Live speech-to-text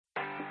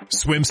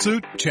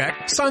Swimsuit? Check.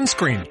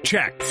 Sunscreen?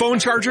 Check. Phone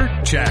charger?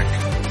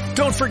 Check.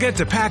 Don't forget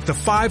to pack the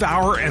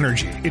 5-Hour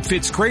Energy. It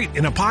fits great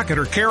in a pocket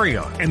or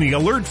carry-on, and the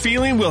alert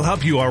feeling will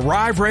help you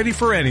arrive ready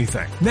for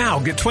anything. Now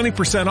get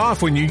 20%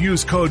 off when you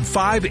use code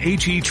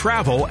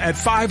 5HETRAVEL at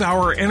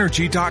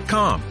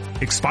 5hourenergy.com.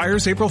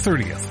 Expires April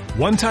 30th.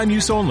 One-time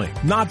use only.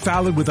 Not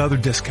valid with other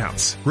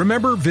discounts.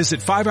 Remember,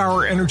 visit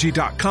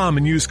 5hourenergy.com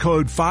and use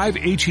code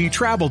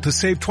 5HETRAVEL to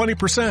save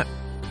 20%.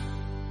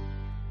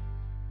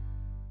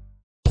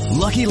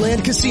 Lucky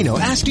Land Casino,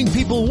 asking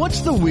people,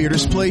 what's the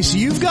weirdest place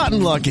you've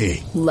gotten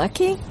lucky?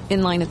 Lucky?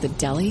 In line at the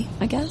deli,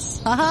 I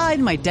guess? Aha,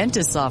 in my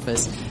dentist's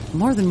office.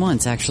 More than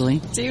once,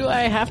 actually. Do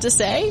I have to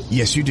say?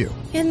 Yes, you do.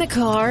 In the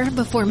car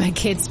before my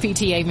kids'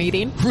 PTA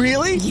meeting.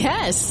 Really?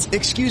 Yes.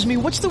 Excuse me,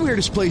 what's the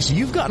weirdest place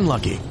you've gotten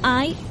lucky?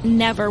 I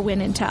never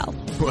win and tell.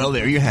 Well,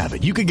 there you have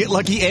it. You can get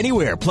lucky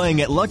anywhere,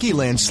 playing at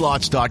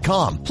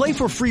LuckyLandSlots.com. Play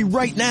for free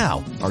right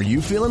now. Are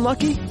you feeling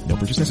lucky? No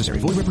purchase necessary.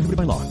 Void where prohibited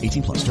by law.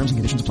 18 plus. Terms and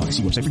conditions apply.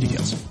 See website for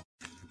details.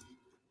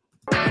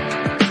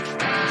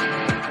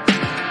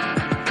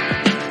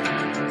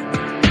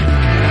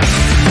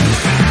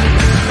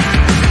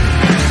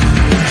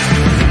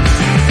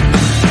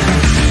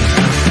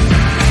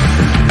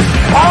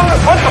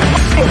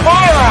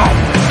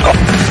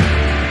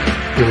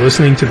 You're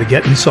listening to the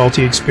Getting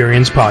Salty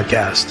Experience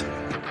podcast.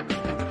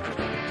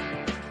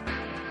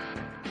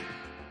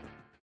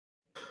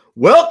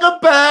 Welcome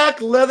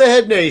back,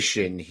 Leatherhead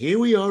Nation. Here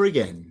we are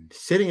again,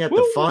 sitting at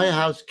the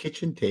Firehouse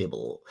kitchen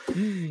table.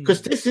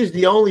 Because this is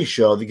the only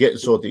show, the Getting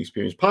Salty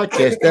Experience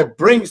podcast, that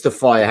brings the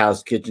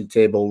Firehouse kitchen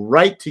table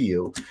right to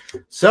you.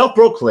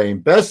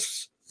 Self-proclaimed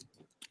best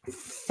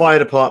fire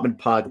department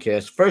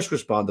podcast, first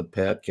responder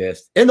podcast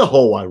in the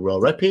whole wide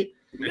world, right, Pete?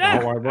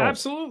 Yeah,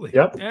 absolutely.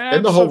 Yep,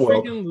 in the whole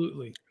world.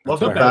 Absolutely.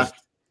 Welcome back.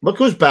 Look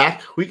who's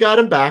back. We got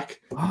him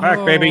back.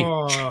 Back, baby.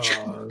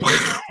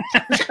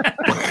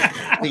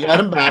 We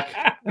got him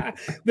back.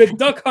 The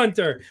Duck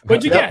Hunter.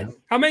 What'd you get?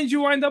 How many did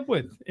you wind up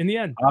with in the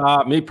end?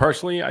 Me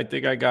personally, I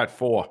think I got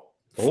 4.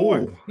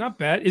 4. Not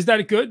bad. Is that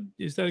a good?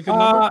 Is that a good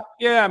number?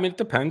 Yeah, I mean, it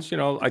depends. You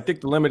know, I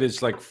think the limit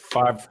is like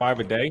 5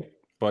 a day.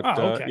 But,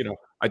 okay. you know,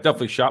 I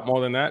definitely shot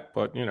more than that.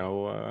 But, you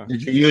know.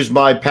 Did you use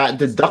my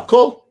patented duck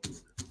call?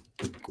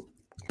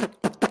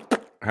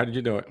 How did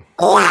you do it?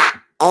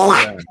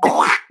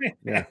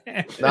 Yeah.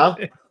 No?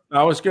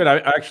 That was good. I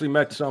actually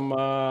met some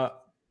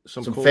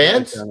cool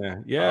fans down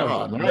there. Yeah.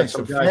 Oh, nice.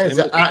 Some fans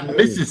out in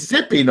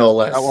Mississippi, no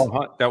less.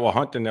 That were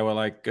hunting. They were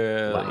like, you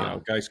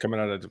know, guys coming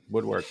out of the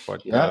woodwork.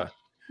 But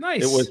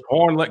nice. It was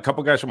Horn Lake, a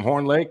couple guys from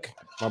Horn Lake.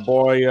 My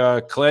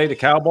boy Clay, the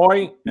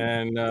cowboy,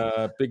 and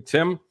Big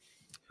Tim,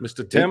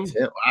 Mr. Tim.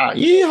 Wow.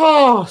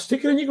 Yeehaw!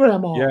 Stick it in your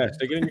grandma. Yeah,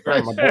 stick it in your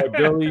grandma. My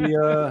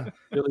boy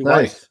Billy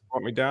White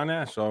brought me down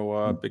there.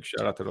 So big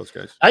shout out to those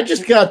guys. I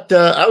just got.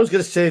 I was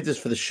going to save this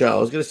for the show.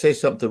 I was going to say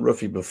something to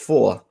Ruffy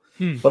before,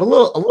 but a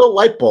little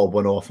light bulb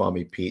went off on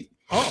me, Pete.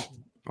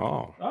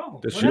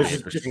 This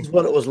is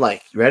what it was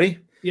like. You ready?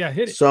 Yeah,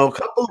 hit it. So a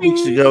couple of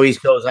weeks ago, he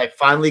goes, "I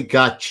finally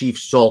got Chief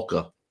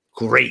Salka.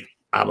 Great."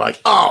 I'm like,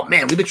 "Oh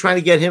man, we've been trying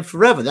to get him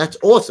forever. That's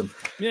awesome."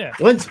 Yeah.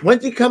 When's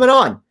he coming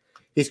on?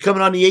 He's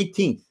coming on the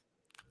 18th.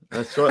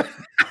 That's what.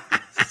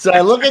 So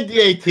I look at the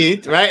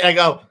 18th, right? I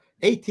go,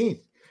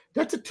 18th.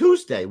 That's a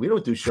Tuesday. We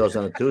don't do shows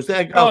on a Tuesday.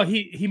 I go,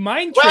 he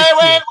mind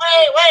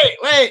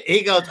wait.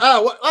 He goes,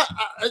 what?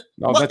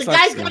 The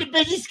guy's got a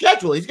busy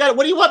schedule. What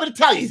do you want me to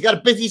tell you? He's got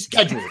a busy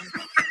schedule.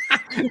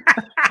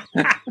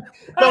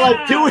 So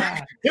like 2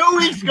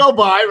 weeks go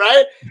by,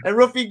 right? And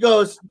Ruffy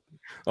goes,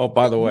 oh,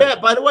 by the way. Yeah,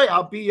 by the way,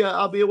 I'll be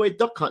away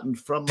duck hunting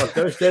from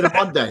Thursday to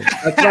Monday.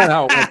 That's not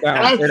how it went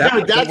down.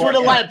 That's where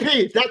the light bulb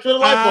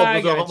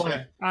was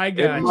over. I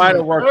got it might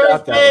have worked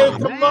out that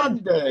Thursday to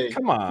Monday.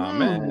 Come on,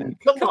 man.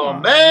 Come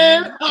on,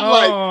 man. I'm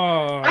like,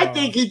 I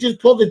think he just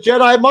pulled the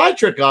Jedi mind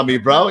trick on me,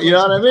 bro. You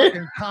know what I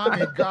mean?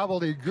 Tommy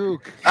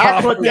gobbledygook.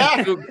 That's what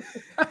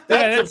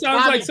that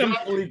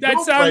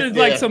sounded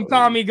like some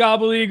commie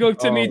gobbledygook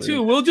to me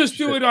too. We'll just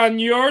do it on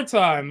your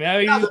time.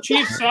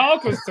 Chief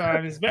Salka's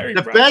time is very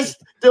the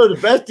best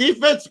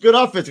defense, good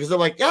offense. Because I'm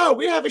like,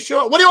 we have a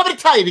show. What do you want me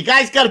to tell you? The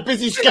guy's got a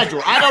busy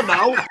schedule. I don't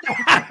know.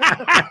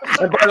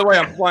 And by the way,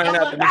 I'm flying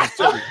out to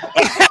Mississippi.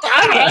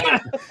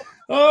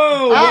 You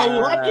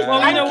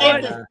know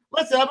what?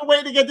 Listen, I've been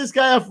waiting to get this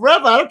guy off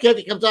forever. I don't care if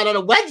he comes out on a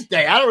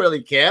Wednesday. I don't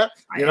really care.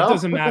 It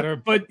doesn't matter.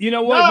 But you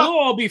know what? We'll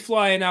all be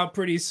flying out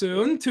pretty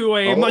soon to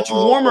a much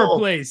warmer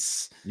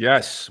place.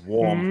 Yes,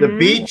 warm. The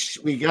beach,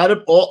 we got it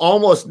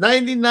almost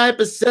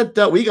 99%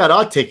 done. We got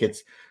our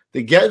tickets.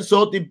 The Getting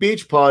Salty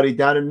Beach Party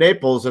down in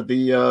Naples at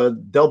the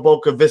Del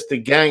Boca Vista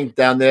gang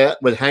down there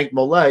with Hank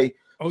Mollet.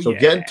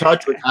 Get in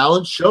touch with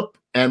Alan Shupp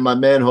and my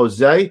man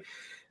Jose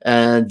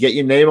and get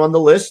your name on the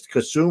list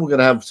because soon we're going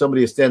to have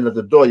somebody standing at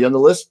the door. You on the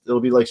list? It'll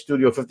be like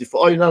Studio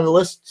 54. Oh, you're not on the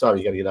list? Sorry,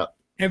 you got to get up.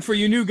 And for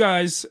you new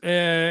guys,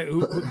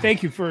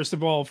 thank you, first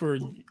of all, for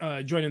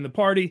joining the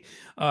party.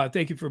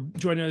 Thank you for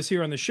joining us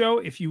here on the show.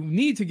 If you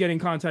need to get in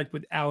contact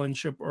with Alan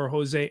Shupp or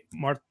Jose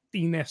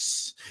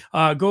Martinez,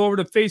 go over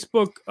to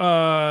Facebook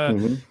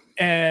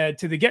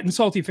to the Getting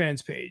Salty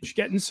fans page.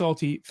 Getting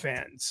Salty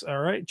fans. All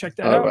right, check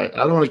that All out. right. I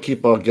don't want to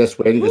keep our guests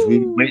waiting because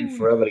we've been waiting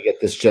forever to get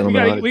this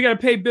gentleman on. We got to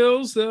pay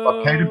bills. Pay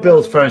the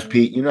bills first,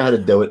 Pete. You know how to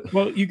do it.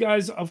 Well, you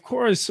guys, of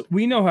course,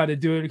 we know how to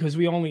do it because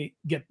we only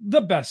get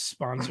the best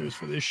sponsors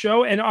for this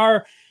show. And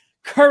our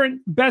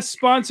current best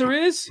sponsor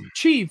is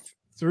Chief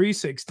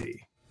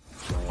 360.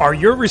 Are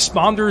your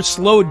responders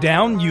slowed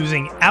down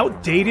using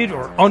outdated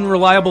or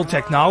unreliable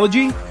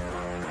technology?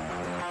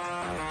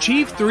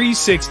 Chief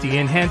 360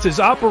 enhances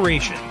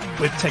operation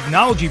with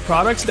technology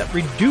products that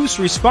reduce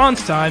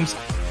response times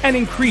and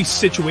increase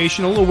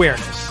situational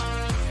awareness.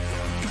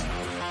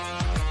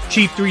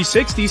 Chief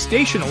 360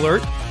 Station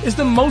Alert is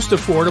the most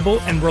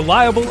affordable and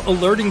reliable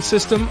alerting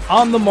system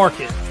on the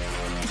market.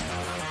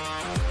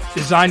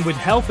 Designed with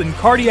health and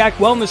cardiac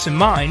wellness in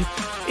mind,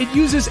 it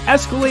uses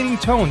escalating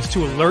tones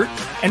to alert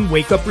and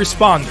wake up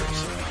responders.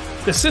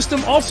 The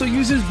system also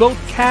uses both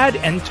CAD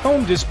and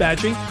tone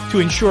dispatching to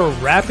ensure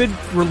rapid,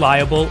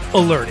 reliable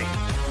alerting.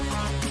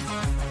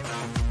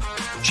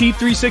 Chief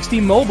 360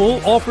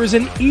 Mobile offers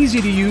an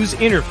easy-to-use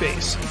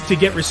interface to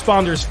get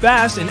responders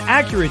fast and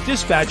accurate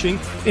dispatching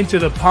into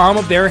the palm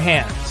of their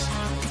hands.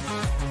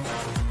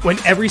 When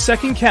every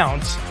second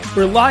counts,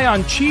 rely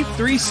on Chief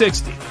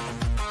 360.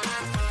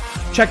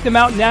 Check them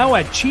out now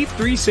at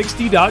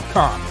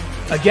chief360.com.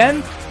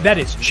 Again, that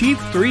is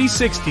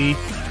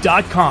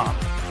chief360.com.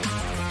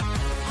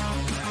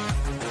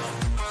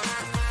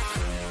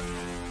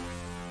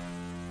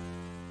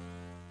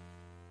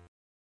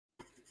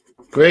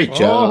 Great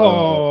job.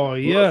 Oh,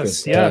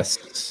 yes,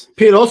 yes.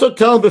 Pete, also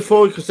tell them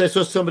before, because I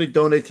saw somebody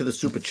donate to the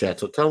Super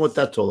Chat. So tell them what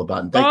that's all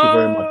about. And thank you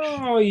very much.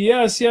 Oh,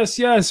 yes.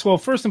 Well,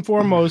 first and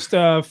foremost,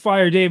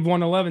 Fire Dave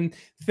 111,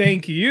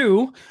 thank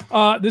you.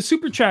 The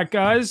Super Chat,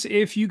 guys,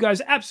 if you guys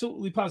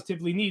absolutely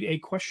positively need a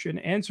question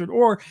answered,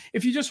 or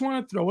if you just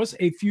want to throw us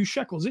a few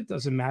shekels, it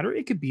doesn't matter.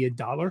 It could be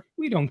 $1.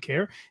 We don't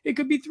care. It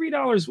could be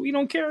 $3. We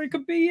don't care. It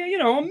could be,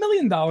 $1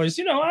 million.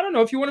 I don't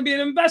know if you want to be an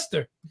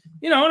investor.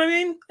 You know what I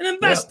mean? An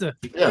investor.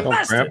 Yeah.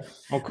 Investor.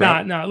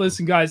 Okay. Nah,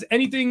 listen, guys,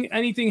 anything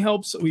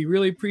helps. We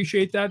really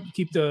appreciate that.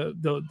 Keep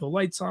the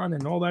lights on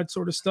and all that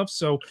sort of stuff.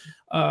 So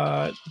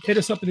hit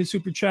us up in the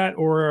Super Chat,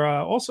 or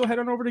also head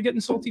on over to Getting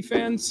Salty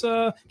fans,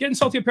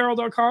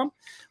 GettingSaltyApparel.com,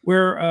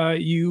 where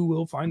you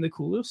will find the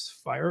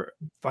coolest fighter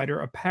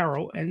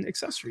apparel and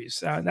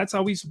accessories. That's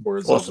how we support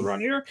ourselves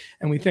around here.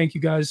 And we thank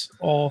you guys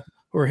all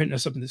who are hitting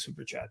us up in the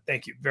Super Chat.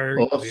 Thank you very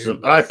much.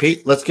 Awesome. All right,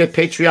 Pete, let's get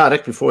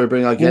patriotic before we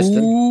bring our guest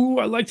in. Ooh,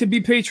 I like to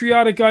be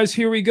patriotic, guys.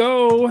 Here we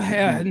go.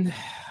 And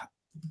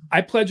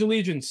I pledge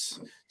allegiance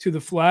to the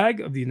flag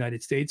of the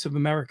United States of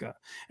America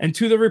and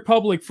to the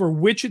republic for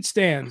which it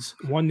stands,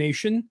 one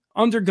nation,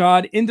 under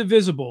God,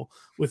 indivisible,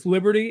 with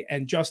liberty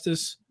and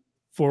justice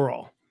for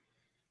all.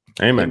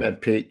 Amen. Amen,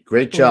 Pete.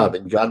 Great job.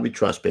 In God we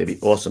trust, baby.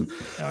 Awesome.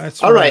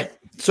 That's all right.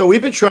 So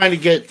we've been trying to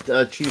get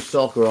Chief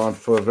Sulker on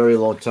for a very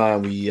long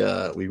time. We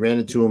ran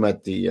into him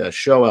at the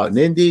show out in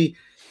Indy.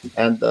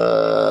 And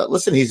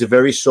listen, he's a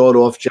very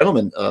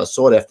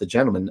sought-after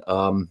gentleman.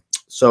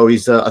 So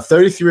he's a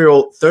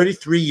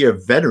 33-year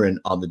veteran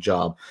on the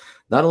job.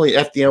 Not only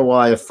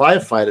FDNY, a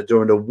firefighter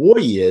during the war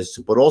years,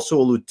 but also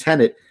a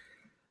lieutenant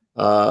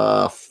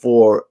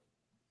for,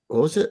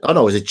 what was it? Oh,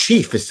 no, it was a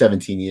chief for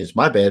 17 years.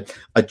 My bad.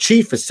 A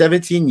chief for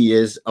 17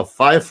 years, a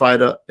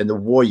firefighter in the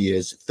war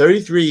years,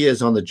 33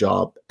 years on the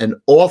job,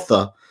 an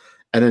author,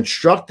 an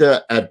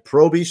instructor at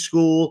Proby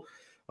School,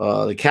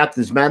 the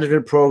Captain's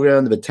Management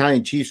Program, the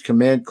Battalion Chiefs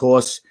Command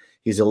Course.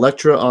 He's a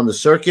lecturer on the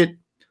circuit.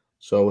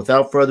 So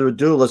without further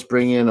ado, let's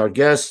bring in our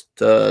guest,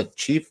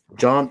 Chief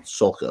John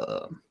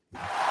Sulker.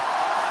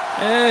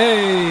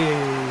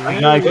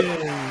 Hey. Look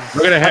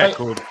at the hat,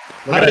 Cool.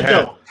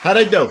 How'd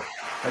I do?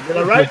 I did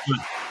all right?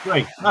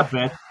 Great. Not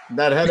bad.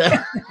 Not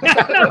bad.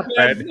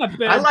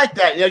 I like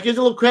that. Yeah, gives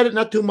a little credit,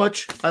 not too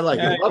much. I like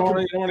it. You don't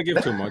want to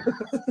give too much.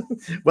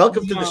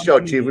 Welcome to the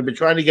show, Chief. We've been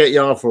trying to get you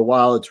on for a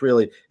while. It's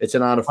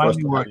an honor for us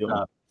to have you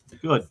on.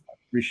 Good.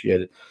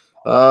 Appreciate it.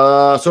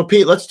 So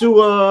Pete, let's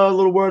do a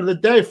little word of the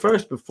day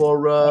first before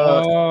you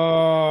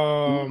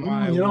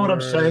know what I'm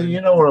saying.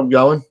 You know where I'm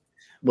going.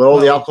 With all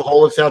the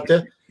alcoholics out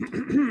there.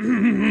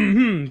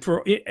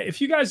 If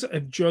you guys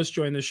have just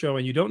joined the show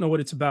and you don't know what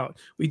it's about,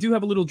 we do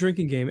have a little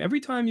drinking game. Every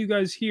time you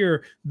guys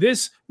hear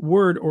this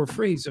word or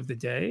phrase of the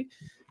day,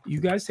 you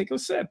guys take a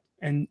sip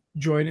and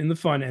join in the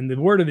fun. And the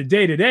word of the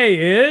day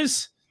today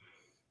is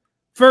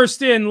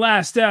first in,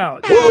 last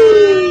out. All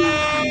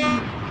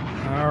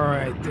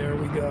right, there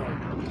we go.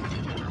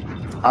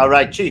 All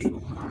right, Chief.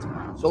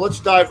 So let's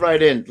dive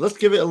right in. Let's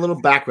give it a little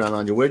background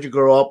on you. Where'd you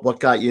grow up? What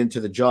got you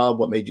into the job?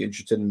 What made you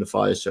interested in the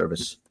fire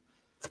service?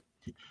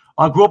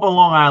 I grew up on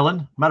Long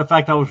Island. Matter of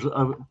fact, I'm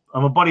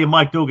a buddy of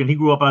Mike Dugan. He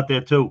grew up out there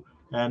too.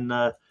 And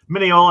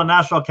Mineola,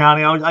 Nassau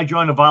County. I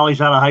joined the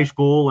Volleys out of high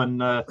school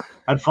and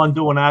had fun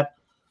doing that.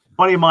 A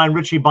buddy of mine,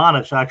 Richie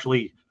Bonnets,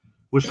 actually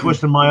was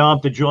twisting my arm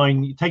to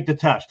take the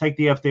test, take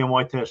the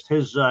FDNY test.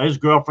 His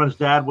girlfriend's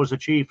dad was a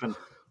chief, and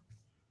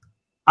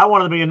I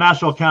wanted to be a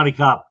Nassau County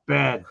cop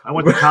bad. I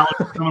went to college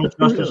for criminal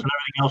justice and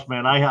everything else,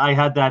 man. I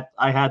had that.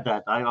 I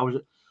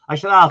I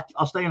said,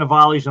 I'll stay in the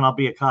volleys and I'll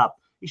be a cop.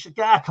 He said,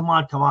 come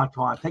on.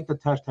 Take the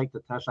test.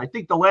 I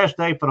think the last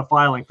day for the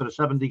filing for the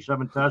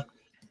 77 test,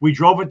 we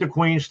drove into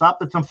Queens,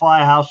 stopped at some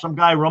firehouse. Some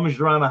guy rummaged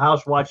around the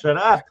house watch, said,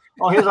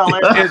 here's our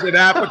last Here's an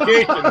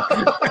application.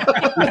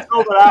 We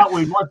filled it out.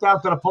 We went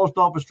down to the post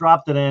office,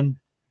 dropped it in.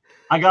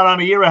 I got on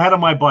a year ahead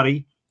of my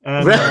buddy.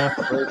 And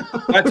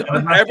That's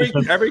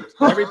every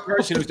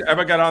person who's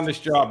ever got on this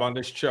job, on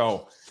this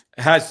show,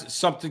 has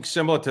something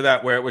similar to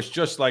that, where it was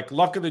just like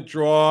luck of the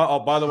draw. Oh,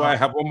 by the way, I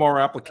have one more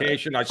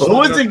application. Who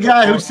was the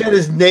guy who said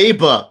his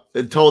neighbor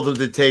told him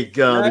to take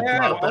the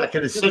job back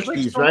in the 60s,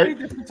 like so right? many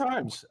different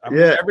times.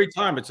 Every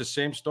time it's the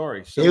same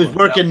story. He was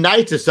working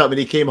nights or something.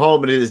 He came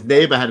home and his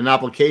neighbor had an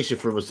application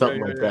for him or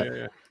something like that.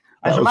 Yeah.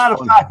 As a matter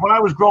of fact, when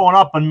I was growing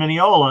up in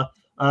Mineola,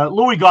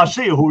 Louis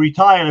Garcia, who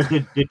retired as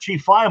the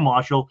chief fire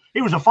marshal, he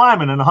was a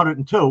fireman in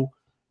 102.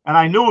 And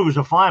I knew he was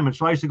a fireman,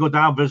 so I used to go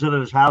down, visit at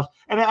his house.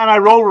 And I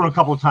rode with him a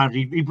couple of times.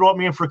 He brought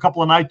me in for a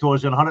couple of night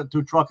tours in a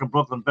 102 truck in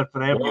Brooklyn,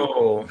 Bedford Avenue.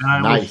 Oh,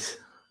 nice.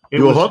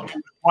 It was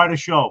quite a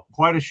show.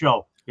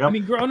 Yep. I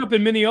mean, growing up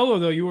in Mineola,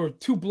 though, you were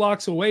 2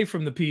 blocks away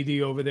from the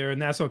PD over there in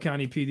Nassau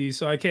County PD.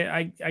 So I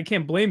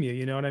can't blame you.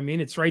 You know what I mean?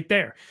 It's right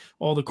there.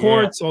 All the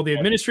courts, all the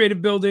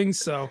administrative buildings.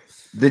 So,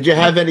 did you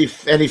have any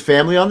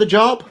family on the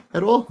job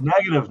at all?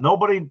 Negative.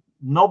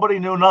 Nobody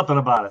knew nothing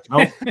about it.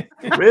 Nope.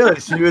 Really?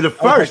 So you were the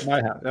first?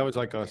 That was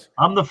like us.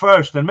 I'm the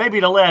first, and maybe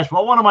the last.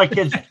 Well, one of my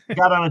kids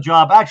got on a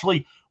job.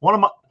 Actually,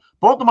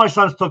 both of my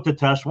sons took the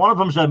test. One of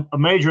them's a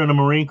major in the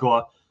Marine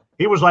Corps.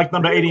 He was like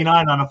number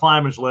 89 on the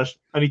fireman's list,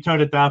 and he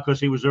turned it down because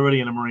he was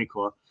already in the Marine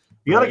Corps.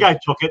 The other guy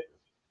took it,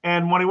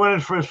 and when he went in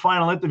for his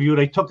final interview,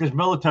 they took his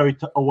military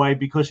away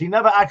because he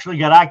never actually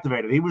got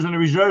activated. He was in the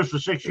reserves for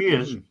 6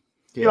 years,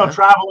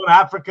 traveling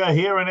Africa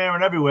here and there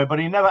and everywhere, but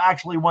he never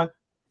actually went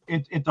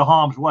into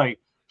harm's way.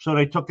 So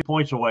they took the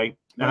points away,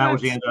 and that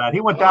was the end of that.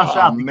 He went down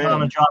south. He got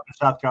on a job in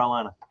South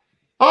Carolina.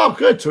 Oh,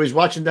 good. So he's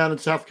watching down in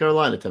South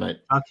Carolina tonight.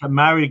 I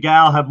married a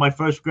gal, have my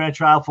first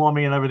grandchild for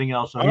me, and everything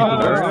else. So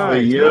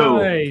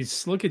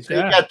nice. Look at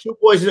that. You got 2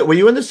 boys. Were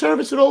you in the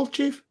service at all,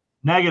 Chief?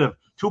 Negative.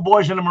 2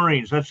 boys in the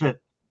Marines. That's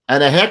it.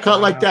 And a haircut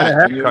like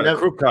that. A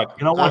crew cut.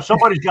 You know what?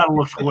 Somebody's got to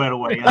look squared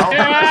away. You know?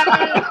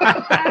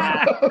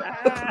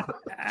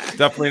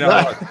 Definitely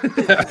not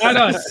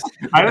us.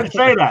 I didn't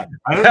say that.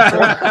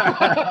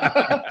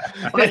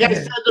 Like I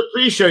said in the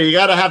pre-show, you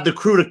got to have the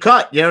crew to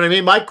cut. You know what I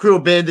mean? My crew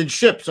abandoned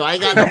ship, so I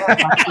got.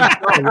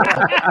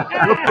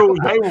 Your crew was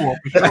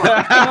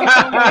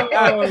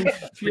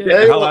Get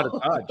the hell out of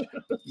Dodge.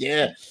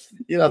 Yeah,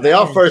 they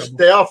are first.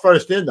 They are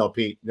first in though,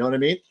 Pete. You know what I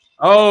mean?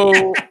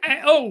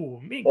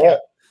 Me.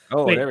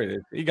 Oh, there it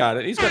is. He got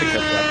it. He's got to catch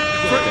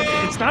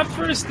that. It's not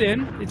first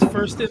in. It's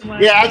first in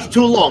last. Yeah, that's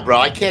too long, bro.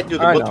 I can't do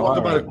that. We'll talk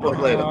about it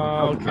later.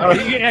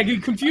 Okay. You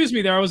confused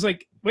me there. I was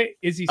like, wait,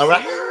 is he saying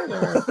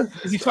or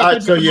is he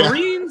talking about the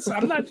Marines?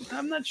 I'm not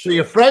sure. So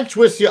your friend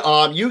twists your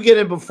arm. You get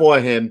in before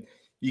him.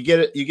 You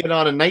get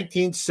on in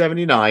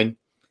 1979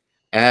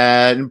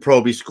 and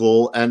Proby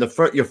School. And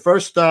your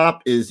first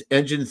stop is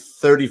Engine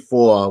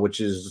 34, which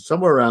is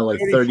somewhere around like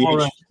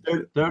 38th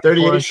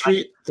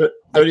Street.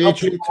 38th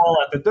Street.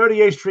 The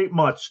 38th Street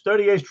Mutts.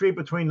 38th Street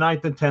between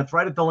 9th and 10th,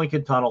 right at the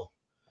Lincoln Tunnel.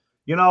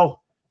 You know,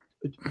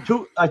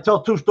 I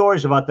tell 2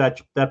 stories about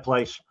that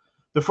place.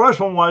 The first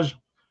one was,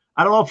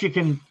 I don't know if you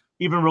can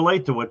even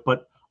relate to it,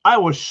 but I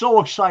was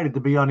so excited to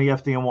be on the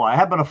FDNY. I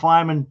had been a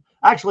fireman.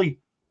 Actually,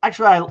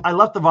 I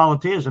left the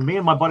volunteers, and me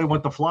and my buddy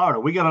went to Florida.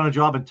 We got on a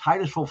job in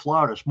Titusville,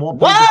 Florida. Small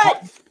place.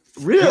 What?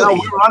 Really?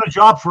 We were on a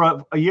job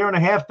for a year and a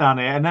half down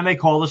there, and then they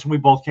called us, and we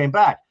both came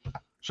back.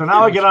 So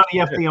now I get on the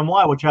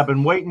FDNY, which I've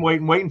been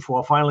waiting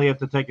for, finally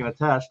after taking a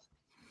test.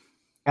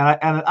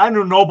 And I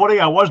knew nobody.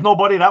 I was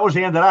nobody. That was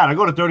the end of that. I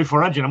go to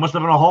 34 Engine. There must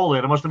have been a hole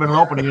there. There must have been an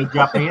opening and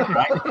dropped me in,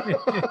 right?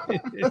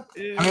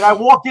 I mean, I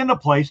walked in the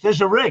place.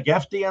 There's a rig,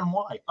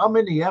 FDNY. I'm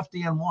in the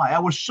FDNY. I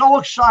was so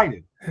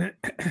excited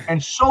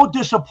and so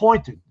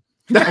disappointed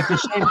at the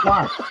same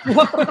time. It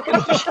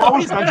was the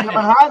slowest engine in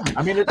Manhattan.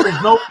 I mean,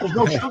 there's no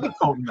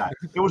sugarcoating that.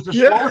 It was the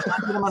slowest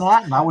engine in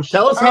Manhattan.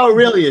 Tell us how it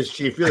really is,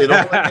 Chief. Really,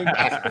 don't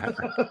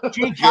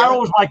Gene Carroll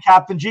was my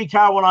captain. Gene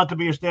Carroll went on to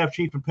be a staff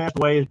chief and passed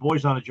away. His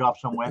boy's on a job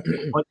somewhere.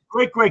 But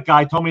great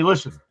guy told me,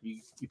 listen,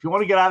 if you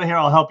want to get out of here,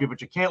 I'll help you,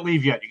 but you can't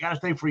leave yet. You got to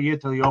stay for a year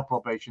till you're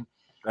probation.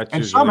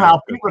 And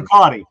somehow, Pete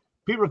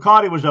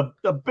Riccardi was a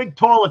big,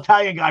 tall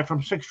Italian guy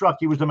from Six Truck.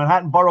 He was the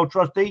Manhattan Borough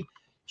trustee.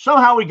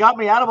 Somehow he got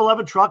me out of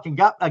 11 truck and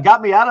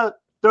got me out of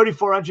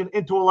 34 Engine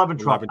into 11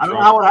 truck. I don't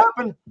know how it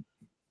happened,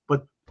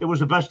 but it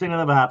was the best thing that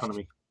ever happened to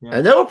me. Yeah.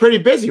 And they were pretty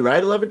busy,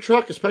 right? 11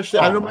 truck,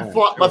 especially. I know my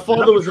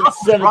father was in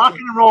 17.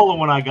 Rocking and rolling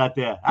when I got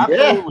there.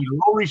 Absolutely.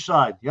 Lower East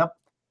Side. Yep.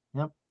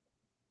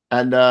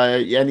 And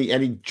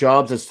any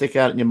jobs that stick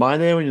out in your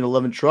mind there when you're in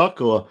 11 truck,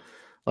 or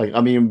like,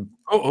 I mean,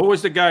 who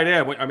was the guy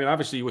there? I mean,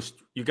 obviously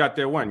you got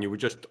there when you were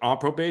just on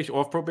probation,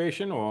 off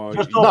probation, or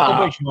just off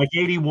probation, like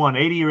 80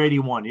 or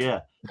 81, yeah.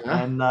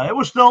 And it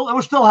was still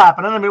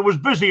happening. I mean, it was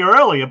busier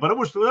earlier, but there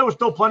was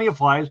still plenty of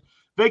fires,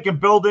 vacant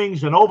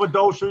buildings, and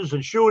overdoses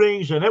and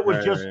shootings, and it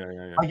was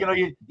like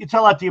you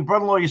tell that to your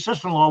brother-in-law, your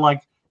sister-in-law,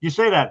 like You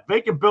say that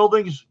vacant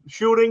buildings,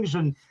 shootings,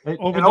 and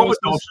Overdoses.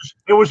 overdoses.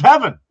 It was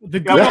heaven.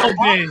 The good old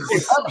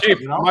days. Chief,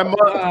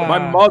 my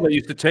mother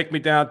used to take me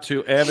down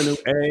to Avenue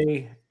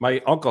A. My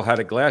uncle had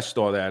a glass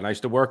store there, and I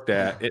used to work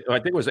there. I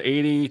think it was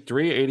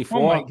 83, 84.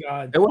 Oh my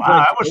God! It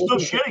was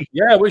still shitty.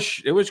 Yeah,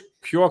 it was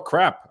pure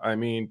crap. I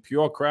mean,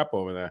 pure crap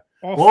over there.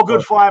 All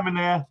good firemen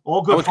there.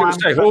 All good firemen.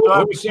 Say, who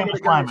was some of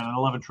the firemen in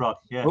 11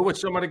 truck? Yeah. Who were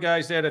some of the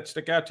guys there that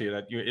stick out to you?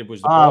 It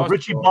was the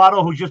Richie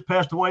Botto, who just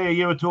passed away a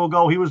year or two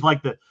ago. He was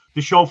like the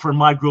chauffeur in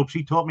my groups.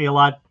 He taught me a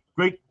lot.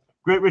 Great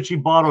Richie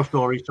Botto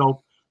story.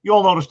 So you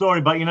all know the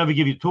story, but you never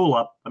give your tool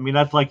up. I mean,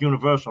 that's like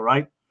universal,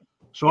 right?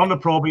 So I'm the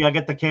probie. I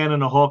get the can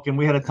and the hook, and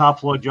we had a top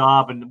floor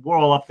job, and we're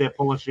all up there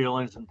pulling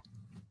ceilings. And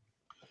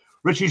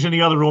Richie's in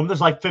the other room. There's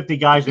like 50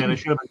 guys there. There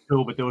should have been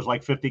 2, but there was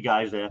like 50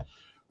 guys there.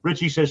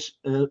 Richie says,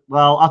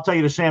 well, I'll tell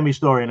you the Sammy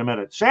story in a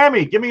minute.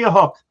 Sammy, give me a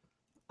hook.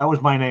 That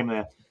was my name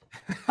there.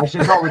 I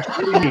said, no, Richie,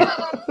 what do you need?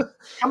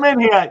 Come in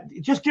here.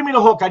 Just give me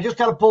the hook. I just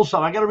got to pull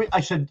something.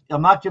 I said,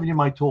 I'm not giving you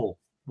my tool.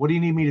 What do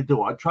you need me to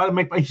do? I try to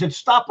make. He said,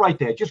 stop right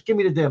there. Just give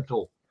me the damn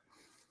tool.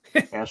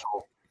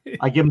 Asshole.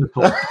 I give him the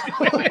tool.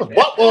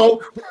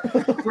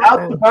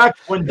 Out the back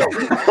window.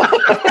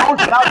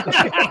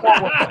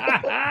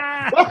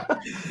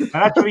 And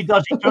that's what he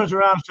does. He turns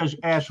around and says,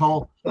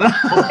 asshole. Down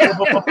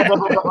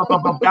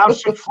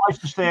 6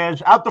 flights of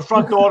stairs, out the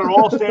front door. They're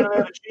all standing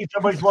there. The chief,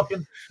 everybody's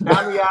looking.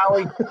 Down the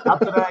alley, out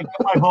to that, get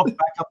my hook,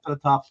 back up to the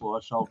top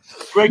floor. So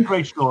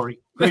great story.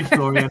 Great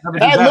story.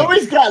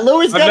 Louis got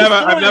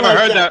I've never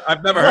heard that.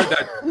 I've never heard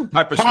that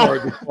type of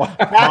story before.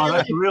 No,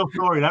 that's a real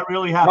story. That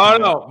really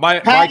happened. No.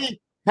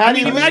 I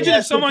mean, imagine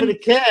if someone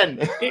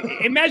can.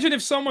 Imagine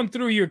if someone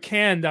threw your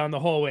can down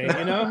the hallway.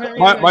 You know,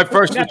 my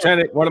first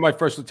lieutenant, one of my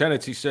first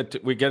lieutenants, he said,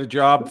 "We get a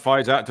job,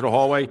 fires out into the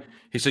hallway."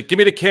 He said, "Give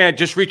me the can.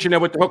 Just reach in there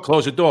with the hook.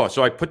 Close the door."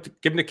 So I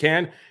give him the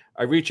can.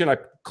 I reach in. I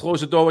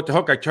close the door with the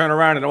hook. I turn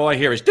around, and all I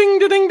hear is ding,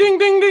 ding, ding, ding,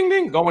 ding, ding,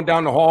 ding, going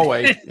down the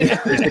hallway.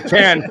 There's the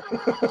can.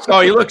 So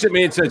he looks at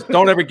me and says,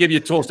 "Don't ever give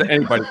your tools to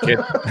anybody, kid.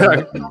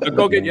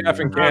 Go get your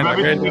effing can."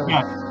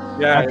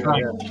 Yeah, that's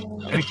right.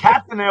 And the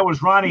captain there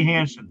was Ronnie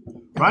Hansen.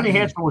 Ronnie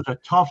Hansen was a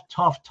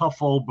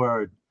tough old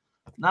bird.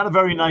 Not a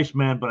very nice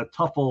man, but a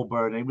tough old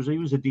bird. And he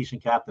was a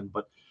decent captain.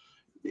 But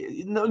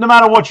no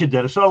matter what you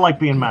did, it's sort of like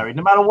being married.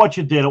 No matter what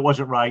you did, it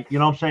wasn't right. You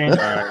know what I'm saying?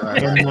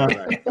 Right.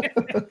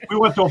 And, we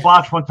went to a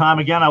box one time.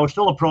 Again, I was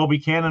still a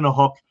probie, can and a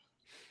hook.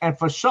 And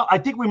I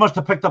think we must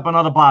have picked up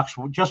another box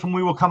just when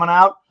we were coming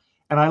out.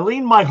 And I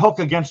leaned my hook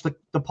against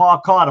the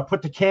parked car to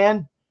put the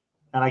can.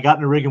 And I got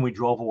in the rig and we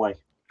drove away.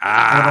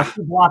 And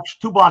about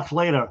 2 blocks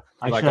later,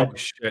 I said, "Oh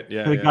shit,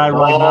 yeah." To the guy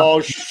riding up, "Oh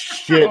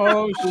shit,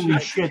 holy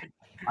shit!"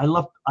 I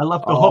left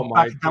the hook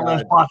back at that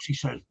last box. He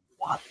says,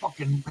 "What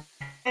fucking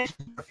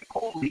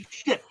holy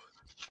shit!"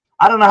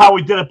 I don't know how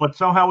we did it, but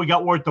somehow we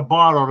got word to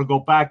Barrow to go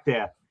back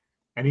there,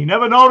 and he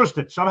never noticed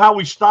it. Somehow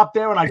we stopped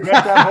there, and I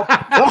grabbed that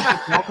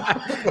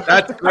hook.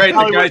 That's great.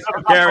 The guys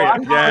took care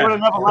of it. I would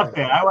have never left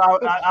there. I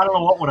don't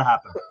know what would have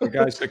happened. The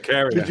guys took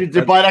care of it. Did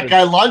you buy that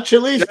guy lunch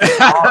at least?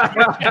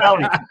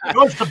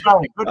 Goes to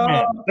belly. Good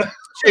man.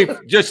 Chief,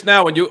 just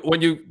now when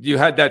you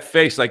had that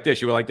face like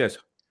this, you were like this,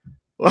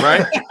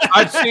 right?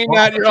 I've seen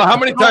that. You know, how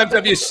many times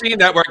have you seen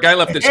that where a guy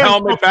left his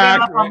helmet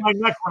back? Up on my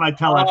neck when I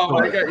tell that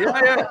story.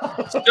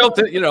 Yeah.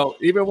 Still,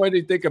 even when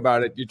you think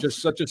about it, you're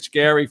just such a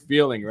scary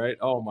feeling, right?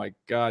 Oh my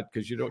God,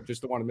 because you don't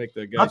want to make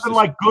the guys. Nothing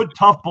like good,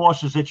 tough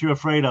bosses that you're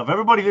afraid of.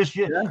 Everybody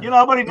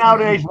everybody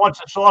nowadays wants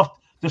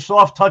the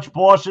soft touch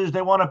bosses.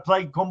 They want to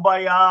play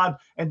kumbaya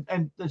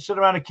and sit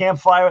around a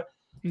campfire.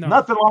 No.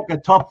 Nothing like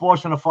a tough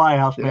boss in a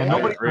firehouse, man.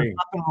 Nobody does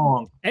nothing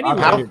wrong.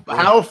 Anyway,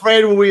 how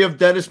afraid were we of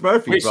Dennis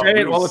Murphy? We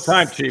say it all the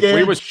time, Chief.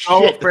 We were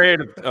so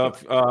afraid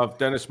of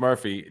Dennis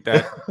Murphy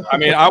that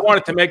I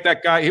wanted to make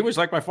that guy. He was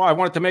like my father. I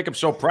wanted to make him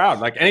so proud,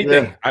 like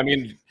anything. Yeah. I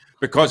mean,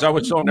 because I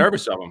was so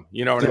nervous of him.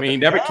 You know what I mean? He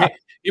never came.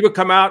 He would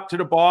come out to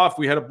the bar if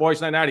we had a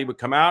boys' night out. He would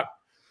come out.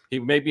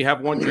 He'd maybe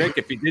have one drink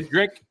if he did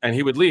drink, and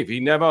he would leave. He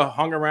never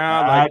hung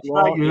around. That's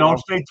right. You don't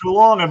stay too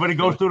long. Everybody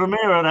goes through the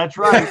mirror. That's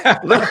right.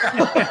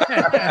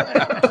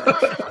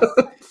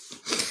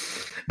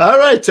 All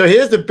right. So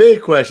here's the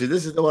big question.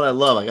 This is the one I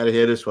love. I got to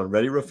hear this one.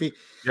 Ready, Ruffy?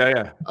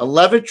 Yeah.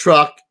 11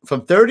 truck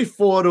from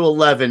 34 to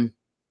 11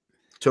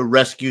 to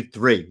rescue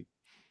 3.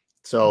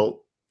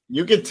 So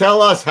you can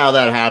tell us how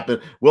that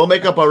happened. We'll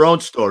make up our own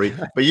story,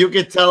 but you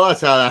can tell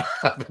us how that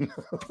happened.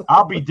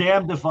 I'll be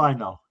damned if I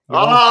know.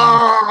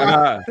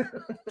 How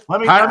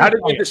did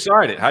you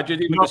decide it? How did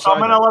you even decide?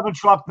 I'm in 11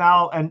 truck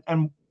now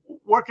and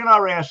working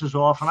our asses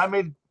off. And I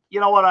made,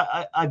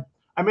 I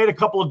made a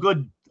couple of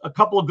good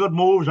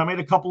moves. I made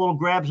a couple little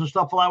grabs and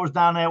stuff while I was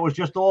down there. It was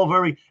just all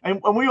very, and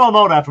we all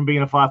know that from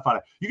being a firefighter.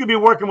 You can be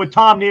working with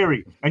Tom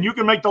Neary, and you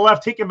can make the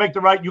left, he can make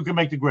the right, you can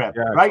make the grab,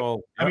 right?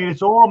 I mean,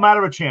 it's all a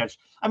matter of chance.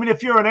 I mean,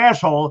 if you're an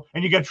asshole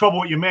and you get trouble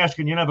with your mask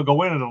and you never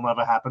go in, it'll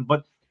never happen.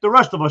 But the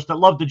rest of us that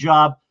love the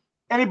job,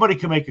 anybody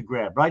can make a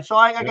grab, right? So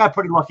I got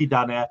pretty lucky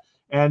down there.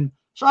 And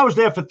so I was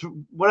there for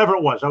whatever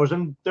it was. I was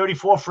in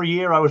 34 for a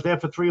year. I was there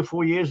for 3 or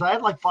 4 years. I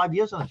had like 5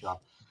 years on the job.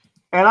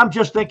 And I'm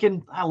just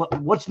thinking,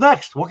 what's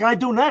next? What can I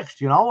do next?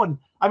 You know, and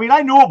I mean,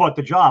 I knew about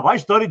the job. I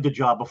studied the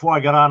job before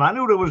I got on. I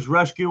knew there was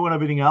rescue and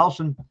everything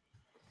else. And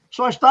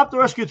so I stopped the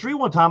Rescue 3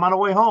 one time on the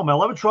way home.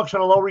 11 trucks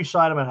on the Lower East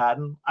Side of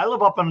Manhattan. I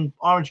live up in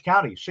Orange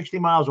County, 60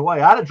 miles away.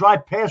 I had to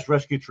drive past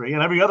Rescue 3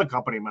 and every other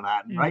company in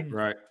Manhattan, right?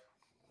 Right.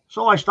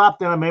 So I stopped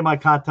there and made my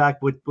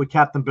contact with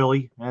Captain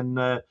Billy. And,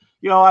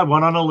 you know, I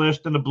went on a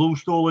list and the Blue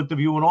Stool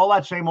interview and all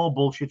that same old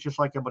bullshit, just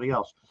like everybody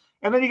else.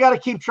 And then you got to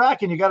keep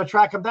tracking. You got to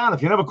track them down.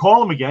 If you never call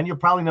them again, you'll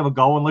probably never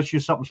go unless you're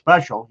something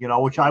special, you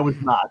know, which I was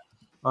not.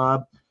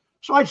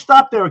 So I'd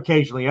stop there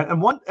occasionally. And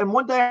one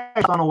day I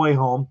was on the way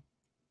home,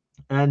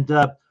 and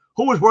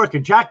who was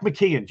working? Jack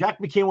McKeon. Jack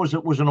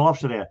McKeon was an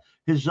officer there.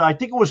 I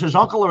think it was his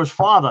uncle or his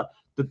father.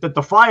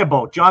 The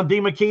fireboat, John D.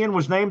 McKeon,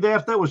 was named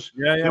after. They were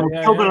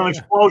killed in an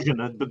explosion.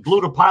 That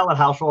blew the pilot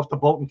house off the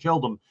boat and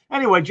killed him.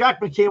 Anyway, Jack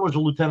McKeon was a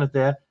lieutenant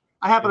there.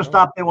 I happened to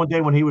stop there one day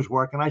when he was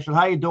working. I said,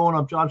 "How you doing?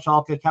 I'm John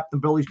Salka.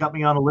 Captain Billy's got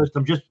me on the list.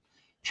 I'm just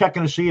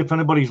checking to see if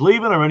anybody's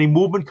leaving or any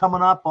movement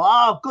coming up."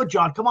 "Oh, good,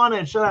 John. Come on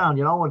in, sit down."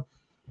 You know, and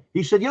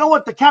he said, "You know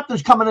what? The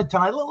captain's coming in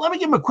tonight. Let me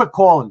give him a quick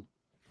call." And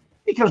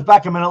he comes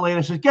back a minute later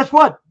and says, "Guess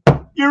what?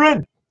 You're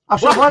in." I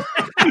said, "What?"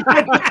 He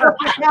said,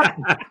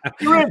 "Captain,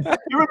 you're in.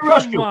 You're in the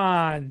rescue." Come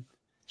on.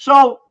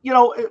 So, you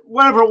know,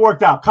 whenever it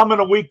worked out, come in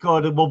a week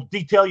or we'll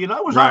detail, you know,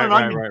 it was on an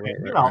onion,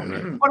 you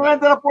know. But it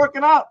ended up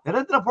working out.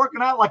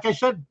 Like I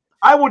said,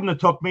 I wouldn't have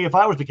took me if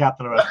I was the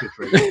captain of Rescue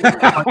 3.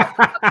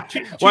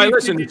 Well,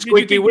 listen,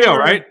 squeaky wheel,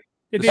 right?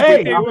 Did they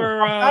think they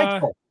were?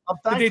 I'm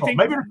thankful.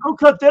 Maybe the crew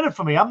cut did it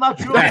for me. I'm not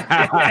sure.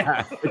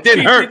 It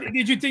didn't hurt.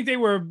 Did you think they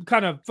were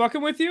kind of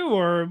fucking with you,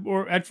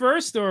 or at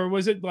first, or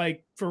was it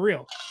like for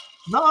real?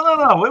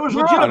 No. It was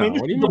legit. I mean,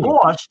 this was the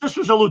boss. This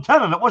was a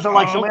lieutenant. It wasn't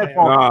like some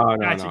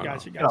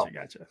asshole.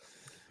 Gotcha.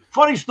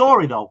 Funny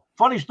story, though.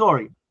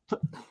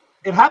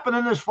 It happened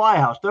in this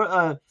firehouse.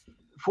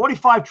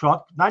 45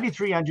 truck,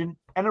 93 engine,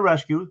 and a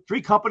rescue.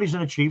 3 companies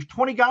and a chief.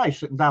 20 guys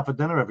sitting down for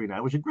dinner every night.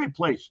 It was a great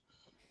place.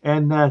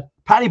 And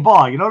Patty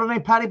Barr, you know the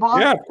name Patty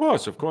Barr? Yeah,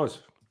 of course.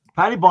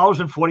 Patty Barr was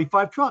in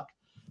 45 truck.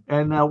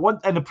 And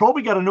the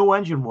Proby got a new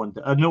engine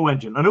a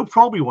new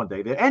Proby one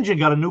day. The engine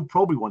got a new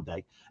Proby one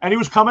day, and he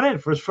was coming in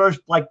for his first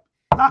knock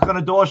on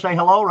the door, say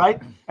hello, right?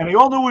 And they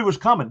all knew he was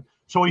coming,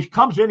 so he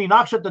comes in, he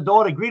knocks at the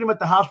door, they greet him at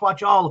the house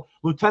watch. "Oh,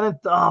 Lieutenant,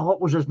 what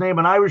was his name?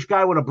 An Irish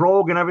guy with a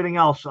brogue and everything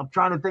else. I'm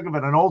trying to think of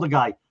it. An older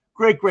guy,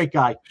 great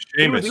guy.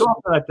 He was the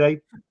officer that day.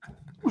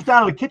 He was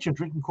down in the kitchen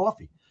drinking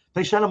coffee.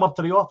 They sent him up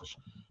to the office.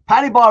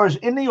 Patty Barr is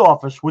in the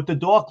office with the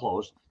door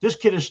closed. This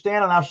kid is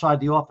standing outside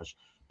the office.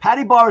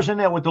 Patty Barr is in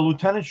there with the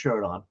lieutenant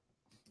shirt on,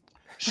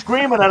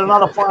 screaming at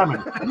another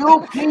fireman,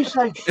 "You piece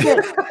of shit.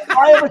 If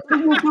I ever see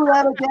you do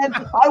that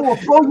again, I will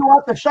throw you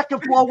out the second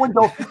floor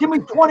window. Give me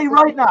 20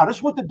 right now." This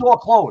is with the door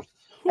closed.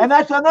 And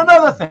that's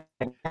another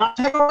thing.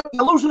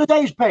 You're losing a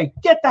day's pay.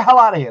 Get the hell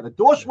out of here. The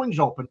door swings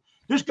open.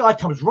 This guy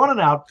comes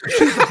running out,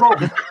 sees the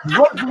program,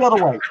 runs the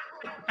other way.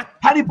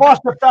 Patty Barr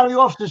steps out of the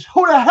office and says,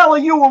 "Who the hell are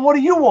you and what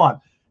do you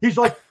want?" He's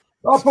like,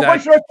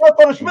 "Probationary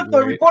on the Smith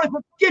report."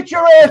 "Get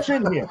your ass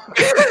in here."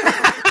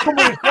 2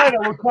 minutes later,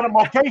 Lieutenant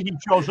Mulcahy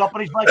shows up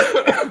and he's like,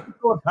 "What are you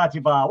doing, Patty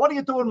Barr? What are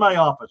you doing in my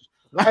office?"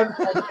 And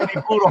he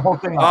blew the whole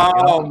thing up.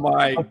 Oh,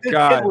 my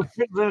God. Kid was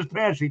sitting in his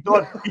pants. He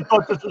thought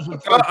this was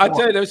his I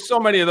tell you, there's so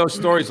many of those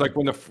stories, like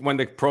when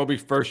the Proby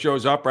first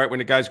shows up, right? When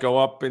the guys go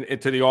up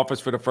into the office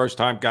for the first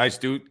time, guys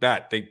do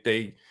that.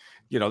 They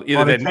you know,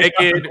 either they're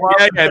naked,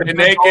 they're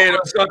naked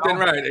or something,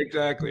 right?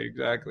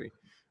 Exactly.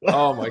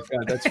 Oh, my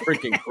God, that's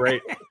freaking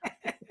great.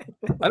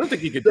 I don't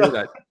think you could do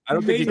that. I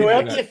don't think you could do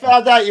that. After you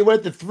found out you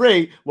went to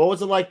 3, what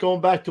was it like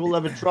going back to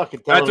 11 truck?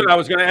 That's what I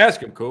was going to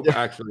ask him, Coop,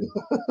 actually.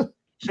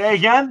 Say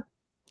again?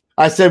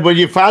 I said, when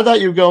you found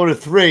out you were going to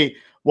 3,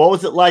 what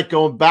was it like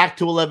going back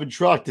to 11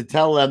 truck to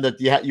tell them that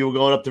you were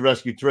going up to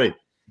Rescue 3?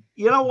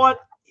 You know what?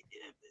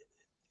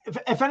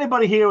 If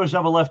anybody here has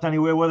ever left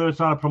anywhere, whether it's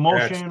on a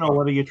promotion or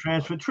whether you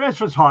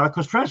transfer's harder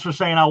because transfer's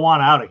saying I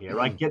want out of here,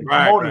 right? Getting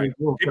promoted.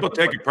 Right. People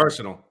take it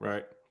personal,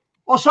 right?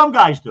 Well, some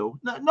guys do.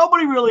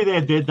 Nobody really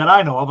there did that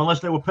I know of, unless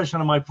they were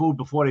pissing on my food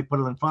before they put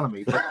it in front of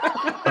me.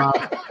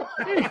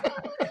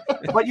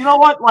 But you know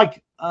what?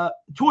 Like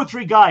 2 or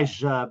 3 guys,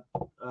 Danny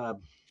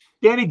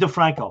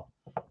DeFranco.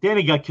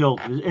 Danny got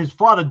killed. His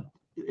father,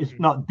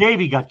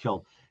 Davey got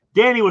killed.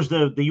 Danny was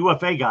the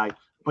UFA guy,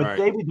 but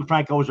Davey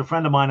DeFranco was a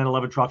friend of mine in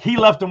 11 truck. He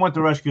left and went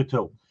to Rescue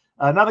 2.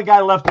 Another guy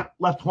left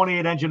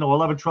 28 engine or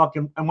 11 truck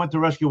and went to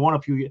Rescue 1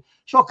 a few years.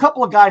 So a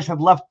couple of guys have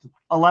left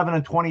 11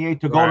 and 28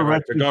 to go to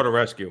Rescue. To go to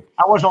Rescue.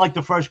 I wasn't like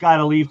the first guy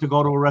to leave to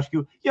go to a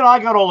Rescue. You know, I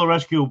got all the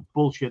Rescue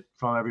bullshit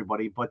from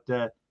everybody, but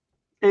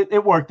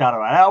it worked out all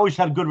right. I always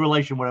had a good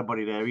relation with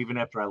everybody there, even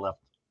after I left.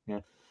 Yeah.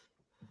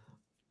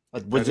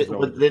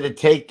 Did it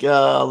take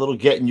a little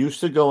getting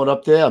used to going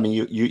up there? I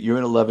mean, you're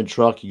in 11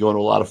 truck. You're going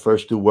to a lot of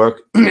first do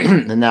work,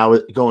 and now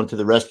going to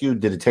the Rescue.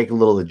 Did it take a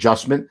little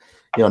adjustment?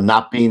 You know,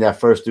 not being that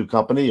first do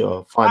company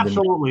or finding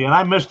absolutely. And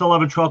I missed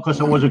 11 truck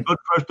because it was a good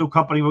first do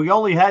company. We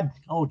only had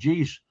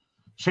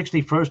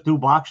 60 first do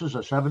boxes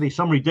or 70,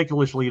 some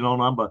ridiculously low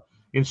number.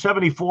 In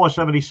 74,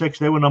 76,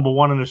 they were number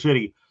 1 in the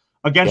city.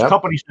 against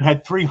companies that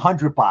had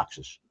 300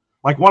 boxes.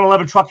 Like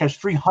 111 truck has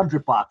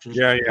 300 boxes.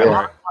 Yeah.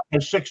 Right.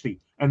 Has 60,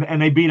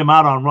 and they beat them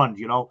out on runs,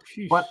 you know.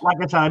 But like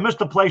I said, I missed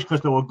the place because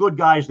there were good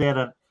guys there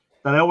that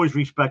I always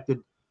respected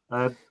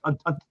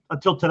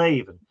until today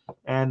even.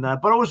 And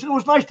but it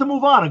was nice to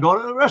move on and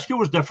go. The rescue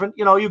was different,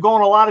 you know. You go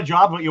on a lot of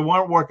jobs, but you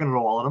weren't working at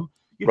all of them.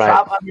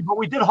 But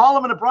we did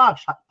Harlem and the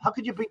Bronx. How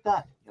could you beat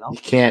that? You know, you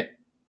can't.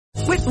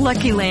 With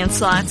Lucky Land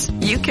Slots,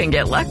 you can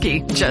get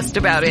lucky just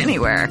about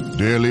anywhere.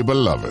 Dearly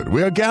beloved,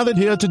 we are gathered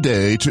here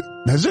today to.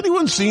 Has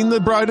anyone seen the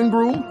bride and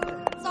groom?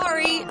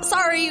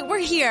 Sorry, we're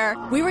here.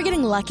 We were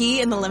getting lucky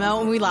in the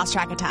limo and we lost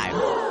track of time.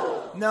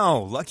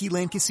 No, Lucky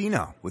Land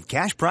Casino, with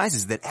cash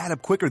prizes that add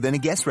up quicker than a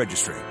guest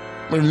registry.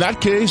 In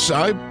that case,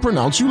 I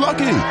pronounce you lucky.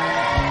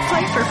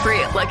 Play for free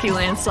at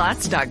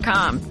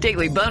LuckyLandSlots.com.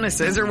 Daily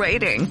bonuses are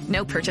waiting.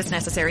 No purchase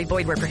necessary.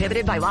 Void where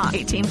prohibited by law.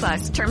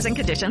 18+. Terms and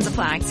conditions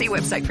apply. See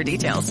website for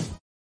details.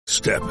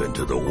 Step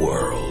into the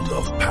world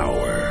of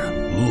power,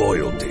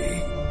 loyalty,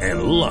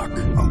 and luck.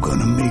 I'm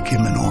gonna make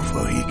him an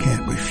offer he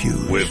can't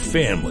refuse. With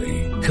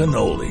family,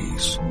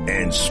 cannolis,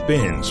 and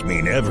spins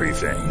mean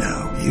everything.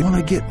 Now, you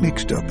wanna get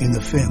mixed up in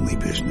the family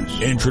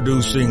business.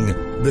 Introducing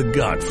The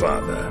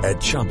Godfather at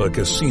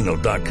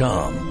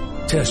ChumbaCasino.com.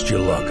 Test your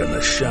luck in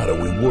the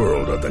shadowy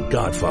world of The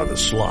Godfather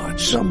slot.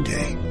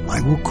 Someday,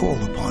 I will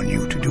call upon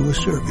you to do a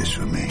service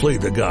for me. Play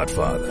The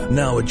Godfather,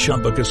 now at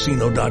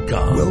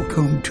ChumbaCasino.com.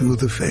 Welcome to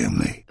the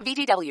family.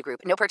 VGW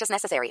Group. No purchase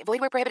necessary. Void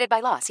where prohibited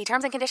by law. See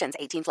terms and conditions.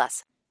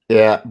 18+.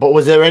 Yeah, but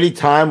was there any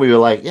time we were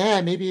like, yeah,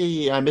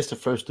 maybe I missed the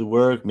first to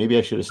work. Maybe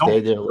I should have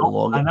stayed there a little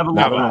longer. I never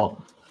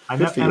looked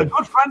back. And a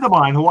good friend of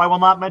mine, who I will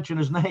not mention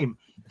his name,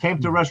 came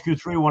to Rescue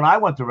 3 when I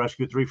went to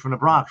Rescue 3 from the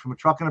Bronx, from a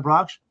truck in the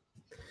Bronx.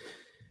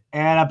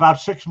 And about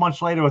 6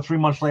 months later or 3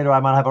 months later, I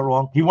might have it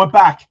wrong, he went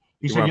back.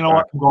 He said, you know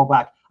what, I'm going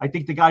back. I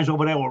think the guys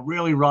over there were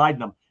really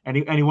riding him. And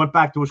he went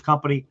back to his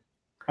company.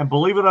 And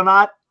believe it or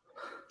not,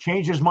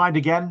 changed his mind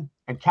again.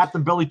 And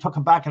Captain Billy took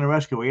him back in the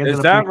rescue. Is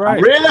that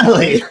right?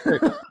 Really?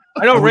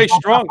 I know Ray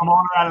Strong. Come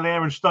on out of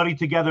there and studied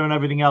together and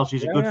everything else.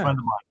 He's a good friend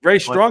of mine. Ray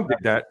Strong did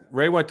that.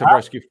 Ray went to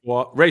Rescue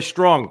 4. Ray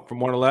Strong from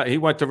 111. He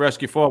went to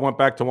Rescue 4, went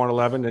back to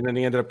 111, and then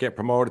he ended up getting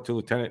promoted to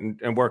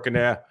lieutenant and working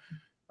there.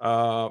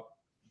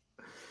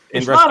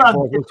 It's not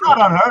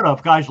unheard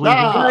of, guys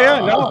leaving.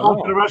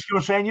 Going to the rescue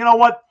and saying, you know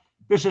what?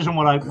 This isn't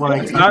what I you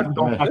don't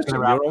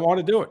want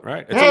to do it,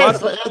 right?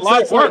 It's a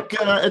lot of work.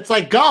 It's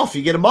like golf.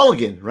 You get a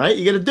mulligan, right?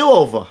 You get a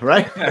do-over,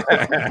 right?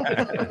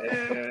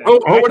 Who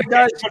the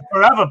guys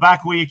forever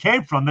back where you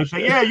came from? They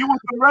say, yeah, you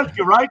went to the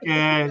rescue, right?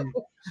 Yeah.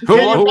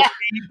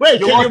 Wait,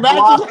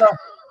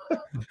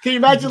 can you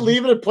imagine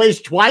leaving a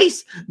place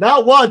twice?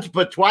 Not once,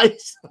 but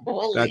twice.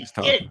 That's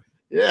tough.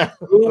 Yeah.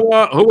 Who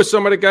were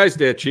some of the guys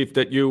there, Chief,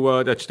 that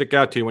you that stick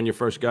out to you when you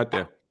first got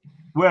there?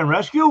 We're in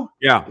rescue?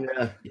 Yeah.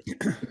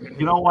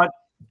 You know what?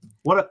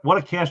 What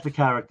a cast of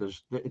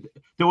characters.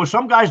 There were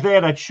some guys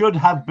there that should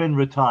have been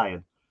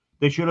retired.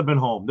 They should have been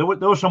home. There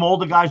were some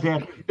older guys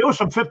there. There were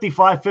some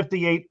 55,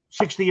 58,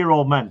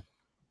 60-year-old men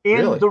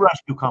in the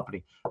rescue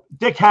company.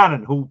 Dick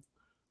Hannon, who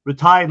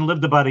retired and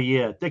lived about a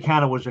year. Dick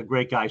Hannon was a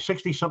great guy,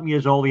 60-something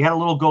years old. He had a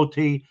little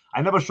goatee.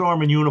 I never saw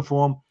him in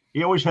uniform.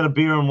 He always had a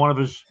beer in one of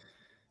his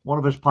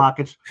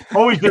pockets.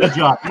 Always did a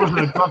job. He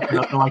wasn't a drunk or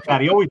nothing like that.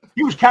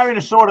 He was carrying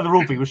a sword to the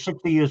roof. He was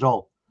 60 years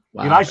old.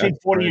 Wow, I seen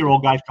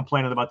 40-year-old guys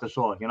complaining about the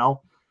sword, you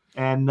know.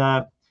 And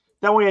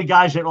then we had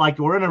guys that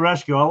were in a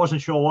rescue. I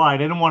wasn't sure why.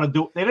 They didn't want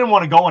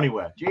to go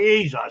anywhere.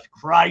 Jesus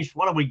Christ,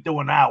 what are we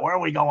doing now? Where are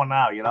we going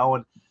now? You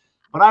know.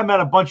 But I met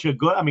a bunch of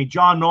good. I mean,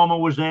 John Norman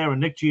was there, and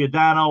Nick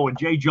Giordano, and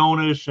Jay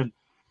Jonas, and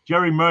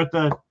Jerry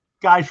Murtha,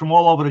 guys from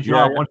all over the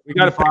job. Yeah, we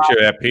got a picture of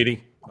that,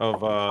 Petey.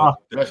 Of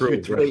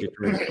the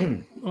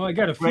crew. Well, I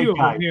got a few of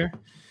them here.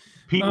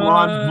 Pete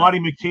Lund, Marty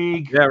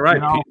McTeague. Yeah,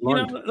 right. Pete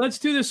Lund. Let's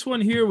do this one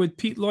here with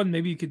Pete Lund.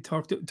 Maybe you could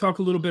talk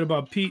a little bit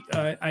about Pete.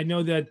 I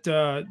know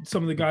that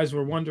some of the guys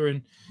were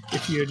wondering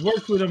if you had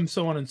worked with him,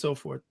 so on and so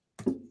forth.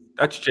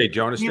 That's Jay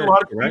Jonas. Pete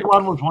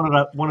Lund was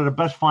one of the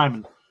best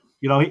firemen.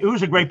 You know, he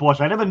was a great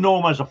boss. I never knew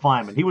him as a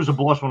fireman. He was a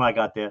boss when I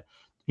got there.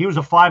 He was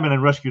a fireman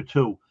in Rescue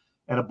 2.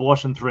 And a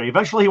boss in 3.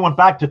 Eventually, he went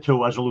back to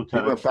 2 as a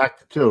lieutenant. He went back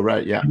to 2,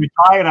 right? Yeah. He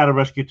retired out of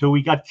Rescue 2.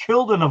 He got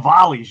killed in the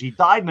volleys. He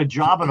died in a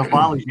job in the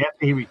volleys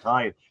after he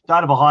retired.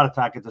 Died of a heart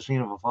attack at the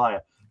scene of a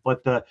fire.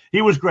 But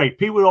he was great.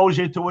 Pete was always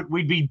into it.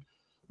 We'd be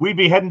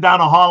heading down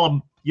to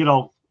Harlem,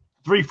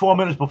 3-4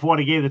 minutes before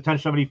they gave the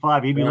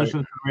 1075. He'd be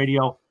listening to the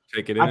radio.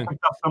 Take it in. I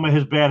picked up some of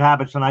his bad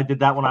habits, and I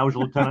did that when I was a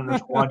lieutenant in the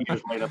squad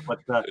years later.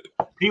 But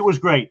Pete was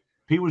great.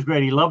 He was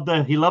great. He loved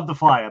the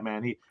fire,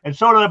 man. And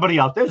so did everybody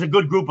else. There's a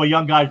good group of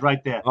young guys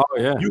right there. Oh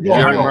yeah, Hugo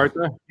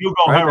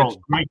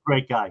Harold,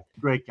 great guy.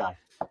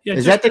 Yeah,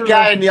 is that the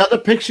guy in the other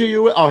picture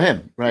you? Oh,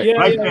 him, right? Yeah,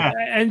 right there.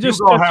 And just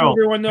so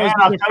everyone knows. Man,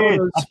 I'll tell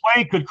you, a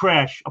plane could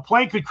crash. A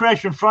plane could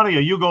crash in front of you.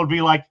 Hugo would be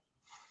like,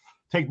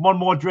 take one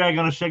more drag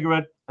on a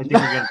cigarette. I think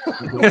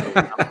we're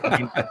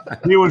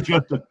gonna. He was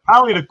just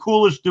probably the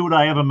coolest dude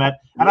I ever met,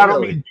 and I don't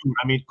mean dude.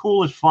 I mean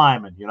coolest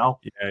fireman. You know.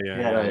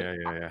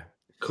 Yeah.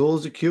 Cool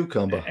as a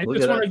cucumber. I Look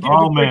just at want to that. give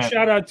a quick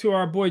shout out to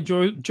our boy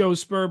Joe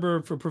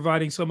Sperber for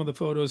providing some of the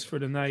photos for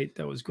tonight.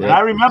 That was great. I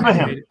remember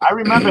him. I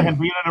remember him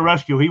being in the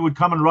rescue. He would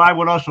come and ride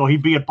with us, or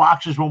he'd be at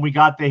boxes when we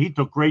got there. He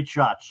took great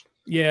shots.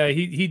 Yeah,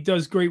 he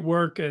does great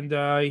work, and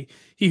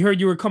he heard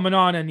you were coming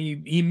on, and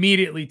he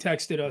immediately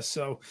texted us.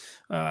 So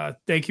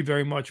thank you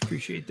very much.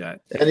 Appreciate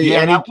that.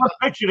 That one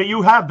picture that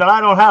you have that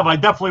I don't have, I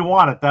definitely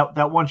want it.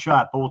 That one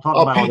shot, but we'll talk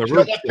about it on the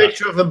roof. That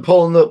picture of him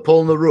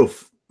pulling the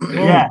roof.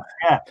 Yeah,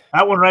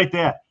 that one right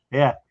there.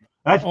 Yeah,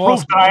 that's proof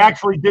that I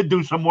actually did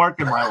do some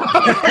work in my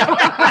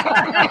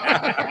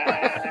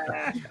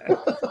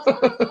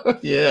life.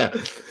 Yeah,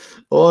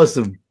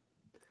 awesome.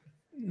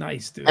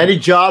 Nice, dude. Any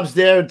jobs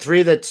there?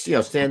 3 that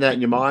stand out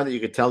in your mind that you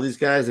could tell these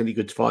guys? Any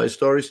good fire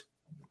stories?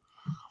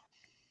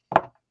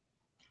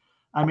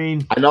 I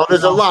mean, I know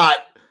there's a lot.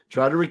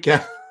 Try to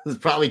recount. There's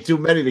probably too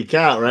many to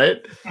count,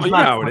 right? Well,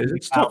 yeah, it is.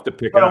 It's tough to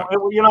pick out.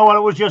 You know what?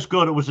 It was just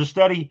good. It was a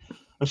steady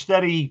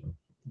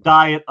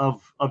diet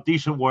of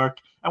decent work,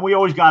 and we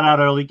always got out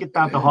early. Get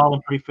down to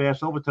Harlem pretty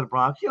fast, over to the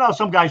Bronx.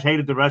 Some guys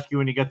hated the rescue,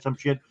 and you get some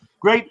shit.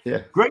 Great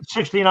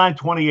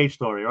 69-28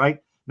 story, right?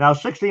 Now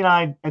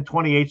 69 and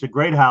 28 is a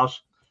great house.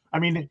 I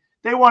mean,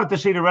 they wanted to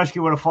see the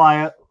rescue with a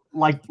fire,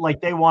 like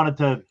they wanted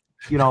to,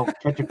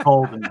 catch a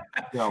cold, and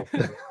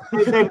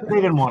they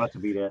didn't want it to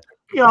be there,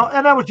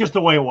 and that was just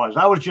the way it was.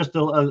 I was just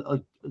a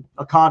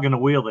cog in the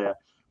wheel there.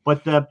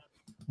 But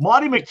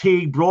Marty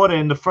McTeague brought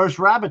in the first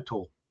rabbit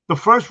tool.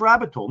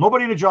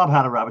 Nobody in the job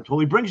had a rabbit tool.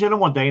 He brings it in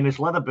one day in this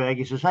leather bag.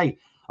 He says, "Hey,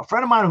 a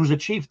friend of mine who's a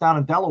chief down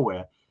in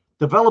Delaware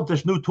developed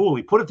this new tool.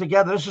 He put it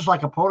together. This is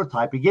like a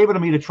prototype. He gave it to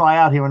me to try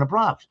out here in the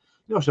Bronx."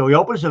 So he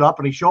opens it up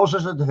and he shows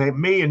us it.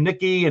 Me and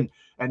Nikki and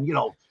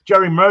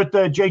Jerry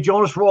Murtha, Jay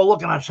Jonas were all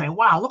looking at it saying,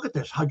 "Wow, look at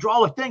this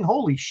hydraulic thing.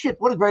 Holy shit,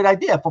 what a great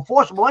idea for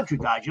forcible entry,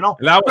 guys." And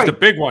that was the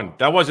big one.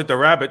 That wasn't the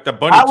rabbit, the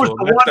bunny tool.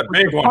 That's the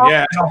big one,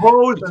 yeah. The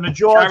hose and the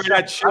jaws. Carry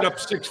that shit up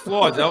 6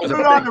 floors. That was Put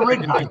it on the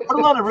rig, guys. Put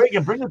it on the rig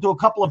and bring it to a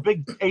couple of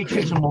big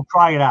H's and we'll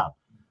try it out.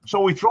 So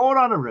we throw it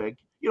on the rig.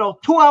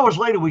 2 hours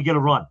later, we get a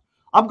run.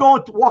 I'm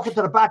walking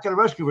to the back of the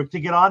rescue rig to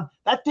get on.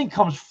 That thing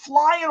comes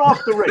flying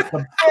off the rig.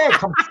 The bag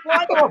comes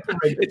flying off the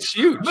rig. It's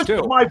huge,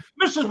 too.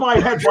 Misses my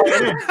head by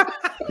an inch.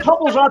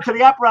 Tumbles onto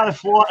the apparatus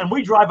floor, and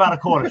we drive out of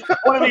quarters.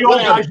 One of the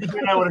old guys is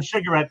in there with a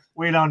cigarette.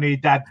 We don't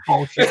need that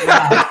bullshit. So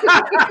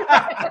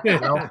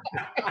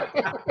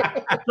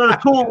the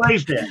tool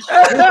lays there.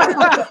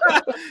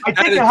 I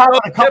think it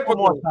happened a couple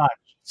more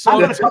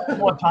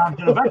times.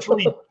 And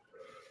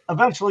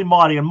eventually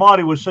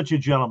Marty was such a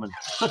gentleman,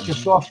 such a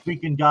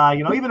soft-speaking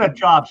guy. Even at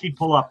jobs, he'd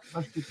pull up.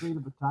 Rescue 3 to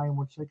Battalion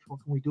 16.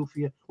 What can we do for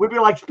you? We'd be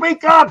like,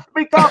 speak up.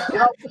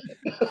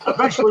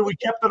 Eventually, we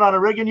kept it on a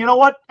rig. And you know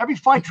what? Every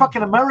fire truck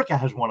in America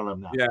has one of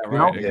them now. Yeah,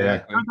 right.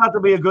 Exactly. Turned out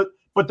to be a good.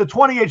 But the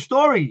 28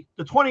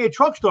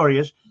 truck story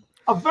is,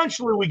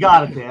 eventually we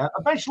got it there.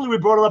 Eventually, we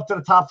brought it up to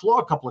the top floor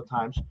a couple of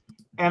times.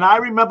 And I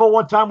remember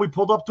one time we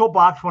pulled up to a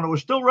box when it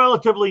was still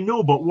relatively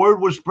new, but word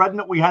was spreading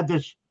that we had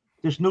this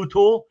new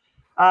tool.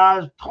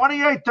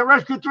 28 to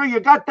Rescue 3. You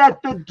got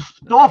that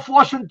door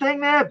forcing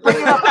thing there? Bring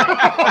it up.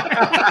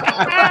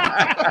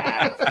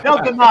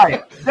 They'll deny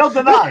it. It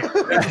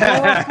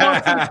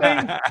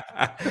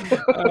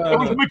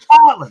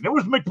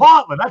was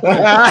McPartland. That's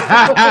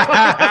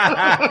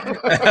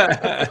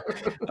it.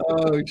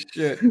 Oh,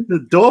 shit. The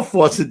door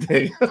forcing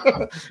thing. Dude,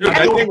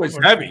 that thing was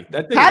heavy.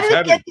 How did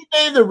it get the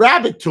name the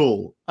rabbit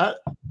tool?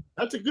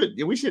 That's a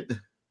good. We should.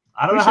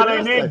 I don't know how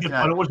they named it,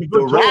 but it was a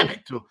good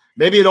rabbit tool.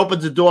 Maybe it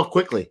opens the door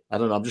quickly. I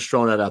don't know. I'm just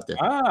throwing that out there.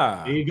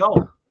 There you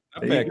go.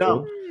 There you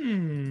go.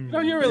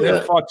 You're really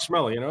a fart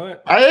smeller, you know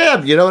that? I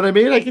am. You know what I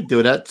mean? I can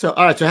do that. So,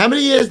 all right. So, how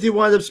many years do you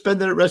wind up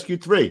spending at Rescue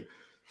 3?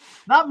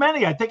 Not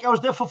many. I think I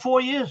was there for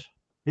 4 years.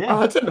 Yeah,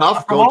 that's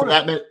enough. Going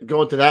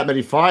to that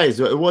many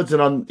fires. It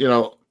wasn't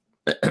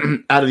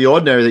out of the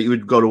ordinary that you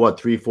would go to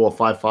 3, 4,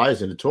 5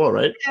 fires in a tour,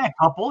 right? Yeah, a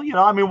couple.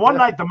 One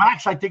night the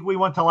max. I think we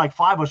went to like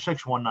 5 or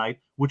 6 one night,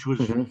 which was.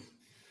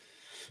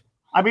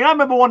 I mean, I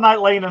remember one night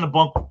laying in a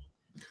bunk,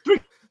 3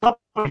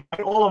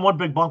 all in one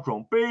big bunk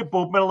room. Beep,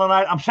 boop, middle of the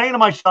night. I'm saying to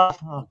myself,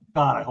 "Oh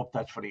God, I hope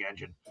that's for the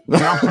engine." We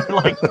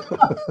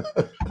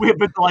had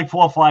been to like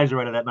 4 fires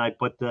already that night,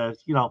 but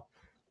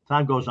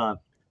time goes on.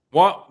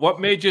 What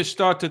made you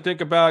start to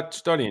think about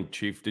studying,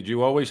 Chief? Did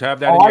you always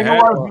have that in your head? I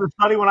knew I was going to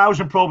study when I was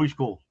in probie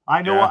school.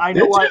 I knew I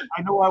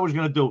was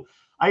going to do.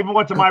 I even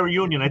went to my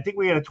reunion. I think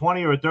we had a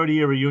 20 or a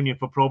 30-year reunion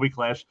for probie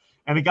class,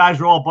 and the guys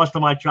were all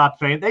busting my chops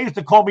saying they used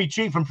to call me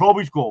Chief in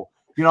probie school.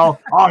 He's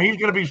going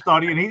to be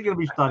studying.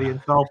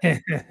 So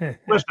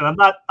listen, I'm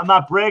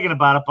not bragging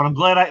about it, but I'm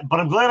glad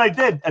I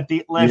did at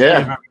the last day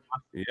of every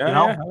month.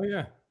 Hell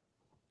yeah.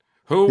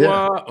 Who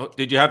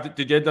did you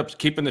end up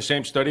keeping the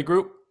same study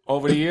group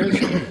over the years?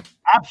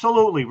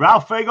 Absolutely.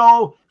 Ralph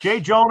Fago, Jay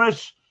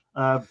Jonas,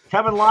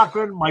 Kevin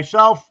Lochran,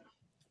 myself,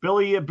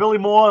 Billy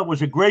Moore. It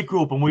was a great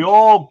group, and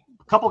a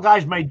couple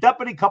guys made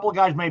deputy, couple of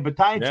guys made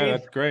battalion chief. Yeah,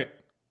 that's great.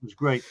 It was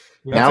great.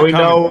 Yeah. Now we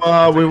know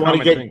we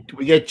want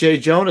to get Jay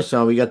Jonas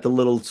on. We got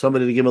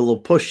somebody to give him a little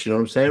push. You know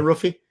what I'm saying,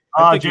 Ruffy?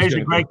 Jay's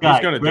a great guy.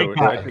 He's going to do it.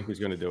 I think he's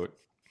going to do it.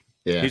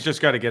 Yeah. He's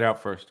just got to get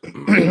out first.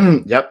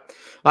 Yep.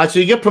 All right, so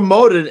you get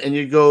promoted and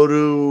you go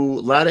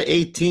to ladder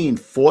 18,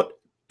 Fort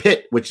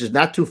Pitt, which is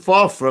not too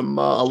far from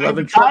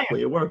 11 Truck where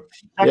you work.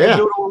 I could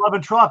do to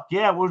 11 Truck,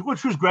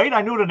 which was great.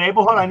 I knew the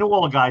neighborhood. I knew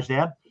all the guys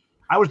there.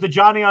 I was the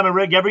Johnny on the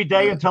rig every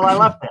day until I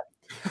left there.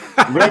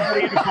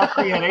 Everybody in the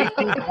company had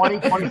 18,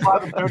 20,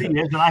 25, and 30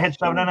 years, and I had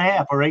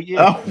 7.5 or 8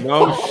 years. Oh,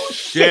 no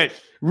shit.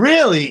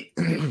 Really?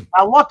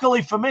 Now,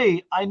 luckily for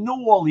me, I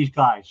knew all these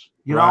guys,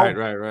 you know?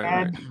 Right.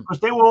 And because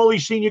they were all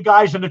these senior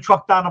guys in the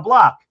truck down the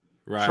block.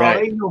 Right. So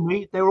they knew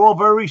me. They were all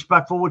very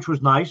respectful, which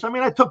was nice. I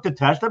mean, I took the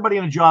test. Everybody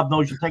in the job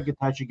knows you take a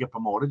test, you get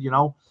promoted, you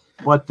know?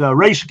 But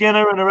Ray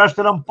Skinner and the rest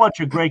of them, bunch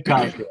of great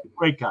guys there.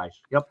 Great guys.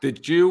 Yep.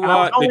 Did you?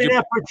 I was only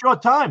there for a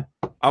short time.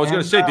 I was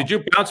going to say, did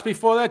you bounce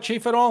before that,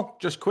 Chief, at all?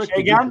 Just quick.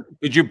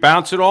 Did you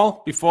bounce at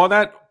all before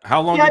that?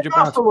 How long did you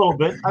bounce? I bounced a little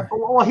bit.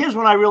 Well, here's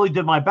when I really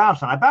did my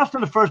bouncing. I bounced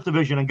in the first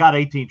division and got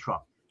 18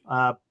 Truck,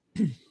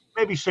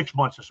 maybe 6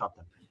 months or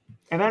something.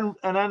 And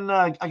then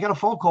I got a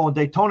phone call one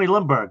day. Tony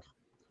Lindbergh,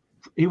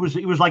 he was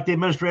like the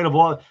administrative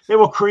law. They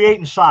were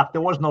creating SOC.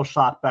 There was no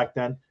SOC back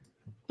then.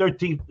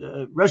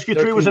 13th Rescue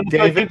 3 was in the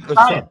 13th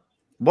battalion.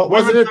 What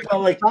wasn't it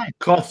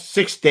called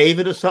 6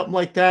 David or something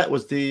like that?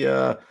 Was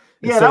the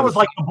yeah, that was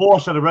like the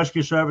boss of the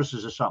rescue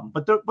services or something.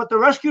 But the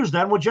rescues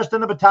then were just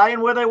in the battalion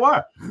where they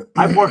were.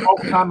 I worked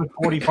overtime in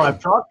 45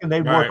 Truck, and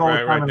they'd work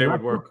overtime in the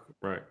rescue.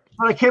 Right.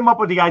 So they came up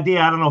with the idea.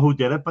 I don't know who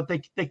did it, but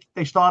they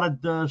started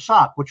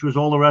SOC, which was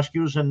all the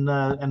rescues and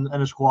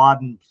a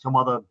squad and some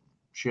other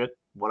shit,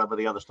 whatever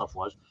the other stuff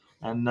was.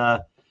 And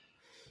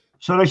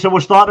so they said, we're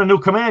starting a new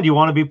command. You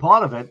want to be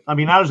part of it? I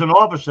mean, not as an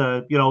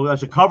officer, you know,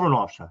 as a covering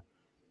officer.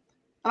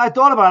 And I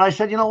thought about it. I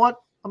said, you know what?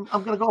 I'm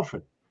going to go for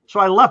it. So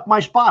I left my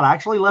spot. I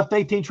actually left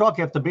 18 Truck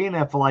after being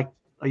there for like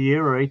a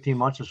year or 18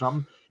 months or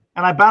something.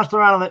 And I bounced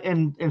around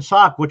in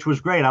SOC, which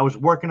was great. I was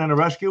working in a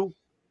rescue.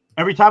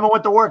 Every time I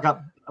went to work, I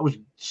was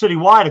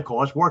citywide, of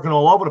course, working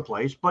all over the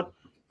place. But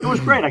it was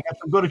great. I got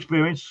some good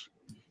experience.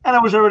 And I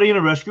was already in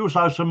a rescue,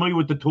 so I was familiar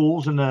with the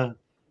tools and the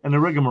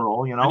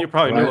rigmarole, you know. And you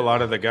probably knew a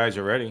lot of the guys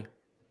already.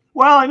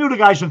 Well, I knew the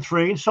guys in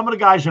 3, some of the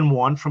guys in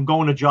 1 from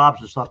going to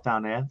jobs and stuff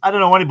down there. I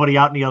didn't know anybody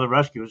out in the other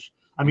rescues.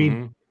 I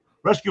mean,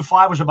 Rescue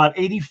 5 was about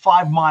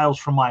 85 miles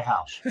from my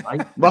house,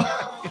 right?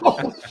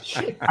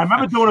 I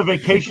remember doing a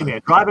vacation there,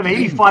 driving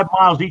 85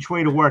 miles each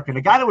way to work. And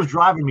the guy that was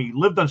driving me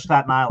lived on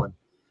Staten Island.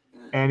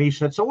 And he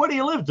said, so where do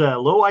you live there,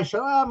 Lou? I said,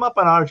 I'm up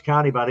in Orange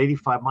County, about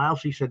 85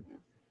 miles. He said,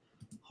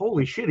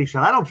 holy shit. He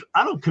said, I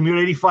don't commute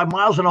 85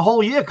 miles in a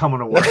whole year coming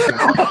to work. You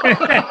know?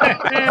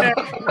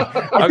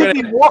 I think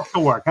he walked to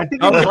work. I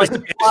think he was like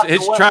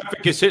his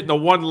traffic is hitting the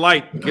one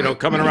light, you know,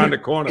 coming around the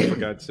corner, for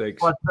God's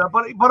sakes. But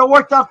it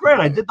worked out great.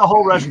 I did the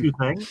whole rescue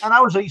thing, and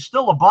I was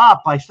still a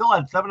bop. I still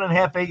had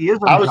 7.5, 8 years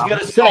on the job. I was going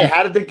to say,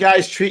 how did the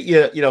guys treat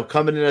you, you know,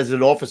 coming in as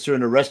an officer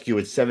in a rescue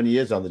with 7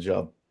 years on the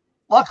job?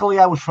 Luckily,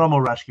 I was from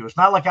a rescue. It's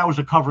not like I was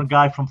a covering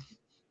guy from,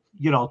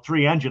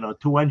 3 engine or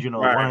 2 engine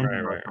or 1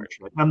 engine. Right.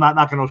 I'm not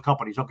knocking those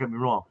companies. Don't get me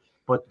wrong.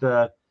 But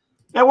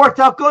it worked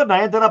out good,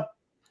 and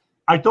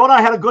I thought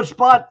I had a good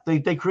spot.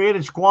 They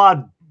created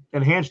Squad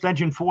Enhanced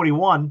Engine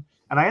 41,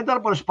 and I ended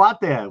up with a spot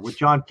there with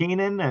John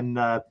Keenan and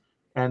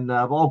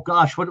oh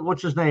gosh,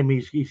 what's his name?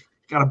 He's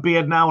got a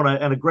beard now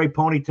and a great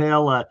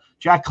ponytail.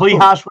 Jack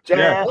Kleehouse was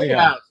there.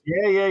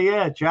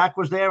 Yeah. Jack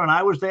was there, and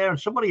I was there, and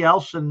somebody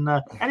else. And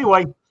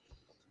anyway,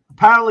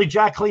 apparently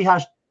Jack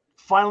Kleehouse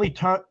finally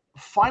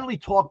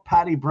talked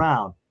Patty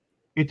Brown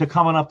into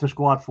coming up to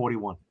Squad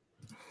 41.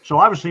 So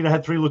obviously they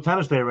had 3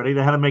 lieutenants there already.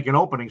 They had to make an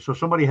opening, so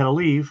somebody had to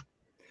leave.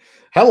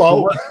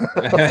 Hello.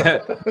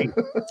 And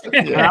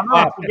I'm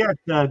not forget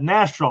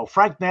Nastro.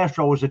 Frank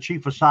Nastro was the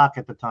chief of SOC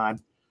at the time.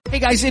 Hey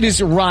guys, it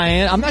is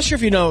Ryan. I'm not sure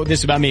if you know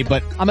this about me,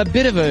 but I'm a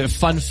bit of a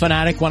fun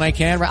fanatic when I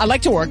can. I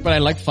like to work, but I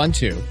like fun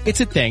too.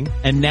 It's a thing.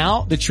 And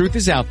now the truth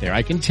is out there.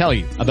 I can tell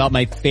you about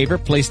my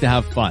favorite place to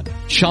have fun.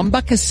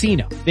 Chumba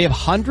Casino. They have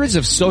hundreds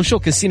of social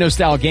casino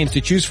style games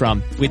to choose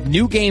from with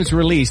new games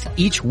released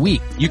each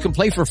week. You can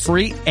play for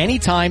free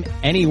anytime,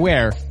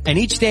 anywhere. And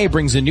each day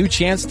brings a new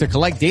chance to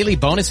collect daily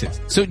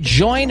bonuses. So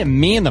join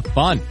me in the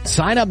fun.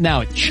 Sign up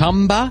now at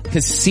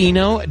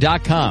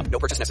ChumbaCasino.com. No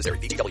purchase necessary.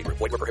 VGW.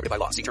 Void where prohibited by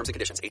law. See terms and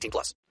conditions.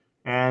 18+.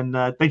 And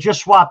they just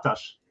swapped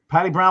us.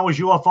 Patty Brown was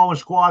UFO in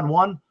Squad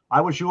 1.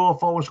 I was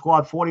UFO in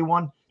Squad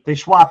 41. They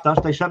swapped us.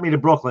 They sent me to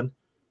Brooklyn,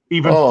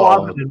 even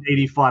farther than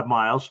 85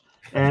 miles.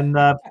 And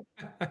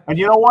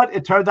you know what?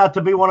 It turned out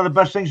to be one of the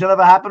best things that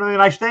ever happened to me,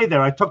 and I stayed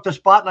there. I took the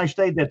spot, and I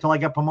stayed there till I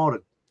got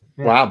promoted.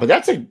 Yeah. Wow, but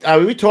that's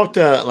we talked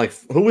to,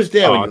 who was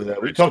there when you were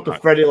there? We talked to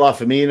Freddie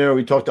LaFamina.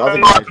 We talked to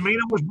other guys.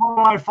 LaFamina was one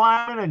of my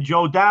firemen, and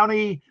Joe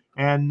Downey,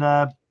 and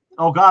a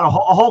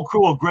whole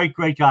crew of great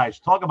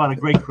guys. Talk about a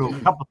great crew.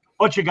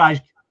 Bunch of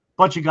guys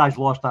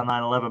lost on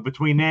 9/11.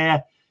 Between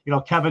there,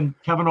 Kevin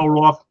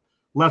O'Rourke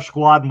left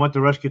Squad and went to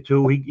Rescue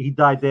 2. He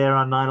died there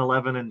on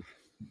 9/11. And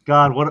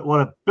God, what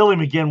a Billy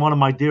McGinn, one of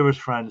my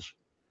dearest friends.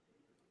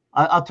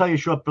 I'll tell you a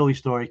short Billy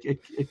story.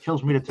 It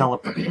kills me to tell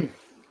it.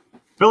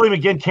 Billy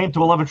McGinn came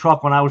to 11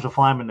 Truck when I was a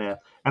fireman there,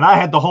 and I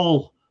had the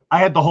whole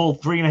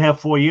 3.5,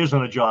 4 years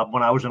on the job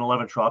when I was in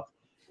 11 Truck.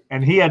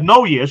 and he had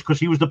no years because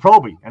he was the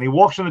probie. And he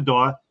walks in the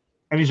door,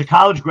 and he's a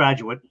college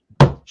graduate.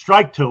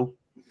 Strike two.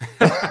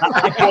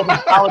 I called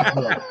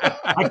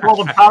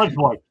him college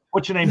boy.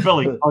 What's your name,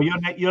 Billy? Oh,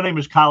 your name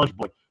is College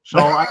Boy. So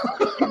I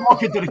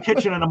walk into the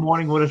kitchen in the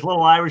morning with his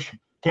little Irish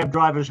cab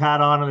driver's hat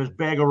on and his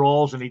bag of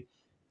rolls, and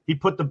he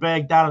put the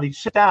bag down and he'd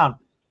sit down.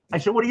 I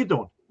said, "What are you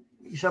doing?"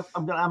 He said,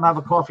 "I'm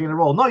having coffee and a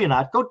roll." "No, you're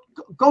not.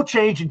 Go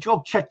change and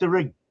go check the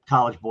rig,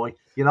 College Boy."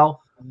 You know.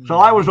 So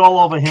I was all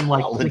over him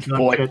like,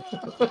 boy.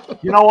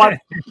 You know what?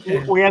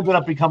 We ended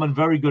up becoming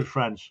very good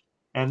friends,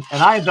 and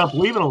I ended up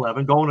leaving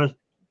 11, going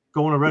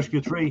to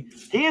Rescue 3.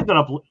 He ended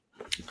up.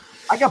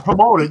 I got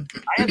promoted.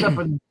 I ended up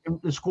in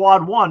the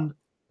Squad 1,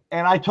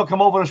 and I took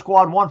him over to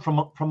Squad 1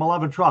 from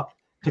 11 truck.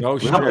 To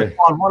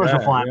Squad 1 as a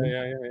fireman.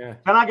 Yeah.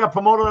 Then I got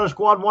promoted to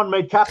Squad 1,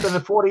 made captain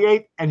at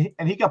 48, and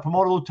he got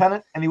promoted to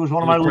lieutenant, and he was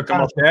one of my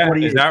lieutenants at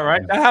 48. Is that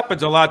right? That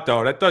happens a lot,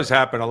 though. That does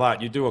happen a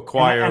lot. You do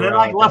acquire. And then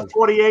I left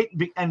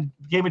 48 and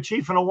became a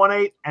chief in a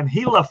 1-8, and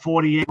he left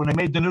 48 when they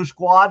made the new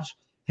squads.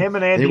 Him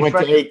and Andy. They went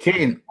to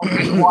 18.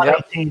 Squad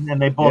 18,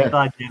 and they both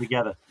died there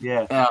together.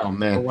 Yeah. Oh,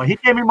 man. So, he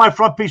gave me my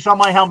front piece on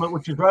my helmet,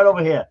 which is right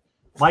over here.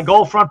 My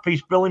gold front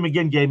piece, Billy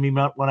McGinn gave me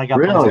when I got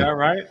promoted. Is that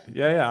right?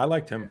 Yeah, I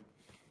liked him.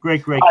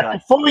 Great guy.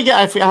 Before we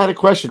I had a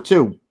question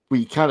too.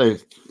 We kind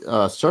of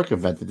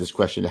circumvented this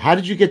question. How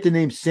did you get the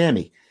name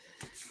Sammy?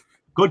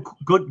 Good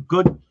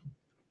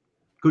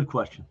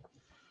question.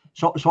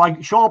 So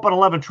I show up at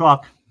 11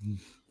 truck,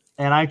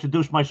 and I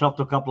introduced myself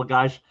to a couple of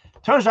guys.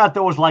 Turns out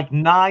there was like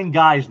 9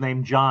 guys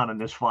named John in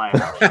this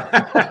firehouse.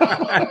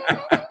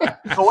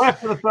 So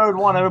after the third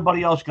one,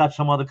 everybody else got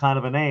some other kind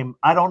of a name.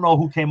 I don't know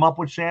who came up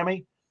with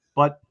Sammy,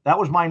 but that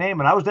was my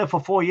name, and I was there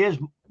for 4 years.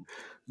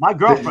 My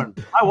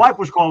girlfriend, my wife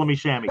was calling me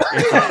Sammy.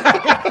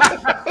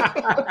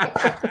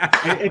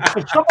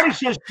 If somebody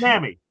says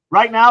Sammy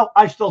right now,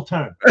 I still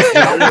turn.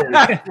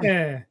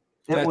 It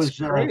was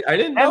great. I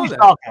didn't know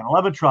that.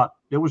 11 truck.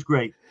 It was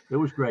great.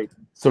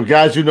 So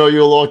guys who know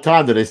you a long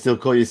time, do they still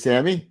call you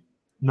Sammy?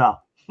 No.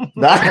 I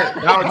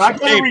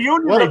got a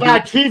reunion. What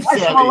about Chief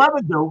Sammy?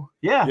 11 do.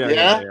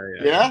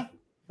 Yeah.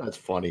 That's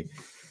funny.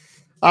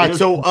 All right,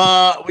 so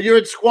when you're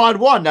in Squad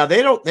 1 now,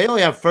 they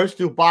only have first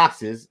 2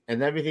 boxes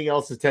and everything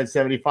else is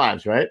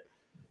 1075s, right?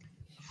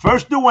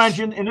 First new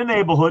engine in the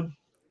neighborhood,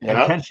 and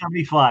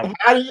 1075.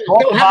 How did you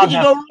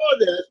go wrong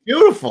there? It's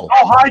beautiful.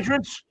 No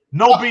hydrants,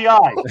 no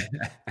BI.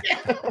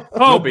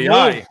 No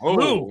BI.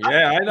 Oh,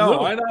 yeah, I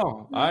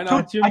know. I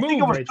think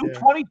it was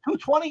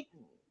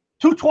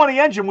 220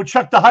 engine would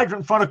check the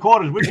hydrant in front of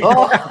quarters.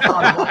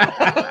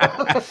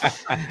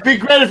 Be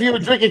great if you were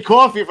drinking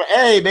coffee for,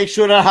 hey, make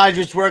sure that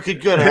hydrant's working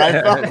good, all right?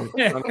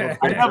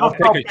 I never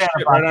felt bad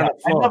about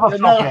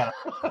that.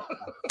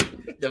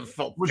 It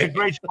was a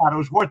great spot. It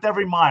was worth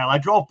every mile. I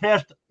drove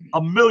past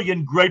a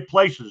million great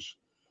places.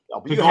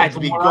 You had to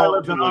be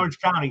going to Orange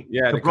County.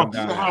 Yeah, you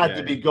had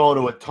to be going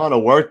to a ton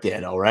of work there,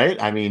 though, right?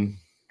 I mean,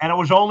 and it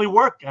was only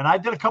work. And I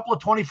did a couple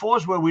of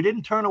 24s where we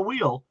didn't turn a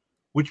wheel,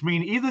 which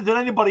mean either did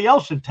anybody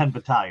else in 10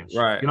 battalions.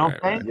 Right. You know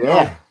what I'm saying?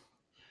 Yeah.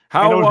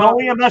 And there was no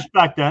EMS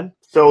back then.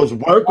 So it was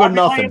work or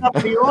nothing. Up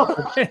in the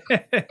office,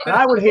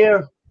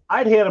 and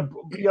I'd hear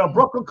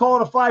Brooklyn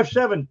calling a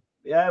 5-7.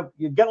 Yeah,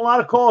 you get a lot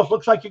of calls.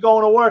 Looks like you're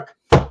going to work.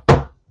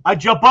 I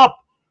jump up,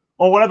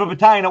 or whatever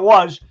battalion it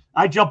was.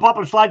 I jump up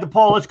and slide the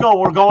pole. Let's go.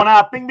 We're going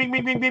out. Bing, bing,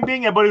 bing, bing, bing,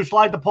 bing. Everybody would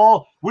slide the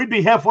pole. We'd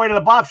be halfway to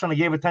the box, and I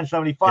gave it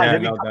 1075. Yeah,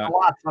 There'd be a couple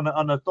locks on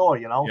the door,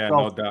 Yeah, so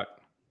no doubt.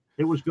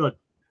 It was good.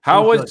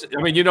 I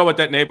mean, you know what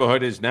that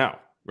neighborhood is now,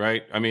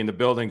 right? I mean, the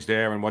buildings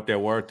there and what they're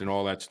worth and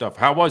all that stuff.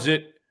 How was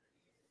it?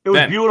 It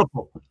was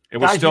beautiful. It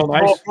was still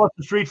nice. Go across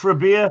the street for a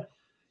beer.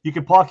 You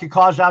could park your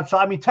cars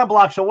outside. I mean, 10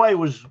 blocks away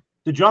was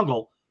the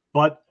jungle,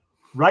 but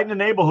right in the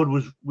neighborhood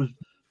was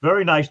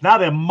very nice. Now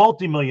they're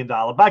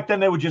multi-million-dollar. Back then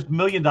they were just $1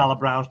 million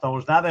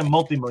brownstones. Now they're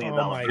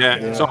multi-million-dollar.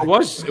 Yeah. So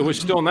it was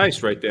still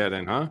nice right there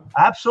then, huh?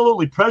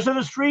 Absolutely.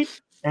 President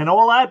Street and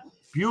all that.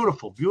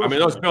 Beautiful. I mean,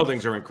 those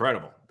buildings are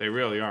incredible. They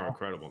really are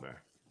incredible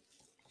there.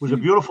 It was a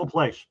beautiful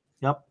place.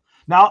 Yep.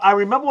 Now, I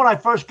remember when I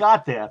first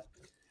got there,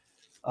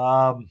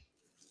 I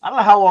don't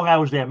know how long I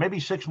was there, maybe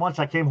 6 months.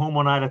 I came home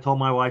one night. I told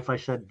my wife, I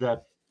said, I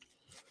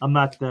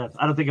don't think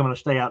I'm going to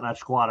stay out in that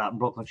squad out in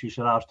Brooklyn. She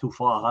said, it's too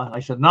far, huh? I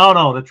said,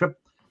 no, the trip,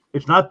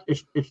 it's not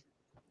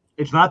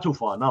too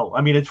far. No, I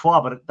mean, it's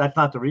far, but that's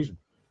not the reason.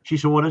 She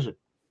said, what is it?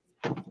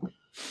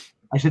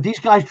 I said, these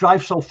guys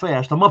drive so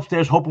fast. I'm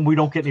upstairs hoping we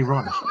don't get any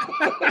runs.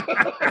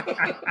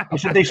 I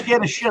said, they scare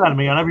the shit out of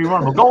me on every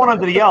run. We're going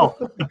under the L.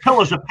 The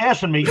pillars are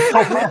passing me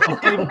so fast I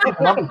can't even keep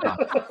the numbers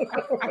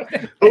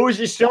down. Who was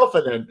your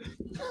chauffeur then?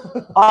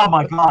 Oh,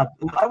 my God.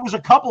 It was a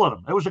couple of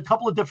them. It was a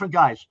couple of different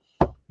guys.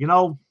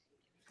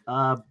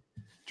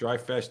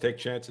 Drive fast, take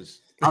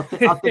chances. I'll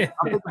think of it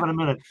in a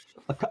minute.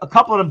 A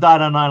couple of them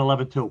died on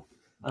 9/11 too.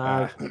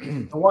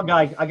 The one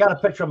guy, I got a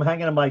picture of him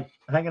hanging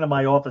in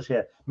my office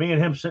here. Me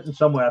and him sitting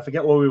somewhere. I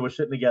forget where we were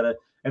sitting together,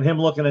 and him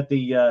looking at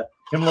the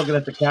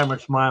camera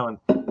and smiling.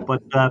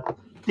 But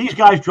these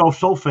guys drove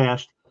so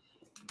fast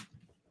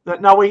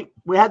that now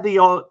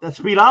the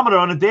speedometer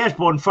on the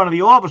dashboard in front of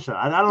the officer.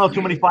 I don't know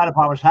too many fire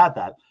departments had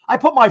that. I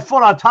put my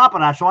foot on top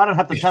of that so I don't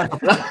have to test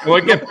the It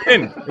would get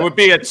pinned. It would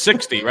be at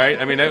 60, right?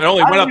 I mean, it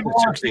only went up to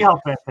 60. See how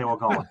fast they were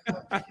going.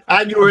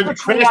 And you were in the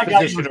crash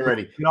position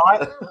already. You know,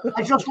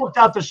 I just looked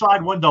out the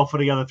side window for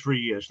the other 3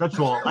 years. That's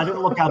all. I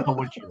didn't look out the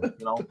windshield.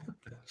 You know.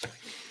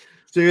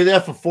 So you're there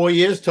for 4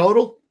 years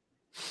total?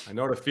 I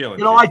know the feeling.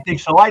 You know, I think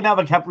so. I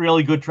never kept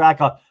really good track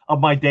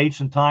of my dates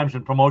and times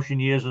and promotion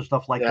years and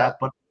stuff like that.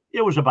 But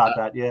it was about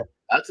that. Yeah.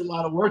 That's a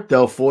lot of work,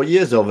 though. 4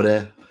 years over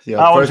there. You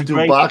know, Oh, first two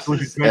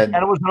boxes. and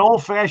it was an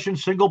old-fashioned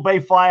single-bay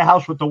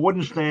firehouse with the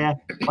wooden stair,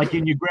 like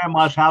in your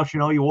grandma's house. You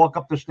know, you walk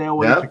up the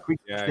stairway, Yep. the creak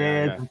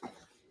stairs.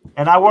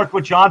 And I worked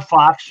with John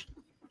Fox.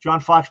 John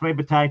Fox made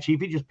battalion chief.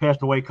 He just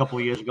passed away a couple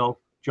of years ago.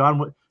 John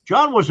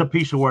was a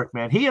piece of work,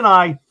 man. He and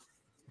I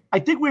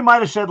think we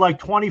might have said like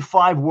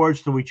 25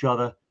 words to each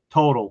other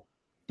total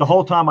the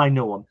whole time I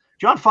knew him.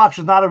 John Fox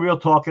is not a real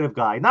talkative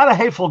guy, not a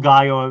hateful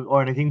guy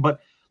or anything, but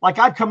like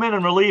I'd come in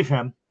and relieve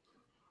him.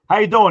 How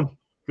you doing?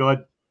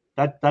 Good.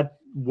 That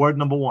word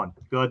number one.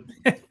 Good.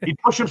 He'd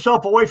push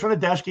himself away from the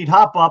desk. He'd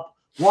hop up,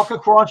 walk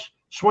across,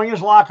 swing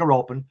his locker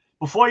open.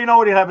 Before you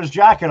know it, he'd have his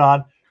jacket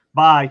on.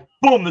 Bye.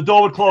 Boom, the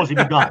door would close. He'd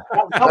be gone.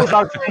 That was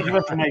our exchange of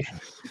information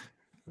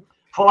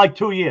for like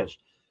 2 years.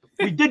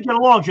 We did get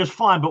along just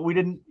fine, but we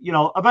didn't, you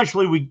know,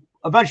 eventually we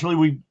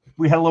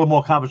had a little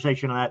more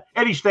conversation on that.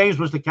 Eddie Staines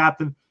was the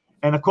captain.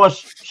 And of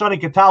course, Sonny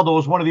Cataldo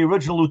was one of the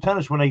original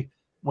lieutenants when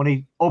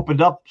he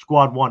opened up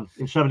Squad 1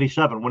 in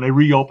 77, when they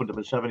reopened him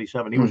in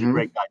 77. He was a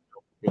great guy.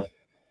 Yeah.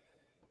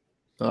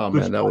 Oh,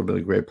 man, that would have been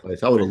a great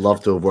place. I would have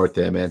loved to have worked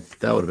there, man.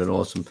 That would have been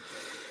awesome.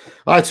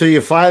 All right, so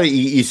you finally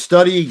you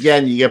study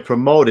again, you get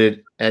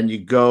promoted, and you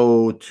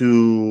go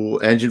to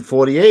Engine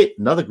 48,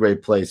 another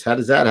great place. How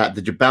does that happen?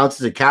 Did you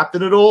bounce as a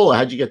captain at all, or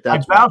how'd you get that?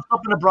 I bounced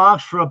up in the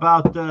Bronx for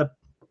about a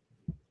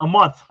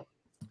month.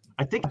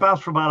 I think I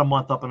bounced for about a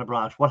month up in the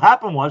Bronx. What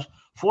happened was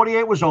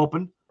 48 was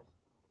open.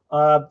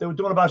 They were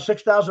doing about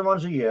 6,000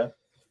 runs a year.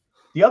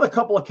 The other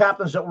couple of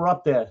captains that were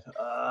up there,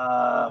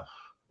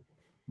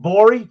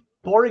 Borey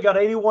got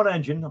 81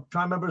 engine. I'm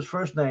trying to remember his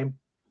first name.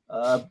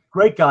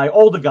 Great guy,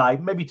 older guy,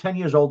 maybe 10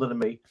 years older than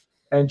me.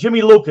 And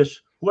Jimmy Lucas,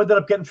 who ended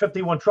up getting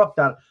 51 truck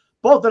down.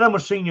 Both of them were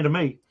senior to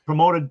me,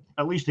 promoted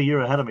at least a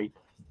year ahead of me,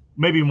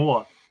 maybe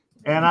more.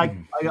 And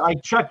I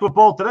checked with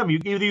both of them.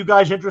 Either you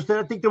guys interested?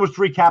 I think there was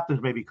 3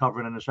 captains maybe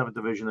covering in the 7th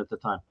Division at the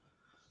time.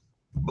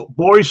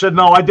 Borey said,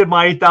 no, I did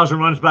my 8,000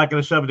 runs back in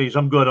the 70s.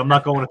 I'm good. I'm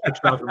not going to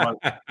 6,000 runs.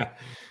 And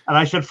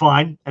I said,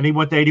 fine. And he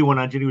went to 81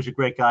 engine. He was a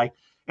great guy.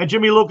 And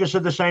Jimmy Lucas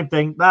said the same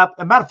thing. As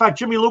a matter of fact,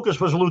 Jimmy Lucas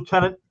was a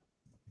lieutenant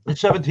in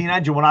 17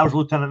 engine when I was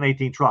lieutenant in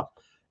 18 truck.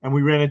 And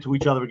we ran into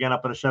each other again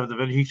up in the 7th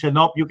Division. He said,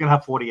 nope, you can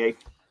have 48.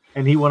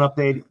 And he went up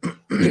to 80.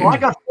 So I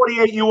got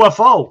 48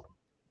 UFO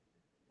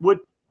with,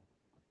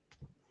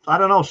 I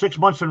don't know, 6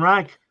 months in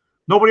rank.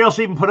 Nobody else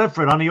even put in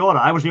for it on the order.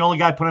 I was the only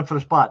guy put in for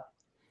the spot.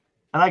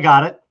 And I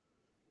got it.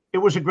 It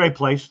was a great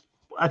place.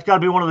 That's got to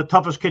be one of the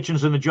toughest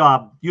kitchens in the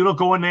job. You don't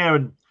go in there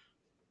and,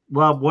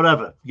 well,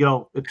 whatever. You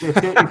know, if you're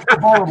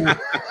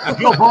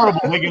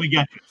vulnerable, they're going to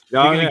get you.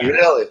 Oh, yeah.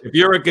 Really? If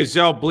you're a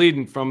gazelle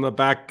bleeding from the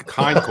back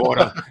hind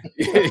quarter,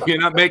 you're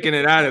not making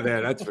it out of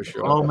there. That's for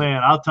sure. Oh,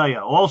 man, I'll tell you.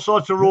 All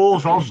sorts of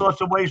rules, all sorts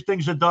of ways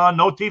things are done.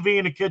 No TV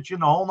in the kitchen,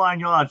 the whole 9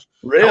 yards.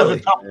 Really? That was a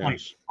tough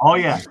place. Oh,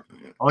 yeah.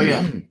 Oh,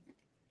 yeah.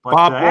 But,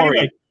 Bob Borey.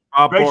 anyway,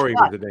 Bob great Borey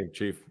spot. was the name,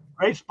 Chief.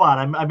 Great spot.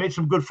 I made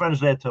some good friends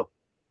there, too.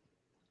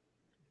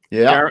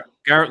 Yeah.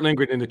 Garrett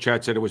Lindgren in the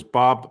chat said it was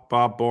Bob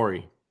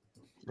Borey,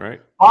 right?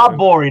 Bob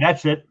Borey,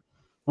 that's it.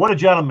 What a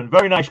gentleman.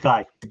 Very nice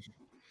guy.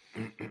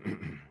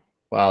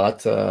 Wow,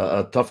 that's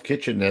a tough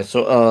kitchen there.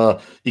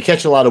 So you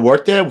catch a lot of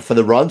work there for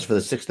the runs, for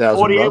the 6,000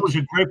 48 runs? was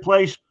a great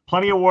place.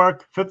 Plenty of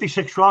work.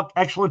 56 truck,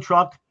 excellent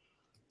truck.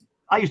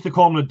 I used to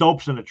call them the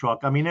dopes in the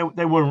truck. I mean,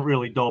 they weren't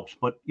really dopes,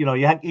 but, you know,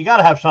 you got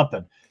to have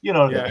something. You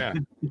know,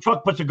 the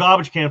truck puts a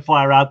garbage can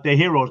fire out. They're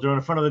heroes. They're in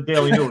the front of the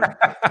Daily News.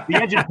 The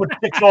engine puts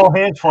 6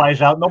 all-hands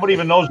flyers out. Nobody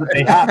even knows what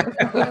they have.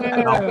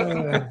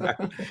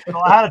 You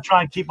know, I had to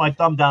try and keep my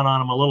thumb down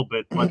on them a little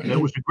bit, but it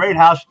was a great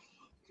house.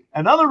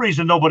 Another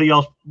reason nobody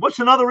else – what's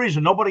another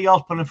reason nobody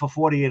else put in for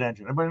 48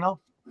 engine? Everybody know?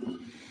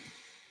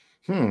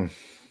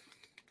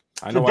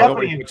 I know. The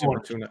deputy in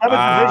Florida.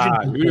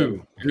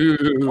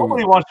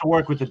 Nobody wants to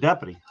work with the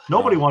deputy.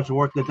 Nobody wants to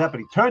work with the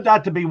deputy. Turned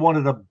out to be one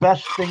of the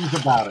best things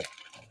about it.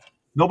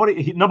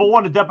 Number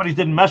one, the deputies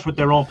didn't mess with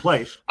their own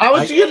place. I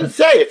was going to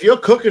say, if you're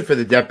cooking for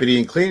the deputy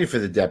and cleaning for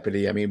the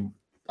deputy, I mean,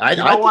 I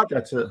think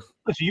that's a.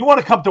 Listen, you want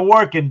to come to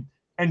work and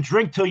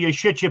drink till you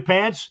shit your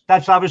pants?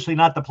 That's obviously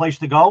not the place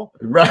to go.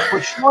 Right.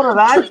 But short of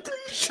that,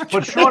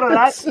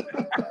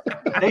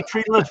 they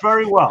treated us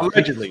very well.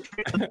 Allegedly.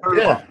 They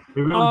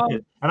really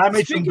did. And I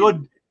made some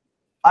good.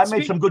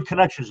 made some good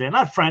connections there.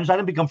 Not friends. I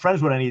didn't become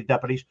friends with any of the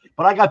deputies,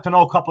 but I got to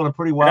know a couple of them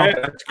pretty well. Yeah,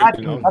 that's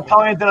how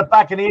I ended up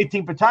back in the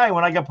 18th Battalion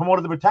when I got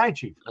promoted to battalion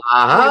chief.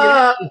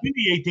 I was in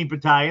the 18th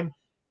Battalion,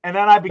 and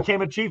then I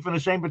became a chief in the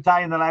same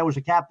battalion that I was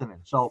a captain in.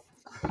 So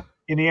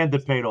in the end,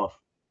 it paid off.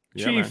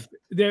 Chief,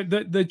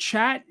 the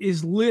chat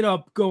is lit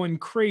up going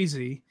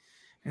crazy.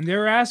 And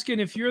they're asking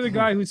if you're the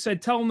guy who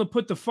said, tell them to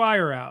put the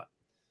fire out.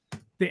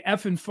 The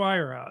effing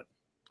fire out.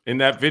 In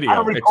that video. I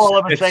don't recall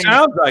ever it saying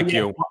sounds like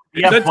you.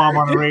 The F-bomb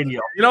on the radio.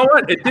 You know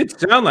what? It did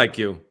sound like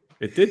you.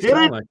 It did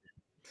sound like you.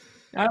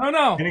 I don't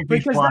know,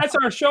 because that's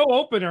our show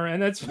opener,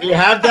 and that's. Do you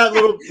have that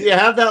little? Do you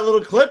have that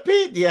little clip,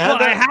 Pete? Do you have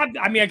that?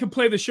 I mean, I could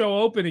play the show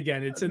open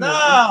again. It's in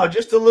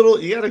just a little.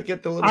 You got to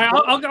get the little.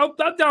 I'll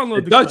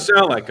download. It does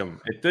sound like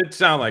him. It did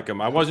sound like him.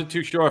 I wasn't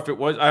too sure if it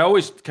was. I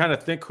always kind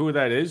of think who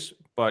that is,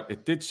 but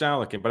it did sound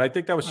like him. But I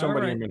think that was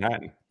somebody in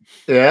Manhattan.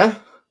 Yeah,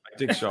 I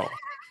think so.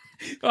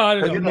 I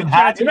don't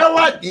know. You know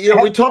what?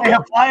 We talk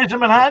about flyers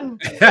in Manhattan.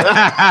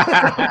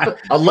 I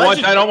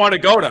don't want to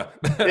go to.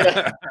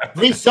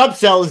 3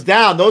 subcells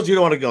down. Those you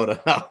don't want to go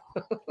to.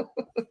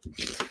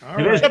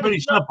 It is pretty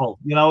simple.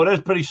 It is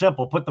pretty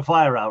simple. Put the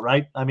fire out,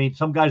 right? I mean,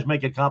 some guys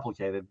make it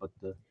complicated, but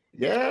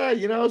yeah,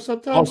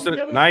 sometimes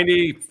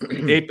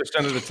 98%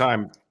 of the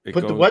time.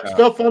 Put the wet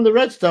stuff on the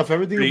red stuff.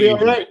 Everything will be all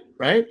right,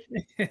 right?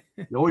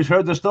 You always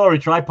heard the story.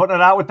 Try putting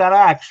it out with that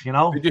axe,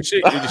 Did you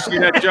see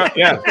that job?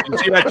 Yeah. Did you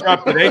see that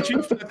job today,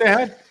 Chief, that they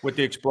had with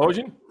the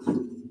explosion?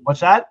 What's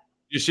that?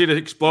 You see the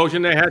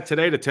explosion they had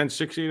today, the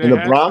 1060 in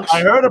the Bronx?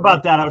 I heard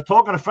about that. I was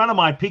talking to a friend of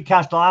mine, Pete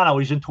Castellano.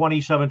 He's in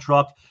 27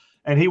 truck.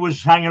 And he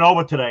was hanging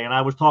over today, and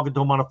I was talking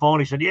to him on the phone.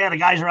 He said, yeah, the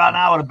guys are out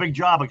now at a big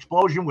job,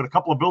 explosion with a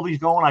couple of buildings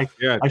going. I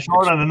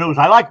saw it on the news.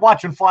 I like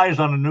watching fires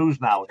on the news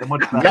now. They're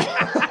much better.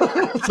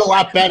 It's a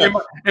lot better.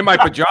 In my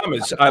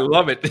pajamas. I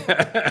love it.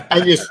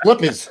 And your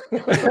slippers.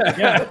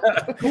 Yeah.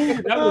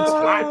 That looks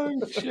hot.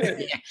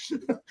 Shit.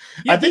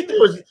 I think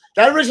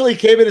that originally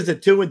came in as a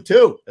 2 and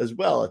 2 as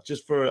well. It's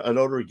just for an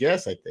odor of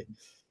gas, I think.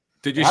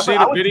 Did you see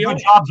the video? I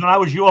jobs when I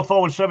was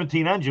UFO and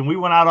 17 engine. We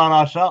went out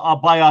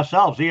on by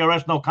ourselves,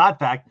 ERS no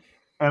contact.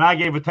 And I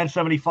gave a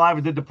 1075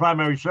 and did the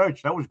primary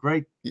search. That was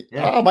great.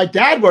 Yeah. Oh, my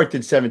dad worked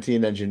in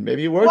 17 engine.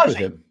 Maybe you worked with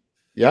him.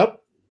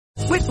 Yep.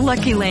 With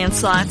Lucky Land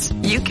Slots,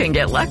 you can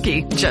get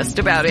lucky just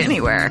about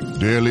anywhere.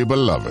 Dearly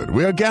beloved,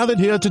 we are gathered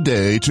here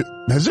today to...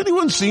 Has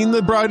anyone seen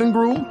the bride and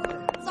groom?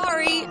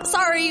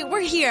 Sorry, we're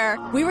here.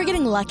 We were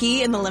getting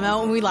lucky in the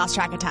limo and we lost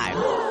track of time.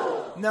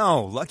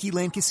 No, Lucky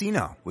Land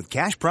Casino, with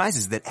cash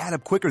prizes that add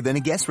up quicker than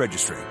a guest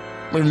registry.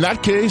 In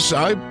that case,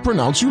 I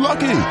pronounce you lucky.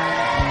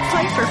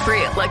 Play for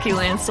free at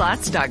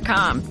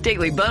LuckyLandSlots.com.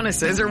 Daily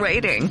bonuses are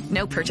waiting.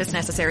 No purchase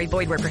necessary.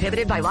 Void where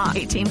prohibited by law.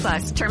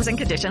 18+. Terms and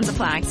conditions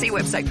apply. See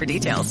website for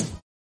details.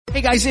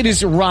 Hey guys, it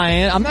is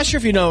Ryan. I'm not sure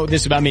if you know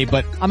this about me,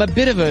 but I'm a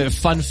bit of a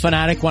fun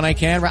fanatic when I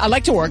can. I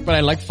like to work, but I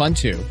like fun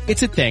too.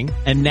 It's a thing.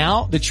 And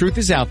now the truth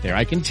is out there.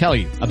 I can tell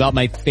you about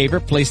my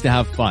favorite place to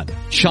have fun.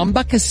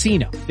 Chumba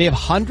Casino. They have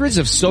hundreds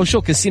of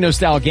social casino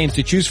style games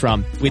to choose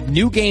from with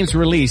new games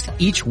released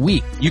each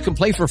week. You can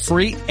play for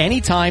free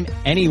anytime,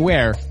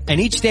 anywhere. And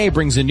each day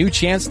brings a new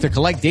chance to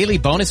collect daily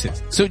bonuses.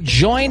 So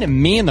join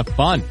me in the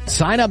fun.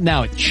 Sign up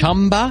now at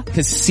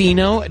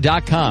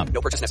ChumbaCasino.com.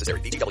 No purchase necessary.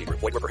 VGW.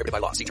 Void where prohibited by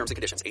law. See terms and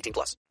conditions.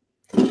 18+.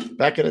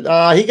 Back in he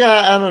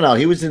got, I don't know.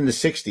 He was in the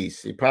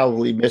 60s. He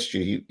probably missed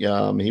you.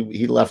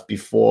 He left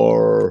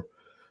before.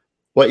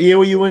 What year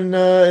were you in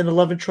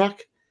 11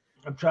 truck?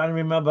 I'm trying to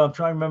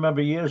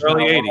remember years.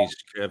 Early 80s,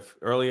 Kev.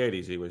 Early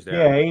 80s he was there.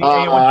 Yeah,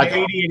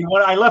 80,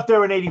 81. I left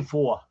there in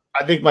 84.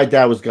 I think my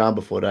dad was gone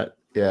before that.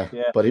 Yeah.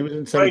 But he was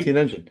in 17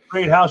 engine.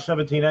 Great house,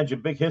 17 engine,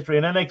 big history.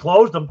 And then they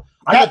closed them.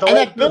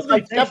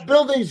 That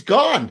building's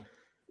gone.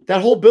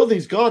 That whole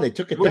building's gone. They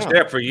took it down. It was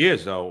there for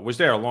years, though. It was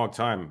there a long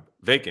time,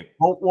 vacant.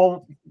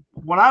 Well,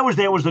 when I was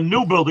there, it was a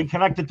new building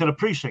connected to the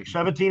precinct,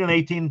 17 and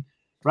 18,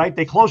 right?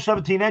 They closed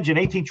 17 engine.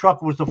 18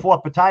 truck was the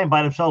 4th battalion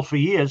by themselves for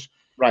years.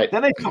 Right.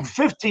 Then they took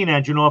 15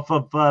 engine off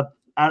of their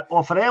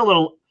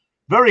little,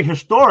 very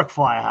historic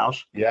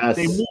firehouse. Yes.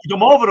 They moved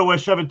them over to where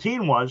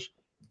 17 was,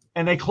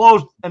 and they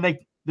closed, and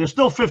they're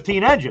still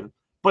 15 engine,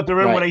 but they're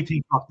in with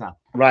 18 truck now.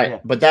 Right. Yeah.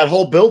 But that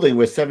whole building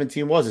where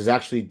 17 was is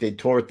actually, they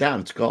tore it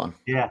down. It's gone.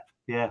 Yeah.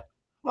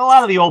 Well, a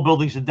lot of the old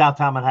buildings in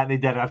downtown Manhattan, they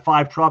did a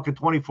 5 truck and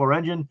 24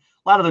 engine.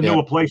 A lot of the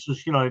newer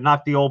places, they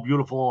knocked the old,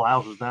 beautiful old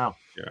houses down.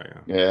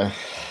 Yeah.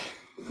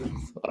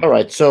 All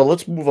right. So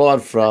let's move on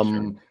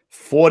from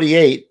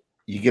 48.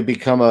 You can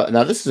become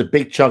now this is a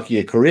big chunk of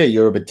your career.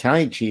 You're a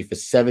battalion chief for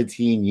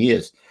 17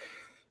 years,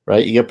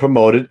 right? You get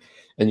promoted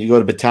and you go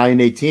to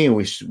battalion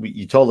 18.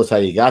 You told us how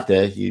you got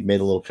there. You made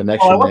a little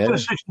connection I went there. to the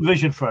 6th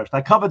Division first.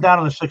 I covered down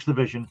in the 6th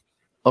Division.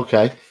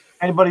 Okay.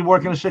 Anybody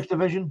work in the 6th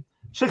Division?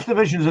 6th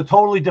Division is a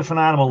totally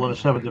different animal than the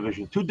 7th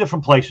Division. 2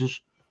 different places.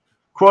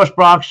 Cross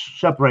Bronx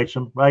separates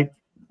them, right?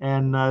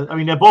 And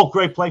they're both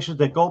great places.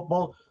 They go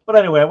both. But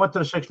anyway, I went to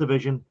the 6th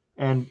Division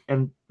and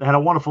had a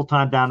wonderful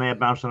time down there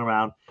bouncing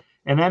around.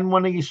 And then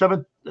when the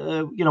 7th,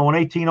 when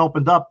 18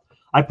 opened up,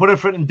 I put in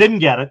for it and didn't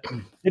get it.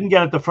 Didn't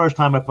get it the first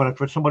time I put in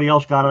for it. Somebody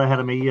else got it ahead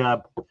of me.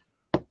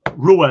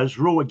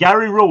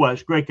 Gary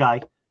Ruiz, great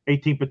guy,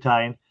 18th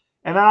Battalion.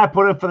 And then I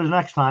put in for the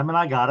next time, and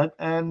I got it.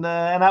 And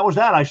that was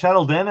that. I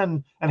settled in,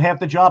 and half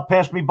the job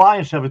passed me by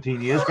in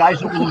 17 years. Guys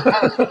that were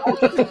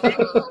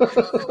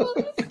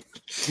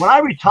when I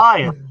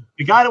retired,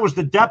 the guy that was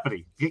the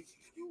deputy,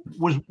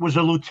 was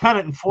a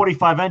lieutenant in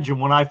 45 Engine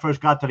when I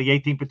first got to the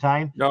 18th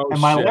Battalion. No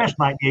and my shit. last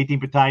night in the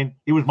 18th Battalion,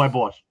 he was my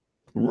boss.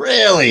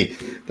 Really?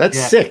 That's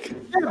Yeah. sick.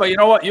 Yeah, but you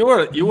know what? You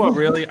were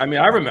really. I mean,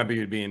 I remember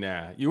you being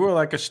there. You were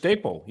like a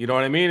staple. You know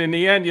what I mean? In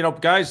the end,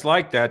 guys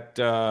like that.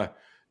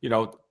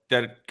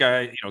 That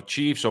guy.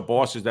 Chiefs or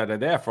bosses that are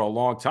there for a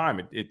long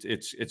time.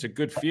 It's a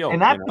good feel. In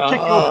that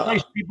particular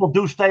place, people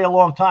do stay a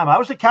long time. I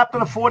was the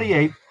captain of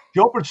 48.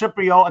 Joe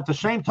Principio at the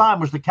same time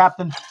was the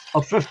captain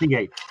of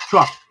 58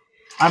 truck.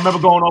 I remember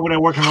going over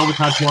there working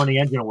overtime on the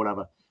engine or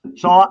whatever.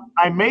 So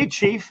I made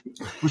chief,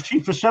 was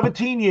chief for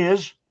 17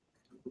 years.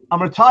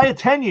 I'm retired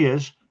 10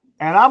 years,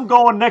 and I'm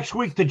going next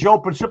week to Joe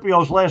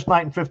Principio's last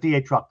night in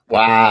 58 truck.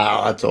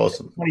 Wow, that's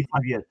awesome.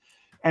 25 years.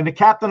 And the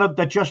captain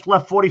that just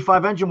left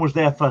 45 Engine was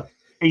there for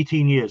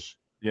 18 years.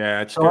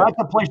 Yeah, it's so good. that's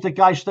a place that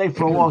guys stay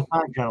for a long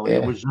time generally. Yeah.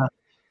 It was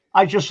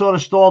I just sort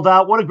of stalled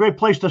out. What a great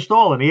place to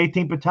stall in the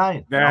 18th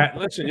Battalion.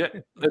 Listen.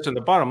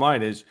 The bottom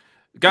line is,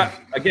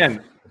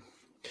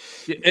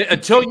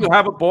 until you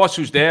have a boss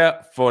who's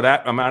there for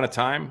that amount of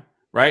time,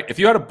 right? If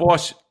you had a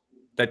boss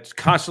that's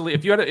constantly,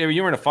 if you're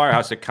in a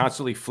firehouse that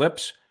constantly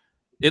flips,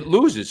 it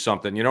loses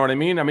something. You know what I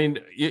mean? I mean,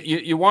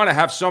 you want to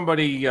have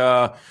somebody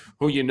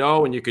who you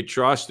know and you could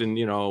trust, and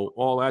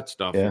all that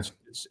stuff. Yeah.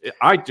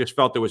 I just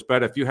felt it was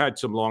better if you had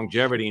some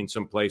longevity in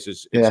some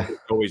places. It's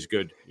always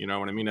good. You know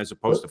what I mean? As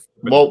opposed to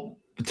Well,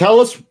 tell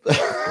us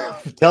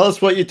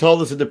what you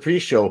told us in the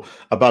pre-show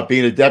about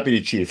being a deputy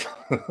chief.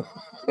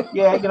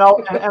 Yeah, and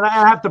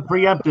I have to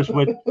preempt this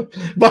with.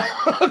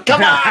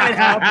 Come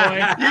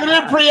on, you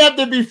didn't preempt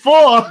it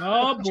before.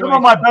 Some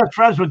of my best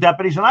friends were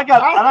deputies, and I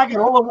got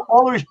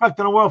all the respect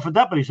in the world for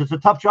deputies. It's a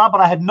tough job,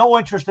 but I had no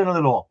interest in it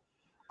at all.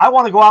 I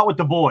want to go out with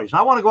the boys.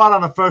 I want to go out on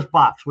the first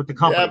box with the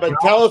company. Yeah, but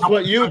tell us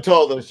what you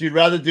told us. You'd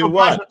rather do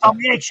what? Tell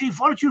me, hey, Chief,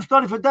 why don't you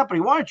study for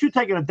deputy? Why aren't you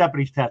taking a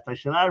deputy's test? I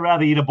said, I'd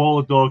rather eat a bowl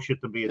of dog shit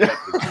than be a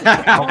deputy.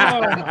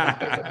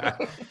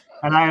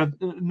 And I have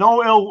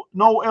no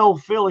ill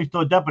feelings to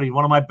a deputy.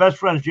 One of my best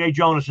friends, Jay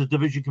Jonas, is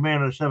division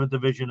commander of the 7th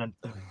Division, and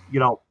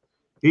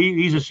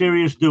he's a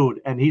serious dude,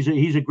 and he's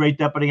a great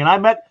deputy. And I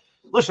met,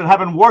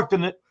 having worked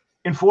in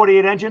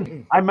 48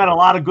 Engine, I met a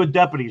lot of good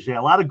deputies there,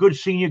 a lot of good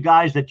senior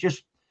guys that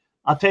just.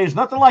 I'll tell you, it's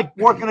nothing like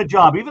working a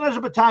job. Even as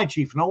a battalion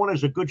chief, no one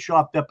is a good,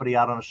 sharp deputy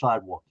out on the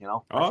sidewalk,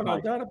 Oh,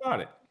 no doubt about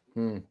it.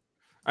 And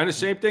the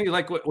same thing,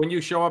 like when you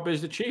show up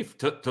as the chief,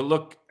 to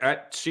look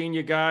at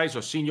senior guys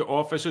or senior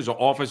officers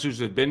or officers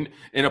that have been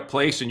in a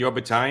place in your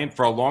battalion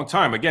for a long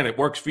time. Again, it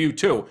works for you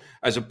too,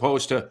 as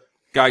opposed to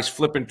guys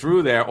flipping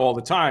through there all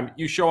the time.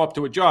 You show up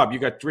to a job, you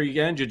got 3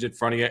 engines in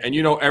front of you, and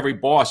you know every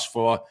boss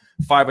for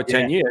 5 or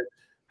 10 years.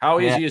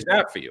 How easy is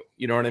that for you?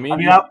 You know what I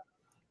mean?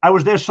 I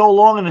was there so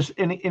long in the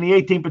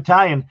 18th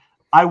Battalion.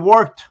 I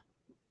worked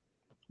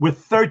with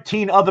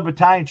 13 other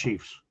battalion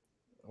chiefs.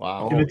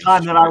 Wow! In the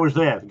time that I was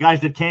there, the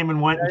guys that came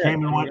and went,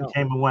 came and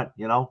went.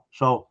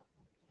 So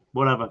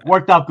whatever,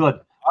 worked out good.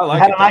 I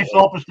had a nice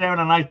office there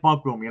and a nice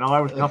bunk room. I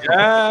was comfortable.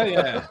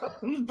 Yeah.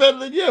 Better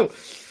than you.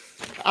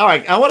 All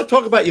right, I want to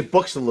talk about your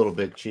books a little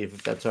bit, Chief,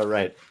 if that's all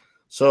right.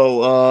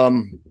 So,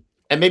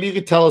 and maybe you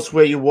could tell us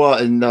where you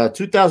were in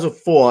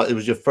 2004. It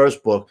was your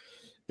first book.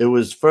 It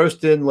was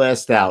First In,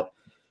 Last Out.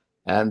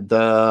 And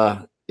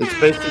it's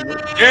basically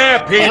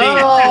Petey.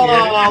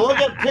 Oh, look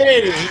at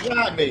Petey. He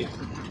got me.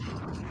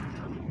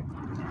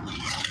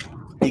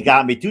 He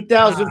got me.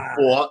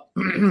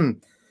 2004.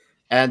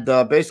 And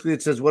basically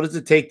it says, what does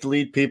it take to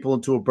lead people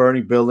into a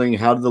burning building?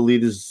 How do the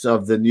leaders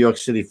of the New York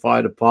City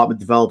Fire Department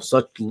develop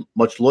such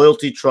much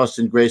loyalty, trust,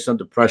 and grace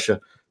under pressure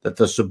that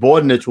the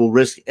subordinates will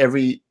risk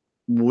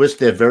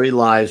their very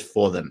lives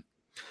for them?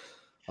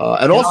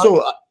 And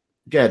also,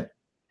 again,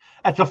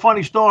 that's a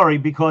funny story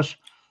because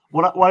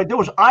what I did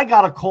was I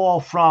got a call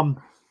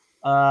from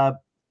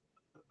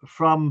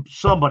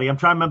somebody. I'm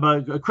trying to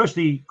remember,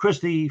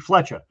 Christy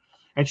Fletcher,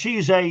 and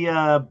she's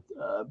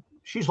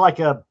she's like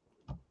an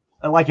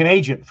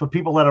agent for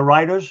people that are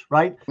writers,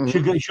 right?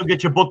 Mm-hmm. She'll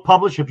get your book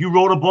published. If you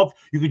wrote a book,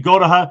 you could go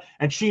to her,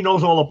 and she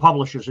knows all the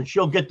publishers, and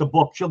she'll get the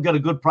book. She'll get a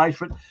good price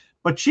for it.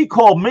 But she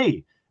called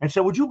me and said,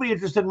 "Would you be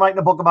interested in writing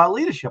a book about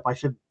leadership?" I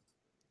said,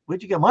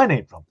 "Where'd you get my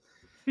name from?"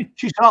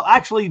 She said, "Oh,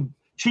 actually,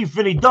 Chief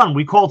Vinny Dunn.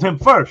 We called him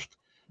first."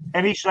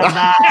 And he said,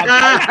 "Nah."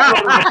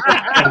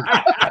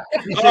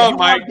 He said, oh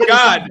my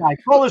God!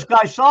 Call this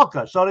guy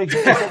Salka. So they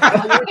said,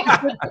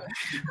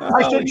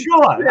 I said,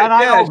 "Sure." And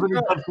I know Vinny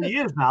Dunn for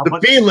years now. The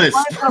B-list.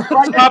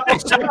 Sloppy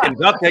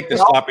seconds. I'll take the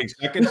sloppy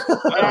seconds.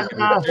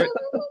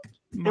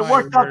 It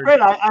worked out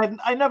great.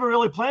 I never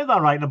really planned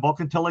on writing a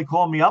book until they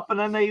called me up, and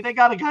then they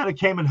got a guy that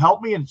came and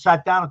helped me and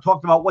sat down and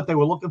talked about what they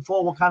were looking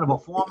for, what kind of a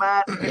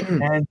format.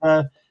 And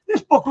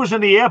this book was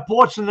in the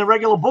airports and the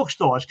regular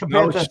bookstores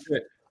compared to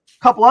a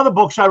couple other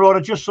books I wrote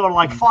are just sort of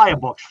like fire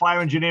books. Fire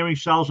engineering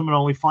sells them and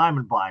only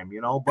firemen buy them,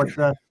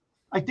 But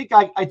I think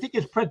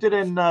it's printed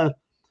in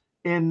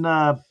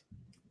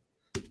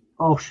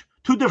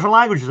 2 different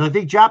languages. I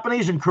think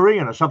Japanese and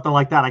Korean or something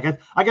like that.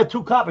 I got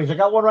 2 copies. I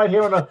got one right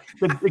here, and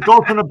it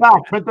goes in the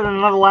back, printed in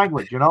another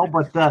language.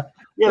 But that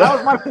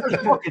was my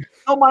first book. It's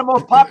still my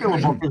most popular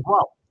book as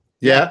well.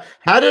 Yeah.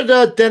 How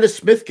did Dennis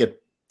Smith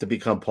get to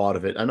become part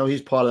of it? I know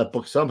he's part of that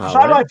book somehow. So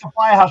I write for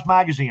Firehouse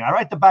Magazine. I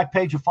write the back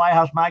page of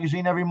Firehouse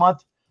Magazine every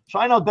month. So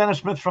I know Dennis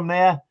Smith from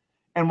there.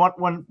 And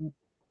when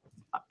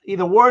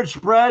either word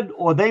spread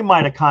or they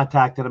might have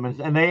contacted him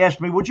and they asked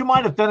me, would you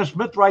mind if Dennis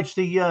Smith writes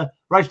the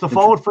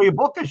forward for your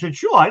book? I said,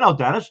 sure, I know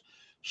Dennis.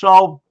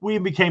 So we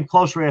became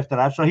closer after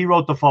that. So he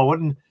wrote the forward,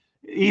 and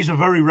he's a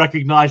very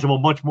recognizable,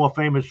 much more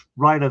famous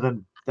writer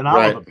than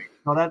I ever be.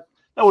 So that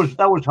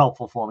was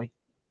helpful for me.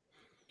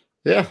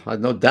 Yeah,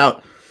 no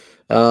doubt.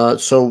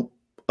 What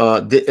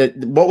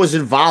was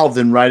involved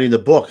in writing the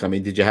book? I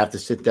mean, did you have to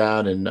sit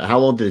down, and how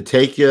long did it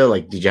take you?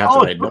 Like, did you have to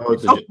write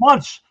notes? It took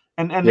months.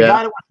 And the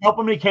guy that was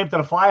helping me came to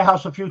the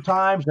Firehouse a few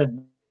times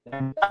and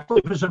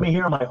actually visited me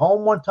here in my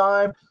home one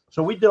time.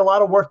 So we did a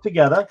lot of work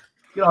together.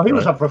 You know, he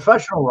was a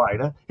professional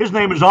writer. His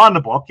name is on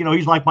the book. You know,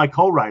 he's like my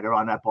co-writer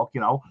on that book,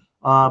 you know.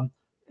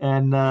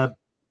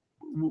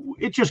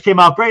 It just came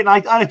out great. And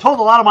I told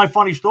a lot of my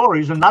funny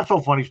stories and not so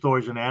funny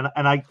stories in there.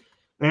 And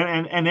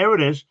there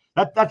it is.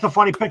 That's a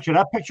funny picture.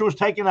 That picture was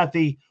taken at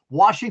the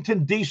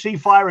Washington, D.C.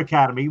 Fire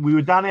Academy. We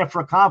were down there for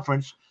a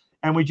conference,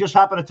 and we just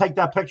happened to take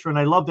that picture, and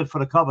they loved it for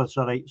the cover.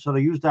 So they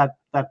used that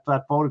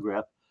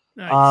photograph.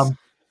 Nice.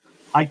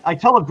 I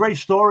tell a great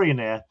story in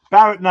there.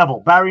 Barry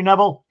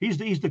Neville. He's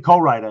the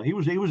co-writer. He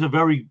was a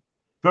very,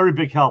 very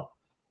big help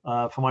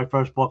for my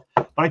first book.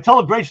 But I tell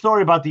a great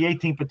story about the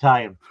 18th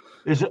Battalion.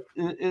 There's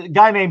a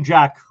guy named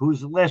Jack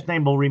whose last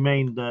name will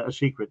remain a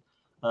secret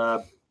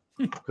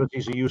because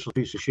he's a useless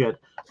piece of shit.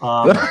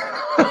 So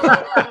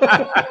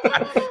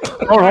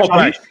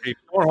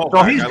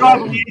he's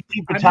driving the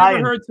 18th Battalion. I've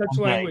never heard such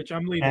language.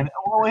 I'm leaving. And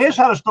here's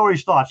how the story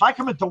starts. I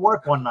come into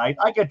work one night.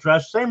 I get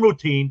dressed, same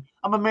routine.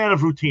 I'm a man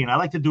of routine. I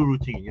like to do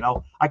routine. You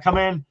know, I come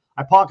in,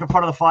 I park in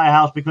front of the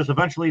firehouse because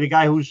eventually the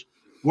guy who's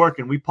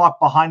working, we park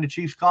behind the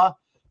chief's car,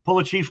 pull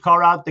the chief's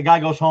car out. The guy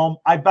goes home.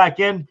 I back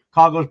in,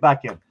 car goes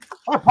back in.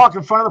 I park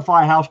in front of the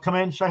firehouse, come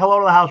in, say hello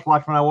to the house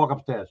watchman. I walk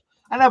upstairs.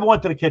 I never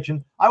went to the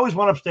kitchen. I always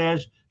went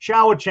upstairs,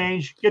 shower,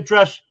 change, get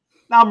dressed.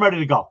 Now I'm ready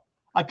to go.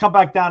 I come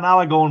back down. Now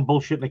I go and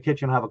bullshit in the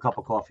kitchen and have a cup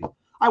of coffee.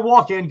 I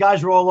walk in.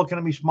 Guys are all looking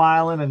at me,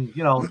 smiling, and,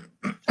 you know,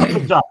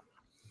 something's up.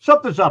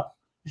 Something's up.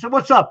 He said,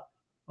 what's up?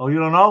 Oh, you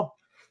don't know?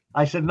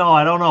 I said, no,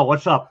 I don't know.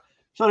 What's up?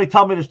 So they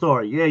tell me the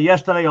story. Yeah,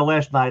 yesterday or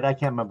last night. I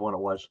can't remember when it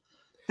was.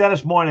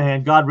 Dennis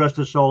Moynihan, God rest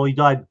his soul. He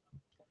died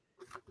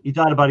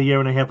about a year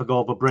and a half ago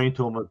of a brain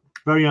tumor,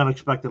 very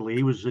unexpectedly.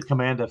 He was a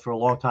commander for a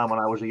long time when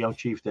I was a young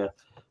chief there.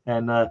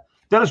 And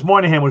Dennis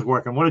Moynihan was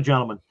working. What a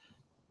gentleman.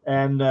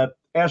 And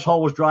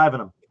asshole was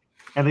driving him.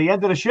 And the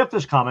end of the shift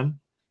is coming,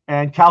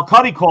 and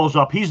Calcutta calls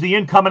up. He's the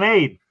incoming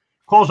aide.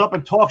 Calls up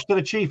and talks to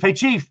the chief. Hey,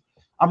 chief,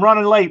 I'm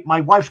running late.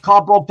 My wife's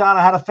car broke down.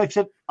 I had to fix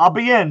it. I'll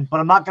be in,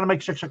 but I'm not going to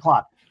make 6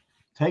 o'clock.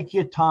 Take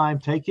your time.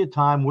 Take your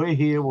time. We're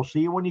here. We'll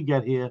see you when you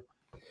get here.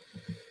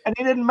 And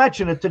he didn't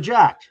mention it to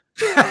Jack.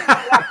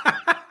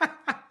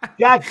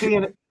 Jack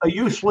being a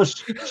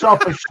useless,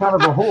 selfish son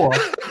of a whore.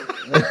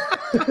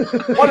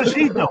 What does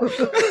he do?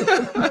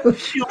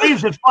 He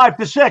leaves at 5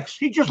 to 6.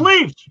 He just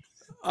leaves.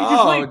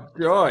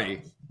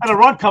 Joy. And the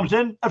run comes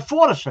in at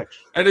 4 to 6.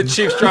 And the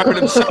chief's driving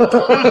himself.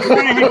 The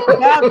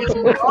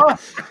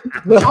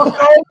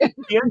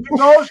engine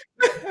goes.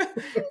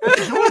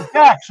 Who's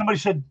Jack? Somebody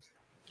said,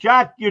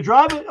 Jack, you're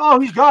driving? Oh,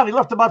 he's gone. He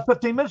left about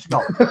 15 minutes ago.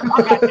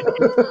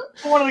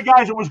 One of the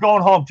guys that was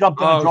going home jumped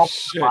in and drove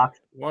the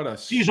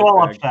box. He's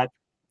all upset.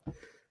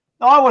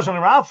 No, I wasn't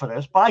around for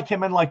this, but I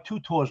came in like 2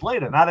 tours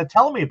later. Now they're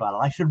telling me about it.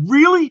 I said,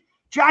 really?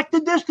 Jack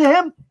did this to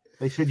him?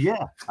 They said,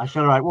 yeah. I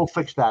said, all right, we'll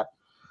fix that.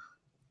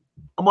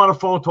 I'm on the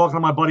phone talking to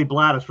my buddy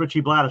Blattis,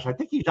 Richie Blattis. I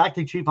think he's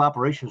acting chief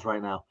operations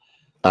right now.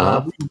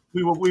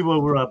 We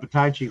were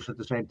battalion chiefs at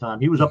the same time.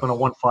 He was up in a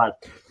 1-5.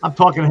 I'm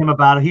talking to him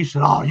about it. He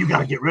said, oh, you got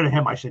to get rid of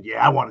him. I said,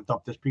 yeah, I want to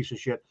dump this piece of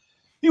shit.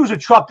 He was a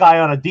truck guy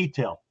on a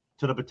detail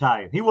to the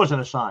battalion. He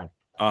wasn't assigned.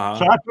 So that's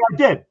what I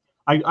did.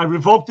 I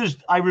revoked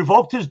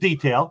his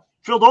detail,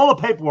 filled all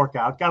the paperwork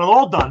out, got it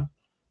all done.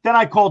 Then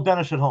I called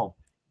Dennis at home.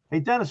 Hey,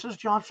 Dennis, this is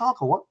John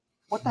Salko.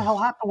 What the hell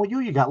happened with you?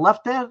 You got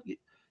left there?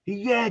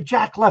 Yeah,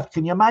 Jack left.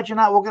 Can you imagine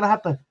that? We're gonna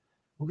have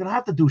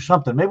to do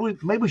something. Maybe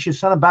we should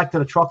send him back to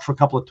the truck for a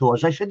couple of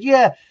tours. I said,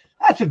 yeah,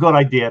 that's a good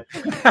idea.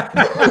 And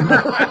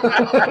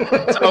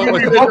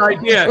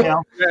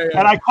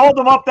I called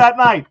him up that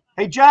night.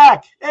 Hey,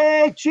 Jack.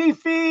 Hey,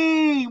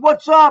 Chiefy.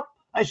 What's up?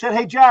 I said,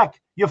 hey, Jack,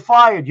 you're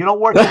fired. You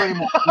don't work here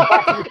anymore. You're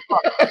back in the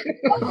truck.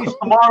 At least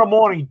tomorrow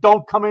morning,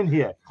 don't come in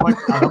here.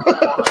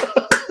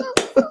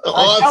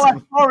 I tell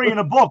that story in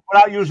a book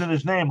without using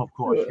his name, of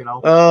course, you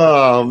know.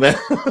 Oh, man.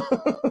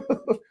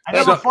 I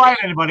never fired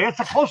anybody. That's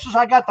the closest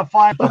I got to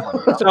fire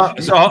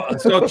someone.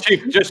 So,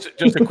 Chief, just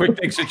a quick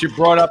thing. Since you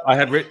brought up, I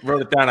had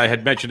wrote it down. I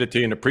had mentioned it to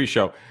you in the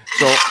pre-show.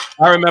 So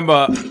I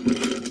remember,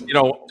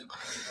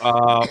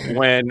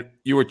 when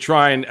you were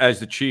trying as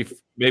the chief,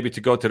 maybe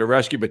to go to the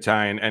rescue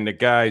battalion, and the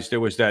guys,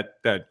 there was that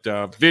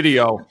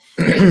video.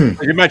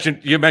 you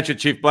mentioned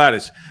Chief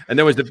Blattis, and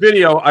there was the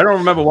video. I don't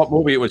remember what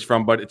movie it was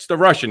from, but it's the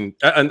Russian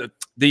and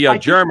the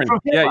German.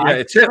 Yeah,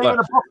 it's Hitler. The name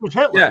of the book was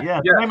Hitler. Yeah,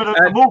 the name of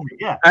the movie.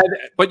 Yeah.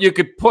 But you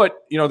could put,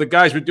 the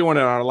guys were doing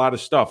it on a lot of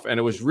stuff, and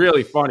it was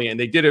really funny. And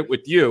they did it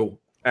with you,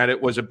 and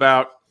it was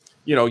about,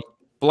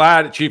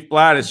 Chief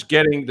Blattis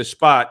getting the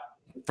spot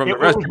from the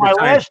rescue battalion. It was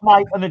my last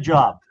night on the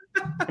job.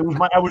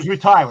 I was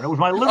retiring. It was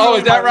my literally. Oh,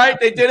 is that right?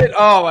 They did it?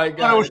 Oh my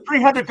God! There was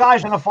 300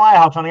 guys in the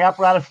firehouse on the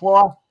apparatus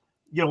floor,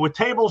 with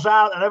tables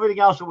out and everything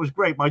else. It was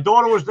great. My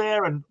daughter was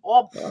there, and it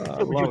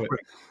was just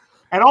great.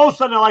 And all of a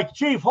sudden, they're like,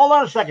 "Chief, hold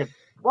on a second,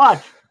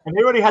 watch." And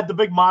they already had the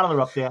big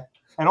monitor up there.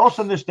 And all of a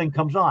sudden, this thing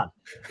comes on,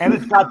 and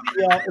it's got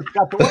the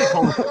what do you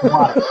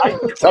call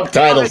it?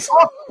 Subtitles.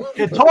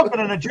 They're talking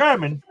in a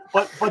German,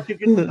 but you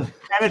can, and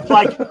it's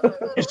like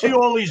you see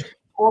all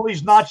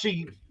these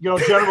Nazi,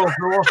 generals,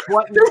 they're all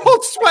sweating. They're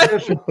all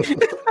sweating.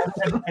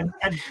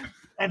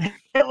 And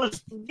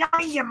Hitler's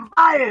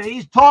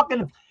he's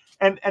talking,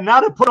 and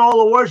now they put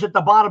all the words at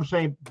the bottom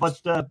saying,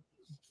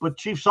 but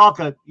Chief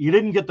Salka, you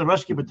didn't get the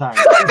rescue battalion.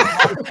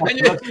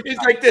 He's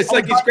like this,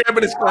 like he's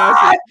grabbing his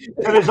glasses.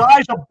 And his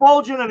eyes are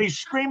bulging, and he's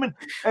screaming,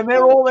 and they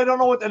don't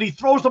know what, and he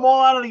throws them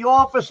all out of the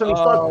office, and he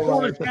starts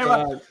pulling his hair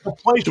out. The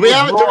place do we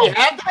have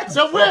that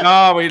somewhere?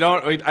 No, we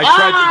don't. I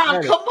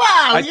tried to come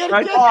on. You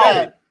gotta get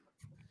that.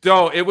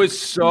 So it was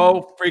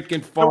so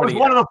freaking funny. It was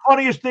one of the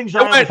funniest things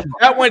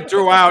that went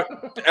throughout.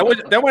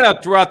 That went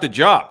out throughout the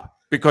job,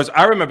 because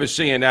I remember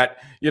seeing that.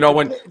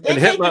 When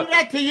Hitler did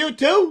that to you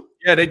too.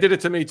 Yeah, they did it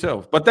to me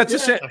too. But that's the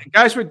same.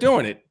 Guys were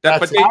doing it.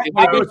 But they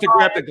go to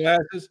grab the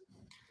glasses.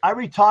 I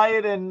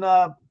retired in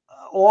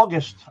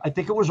August. I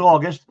think it was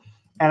August.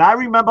 And I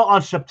remember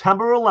on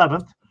September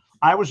 11th,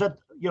 I was at,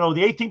 the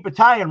 18th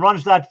Battalion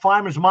runs that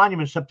Fireman's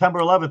Monument September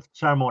 11th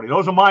ceremony.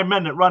 Those are my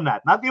men that run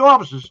that, not the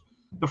officers.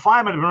 The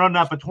firemen have been running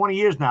that for 20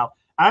 years now.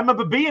 I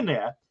remember being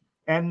there,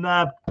 and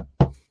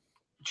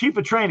Chief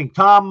of Training,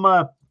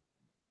 Tommy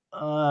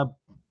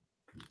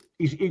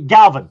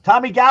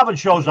Galvin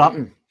shows up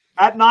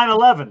at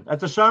 9/11 at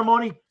the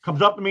ceremony,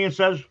 comes up to me and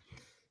says,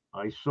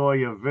 "I saw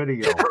your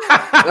video."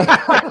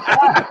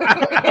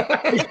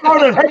 He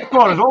started at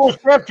headquarters, all the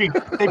staff chiefs.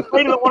 They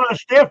played him at one of the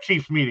staff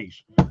chiefs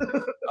meetings.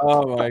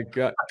 Oh my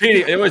God,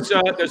 Petey! It was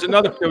there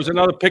was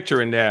another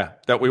picture in there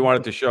that we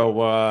wanted to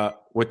show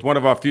with one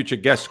of our future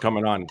guests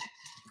coming on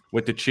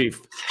with the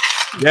chief.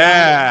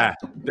 Yeah,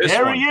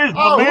 there he is.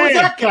 Who's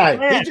that guy?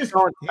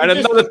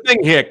 Another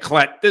thing here,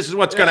 Klett. This is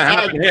what's going to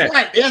happen here.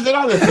 Here's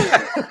another thing.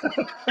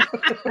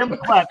 Tim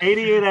Klett,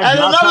 88. And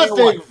another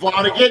thing,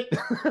 Vonnegut.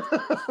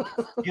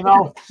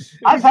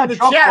 I've had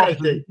truck officers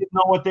that didn't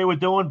know what they were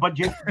doing, but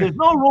there's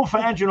no rule for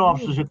engine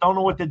officers that don't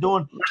know what they're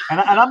doing. And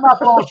I'm not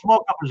blowing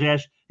smoke up his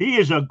ass. He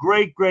is a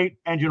great, great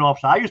engine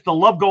officer. I used to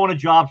love going to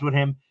jobs with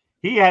him.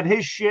 He had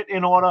his shit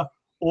in order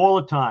all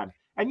the time.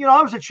 And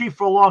I was a chief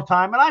for a long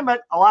time, and I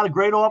met a lot of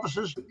great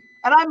officers,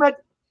 and I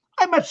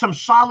met some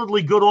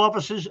solidly good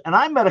officers, and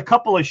I met a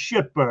couple of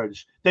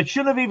shitbirds that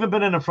shouldn't have even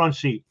been in the front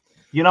seat,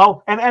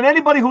 And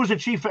anybody who's a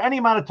chief for any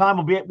amount of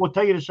time will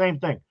tell you the same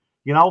thing,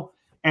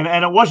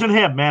 And it wasn't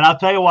him, man. I'll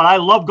tell you what, I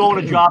love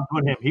going to jobs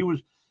with him.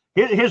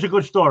 Here's a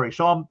good story.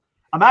 So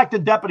I'm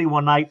acting deputy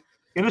one night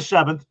in the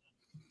 7th,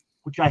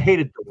 which I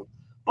hated doing,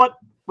 but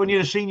when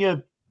you're the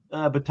senior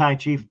battalion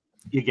chief,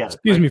 you get it.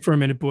 Excuse me for a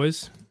minute,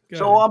 boys.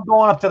 So I'm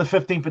going up to the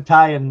 15th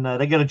Battalion.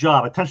 They get a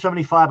job at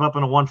 1075 up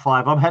in a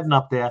 1-5. I'm heading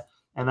up there,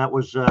 and that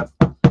was trying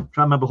to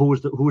remember who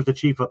was the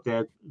chief up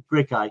there.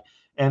 Great guy.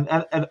 And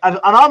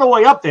on the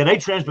way up there, they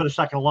transmit a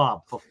second alarm.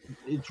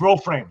 It's roll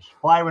frames,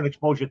 fire and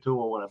exposure to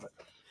or whatever.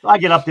 So I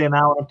get up there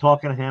now, and I'm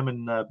talking to him.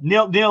 And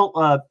Neil,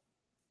 no,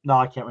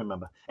 I can't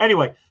remember.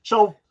 Anyway,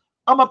 so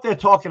I'm up there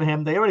talking to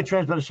him. They already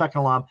transmit a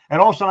second alarm,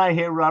 and all of a sudden I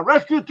hear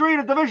Rescue 3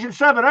 to Division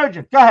 7,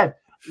 urgent. Go ahead.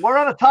 We're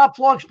on the top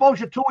floor,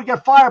 exposure 2. We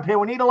got fire up here.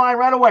 We need a line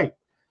right away.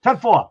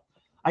 10-4.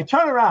 I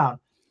turn around.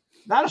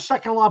 Now the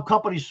second alarm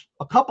companies,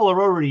 a couple are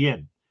already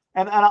in.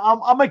 And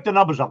I'll make the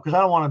numbers up because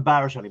I don't want to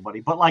embarrass anybody.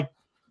 But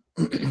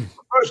the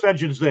first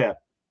engine's there.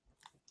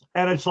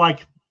 And it's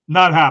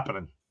not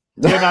happening.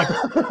 They're not.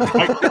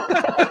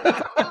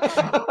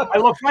 I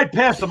look right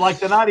past them like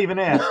they're not even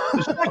there.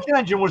 The second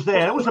engine was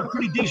there. It was a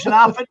pretty decent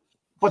outfit.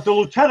 But the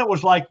lieutenant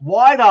was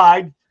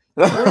wide-eyed.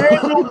 He didn't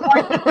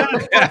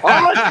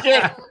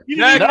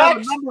even have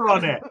a number on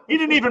there. He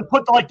didn't even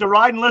put the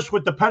riding list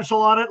with the pencil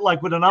on it,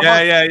 with a number.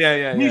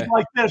 Yeah. He's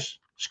like this.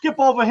 Skip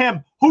over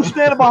him. Who's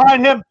standing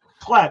behind him?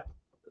 Klett.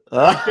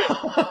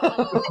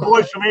 The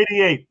boys from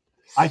 88.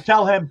 I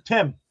tell him,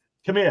 Tim,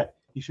 come here.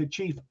 He said,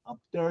 Chief, I'm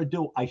third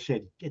due. I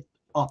said, get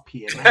up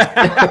here.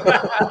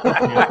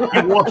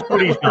 He walks through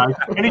these guys,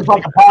 and he's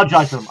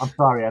apologize to them. I'm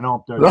sorry, I know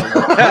I'm third due.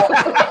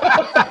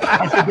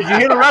 I said, did you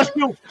hear the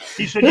rescue?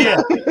 He said,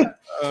 yeah.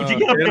 Would you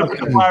get up there and put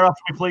the fire up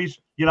for me, please?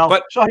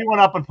 So he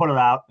went up and put it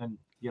out, and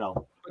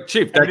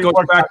Chief, that goes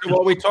back to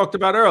what we talked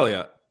about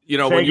earlier.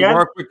 When you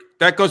work with,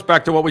 that goes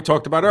back to what we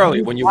talked about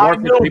earlier. When you work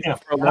with people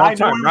for a long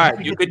time, right?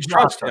 You could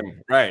trust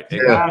him, right?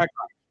 Yeah.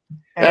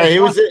 Hey, he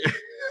was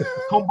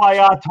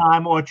kumbaya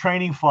time or a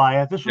training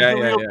fire. This was the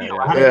real deal.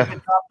 I had to get the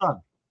job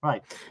done.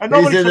 Right. And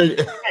nobody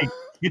said, hey,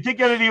 you think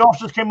any of the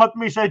officers came up to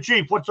me and said,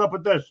 Chief, what's up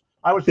with this?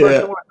 I was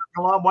first one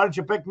to alarm. Why didn't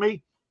you pick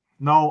me?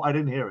 No, I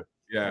didn't hear it.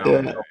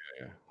 Yeah.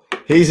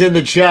 He's in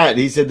the chat.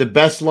 He said the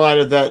best line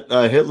of that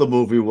Hitler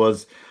movie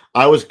was,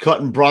 I was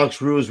cutting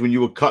Bronx Ruse when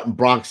you were cutting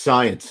Bronx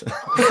Science.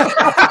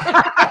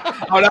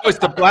 Oh, that was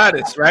the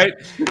Blattis, right?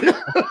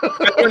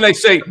 When they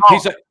say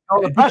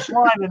the best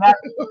line in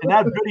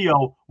that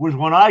video was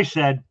when I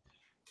said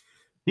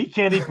he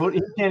can't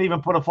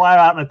even put a fire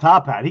out in a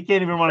top hat. He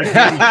can't even run a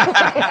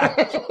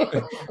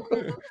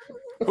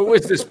Who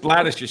is this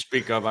Blattis you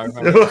speak of? I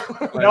remember.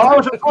 No, I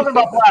wasn't talking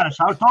about Blattis.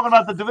 I was talking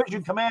about the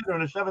division commander in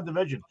the 7th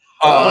Division.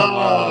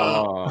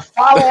 The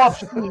follow-up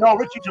scene. No,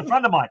 Richie's a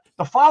friend of mine.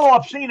 The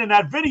follow-up scene in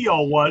that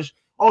video was,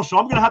 so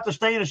I'm going to have to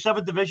stay in the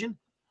 7th Division?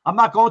 I'm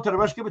not going to the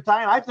rescue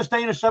battalion. I have to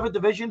stay in the 7th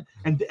Division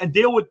and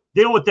deal with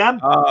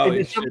them. Oh,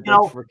 shit,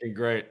 that's freaking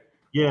great.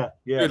 Yeah.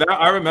 Dude,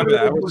 I remember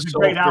that. It was so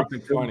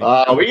freaking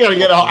funny. We gotta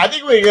get. I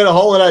think we get a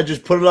hold of that.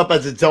 Just put it up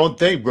as its own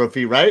thing,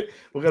 Broofy. Right?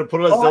 We're gonna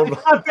put it as its own.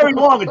 It's not very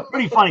long. It's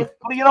pretty funny.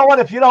 But you know what?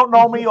 If you don't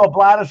know me or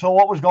Blattis or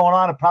what was going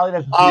on, it probably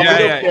doesn't.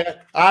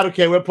 I don't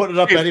care. We're putting it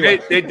up anyway.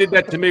 They did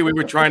that to me. We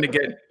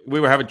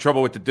were having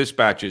trouble with the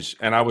dispatches,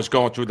 and I was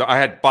going through I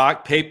had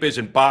papers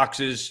and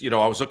boxes. I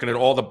was looking at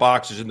all the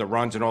boxes and the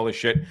runs and all this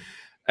shit.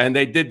 And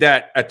they did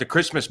that at the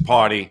Christmas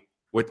party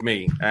with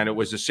me, and it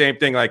was the same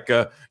thing. Like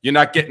you're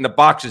not getting the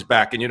boxes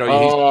back, and he's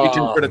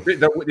reaching for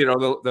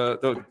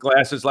the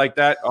glasses like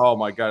that. Oh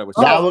my god, it was.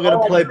 Now we're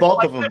gonna play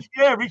both of them.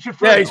 Yeah, reaching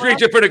for. Yeah, he's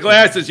reaching for the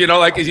glasses.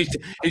 Like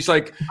he's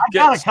like. I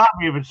got a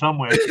copy of it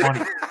somewhere. It's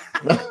funny.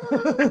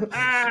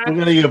 We're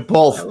gonna get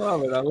both. I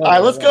love it. All right,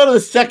 let's go to the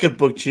second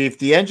book, Chief.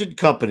 The Engine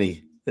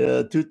Company,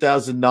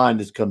 2009.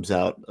 This comes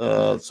out.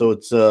 So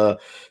it's.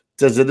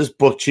 Says in this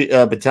book,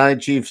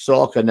 Battalion Chief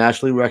Salk, a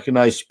nationally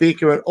recognized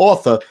speaker and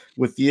author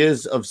with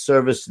years of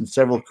service in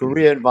several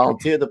career and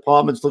volunteer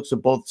departments, looks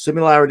at both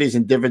similarities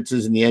and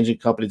differences in the engine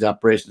company's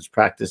operations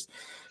practiced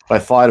by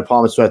fire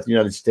departments throughout the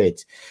United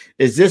States.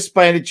 Is this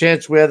by any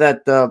chance where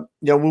that,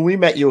 when we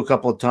met you a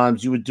couple of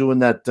times, you were doing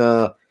that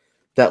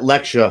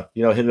lecture,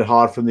 hit it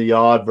hard from the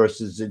yard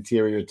versus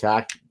interior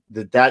attack?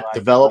 Did that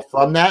develop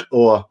from that,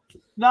 or?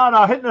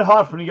 No, hitting it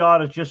hard from the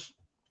yard is just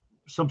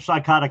some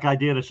psychotic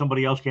idea that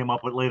somebody else came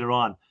up with later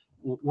on.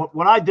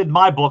 When I did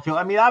my book,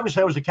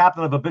 obviously I was the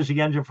captain of a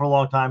busy engine for a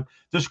long time.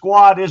 The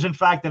squad is in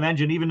fact an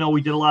engine, even though we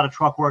did a lot of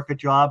truck work at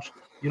jobs,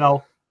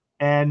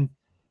 and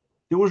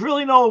there was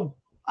really no,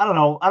 I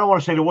don't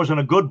want to say there wasn't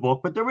a good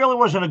book, but there really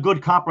wasn't a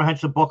good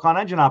comprehensive book on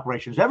engine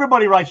operations.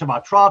 Everybody writes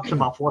about trucks,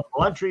 about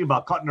forcible entry,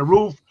 about cutting the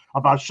roof,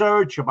 about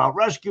search, about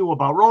rescue,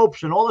 about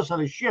ropes, and all this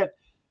other shit.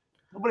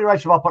 Nobody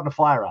writes about putting a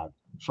fire out.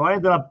 So I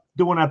ended up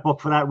doing that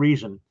book for that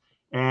reason.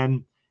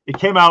 And it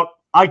came out,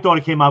 I thought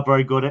it came out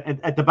very good.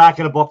 At the back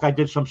of the book, I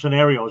did some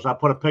scenarios. I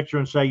put a picture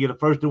and say, you're the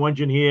first new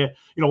engine here.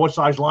 What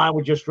size line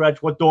would you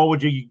stretch? What door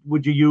would you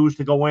use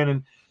to go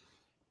in?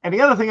 And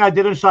the other thing I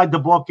did inside the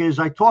book is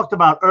I talked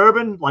about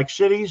urban, like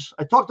cities.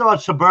 I talked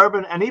about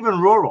suburban and even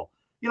rural.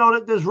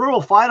 There's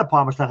rural fire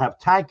departments that have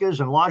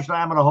tankers and large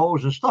diameter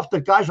hose and stuff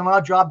that guys on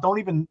our job don't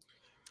even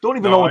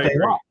know what they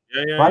are.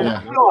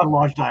 Right? We don't have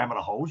large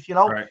diameter hose,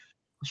 Right.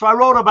 So I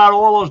wrote about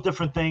all those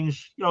different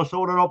things,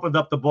 so when it opened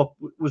up the book,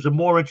 was of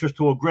more interest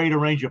to a greater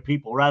range of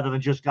people rather than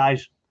just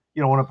guys,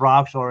 in a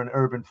Bronx or in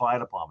urban fire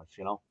departments,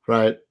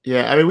 Right.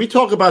 Yeah. We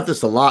talk about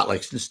this a lot,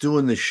 like since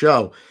doing this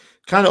show,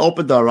 kind of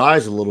opened our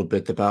eyes a little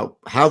bit about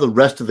how the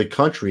rest of the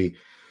country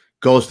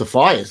goes to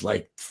fires.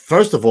 Like,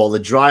 first of all,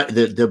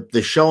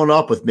 the showing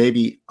up with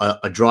maybe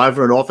a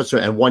driver, an officer,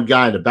 and one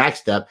guy in the back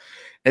step.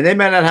 And they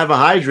may not have a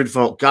hydrant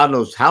for God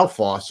knows how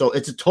far. So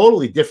it's a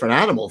totally different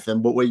animal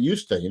than what we're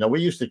used to. We're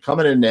used to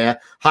coming in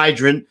there,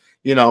 hydrant,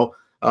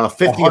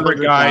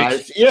 1,500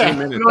 guys.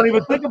 Yeah. We don't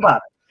even think about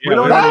it. Yeah, we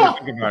don't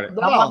even think about it.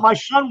 Now, my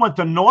son went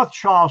to North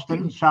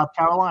Charleston, South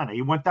Carolina.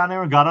 He went down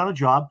there and got on a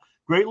job.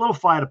 Great little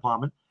fire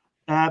department.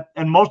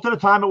 And most of the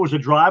time it was a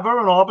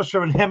driver, an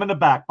officer, and him in the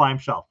back by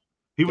himself.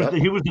 He was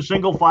the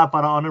single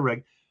firefighter on the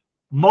rig.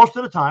 Most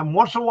of the time,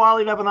 once in a while,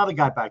 he'd have another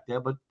guy back there,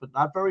 but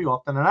not very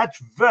often. And that's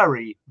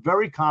very,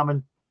 very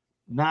common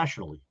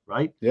nationally,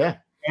 right? Yeah.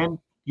 And,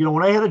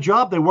 when they had a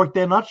job, they worked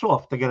their nuts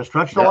off. They got to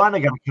stretch the line. They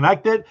got to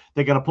connect it.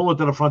 They got to pull it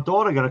to the front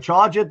door. They got to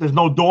charge it. There's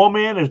no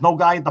doorman. There's no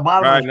guy at the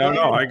bottom.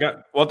 Right.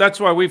 Well, that's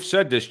why we've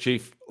said this,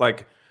 Chief.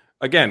 Like,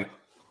 again,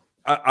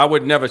 I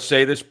would never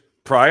say this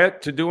prior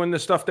to doing the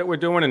stuff that we're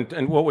doing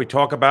and what we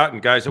talk about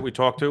and guys that we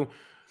talk to.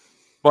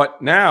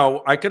 But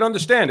now I can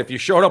understand if you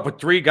showed up with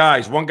three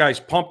guys, one guy's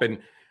pumping,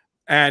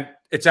 and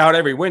it's out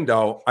every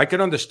window. I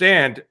can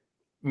understand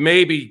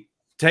maybe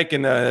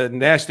taking the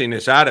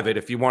nastiness out of it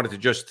if you wanted to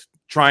just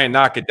try and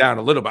knock it down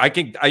a little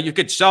bit. You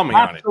could sell me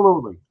on it.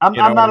 Absolutely. I'm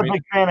not a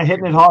big fan of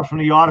hitting it hard from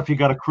the yard if you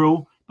got a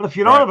crew. But if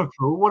you don't have a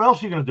crew, what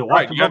else are you going to do?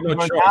 Right. You have no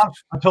choice.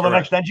 Until the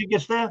next engine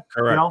gets there?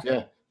 Correct.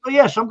 Yeah. So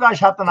yeah, some guys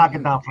have to knock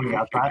it down from the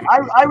outside.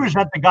 I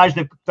resent the guys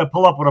that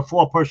pull up with a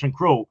 4-person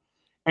crew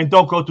and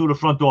don't go through the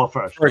front door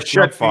first. For a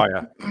shed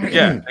fire.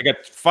 Yeah, I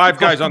got 5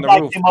 guys on the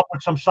roof. Came up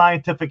with some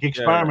scientific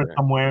experiment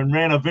somewhere and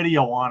ran a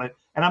video on it.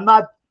 And I'm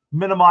not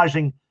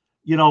minimizing,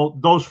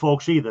 those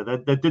folks either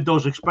that did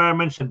those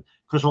experiments, and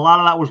because a lot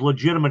of that was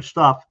legitimate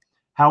stuff.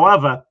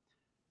 However,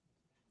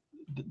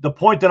 the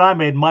point that I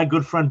made, my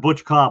good friend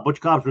Butch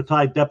Cobb's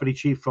retired deputy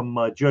chief from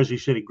Jersey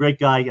City, great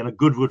guy and a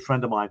good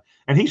friend of mine.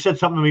 And he said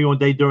something to me one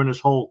day during this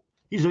whole,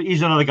 he's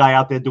another guy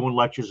out there doing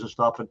lectures and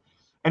stuff.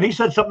 And he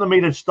said something to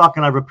me that stuck,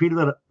 and I repeated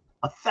it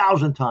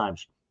 1,000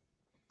 times.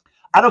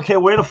 I don't care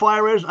where the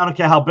fire is. I don't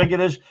care how big it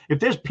is. If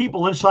there's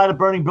people inside a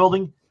burning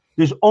building,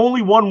 there's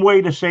only one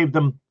way to save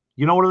them.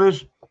 You know what it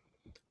is?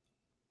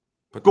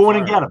 Go in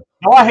and get them.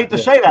 Now, I hate to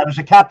say that as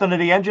a captain of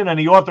the engine and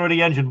the author of the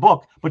engine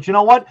book, but you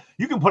know what?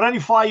 You can put any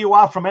fire you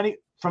out from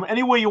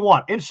anywhere you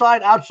want,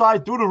 inside,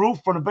 outside, through the roof,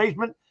 from the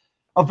basement.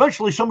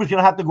 Eventually, somebody's going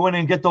to have to go in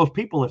and get those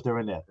people if they're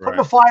in there. Putting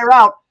the fire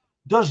out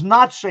does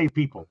not save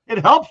people. It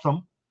helps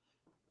them,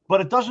 but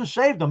it doesn't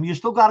save them. You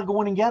still got to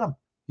go in and get them,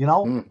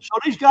 So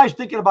these guys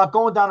thinking about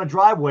going down a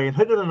driveway and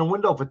hit it in a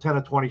window for 10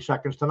 or 20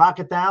 seconds to knock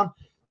it down,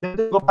 then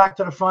they go back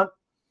to the front.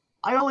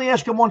 I only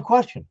ask them one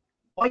question.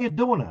 Why are you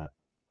doing that?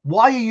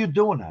 Why are you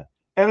doing that?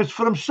 And it's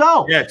for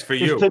themselves. Yeah, it's for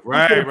you.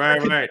 Right. They're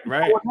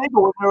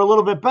a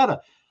little bit better.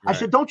 Right. I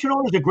said, don't you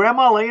know there's a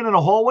grandma laying in a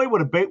hallway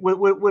with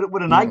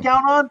a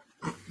nightgown on?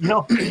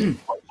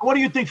 What do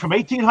you think, from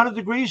 1,800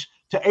 degrees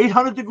to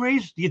 800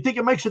 degrees? Do you think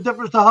it makes a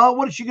difference to her?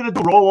 What is she going to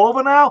do, roll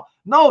over now?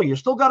 No, you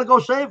still got to go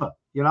save her,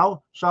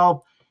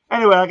 So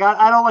anyway,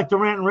 I don't like to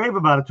rant and rave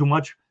about it too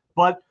much,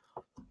 but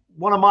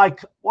one of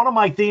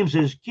my themes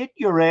is get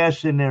your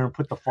ass in there and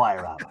put the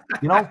fire out.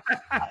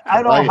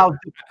 I don't know how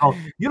difficult.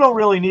 You don't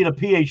really need a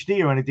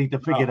PhD or anything to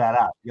figure that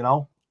out.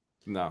 No.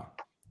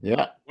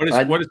 Yeah. What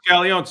does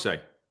Galleon say?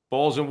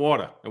 Balls and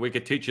water, and we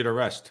could teach you the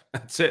rest.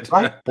 That's it.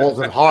 Right? Balls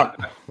and heart.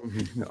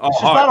 It's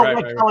not a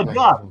white-collar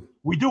job.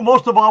 We do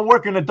most of our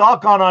work in the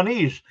dark on our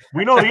knees.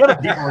 We know the other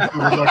people are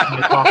doing work in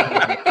the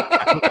dark.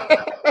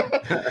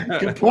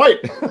 Good point.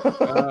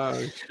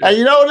 And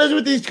you know what it is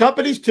with these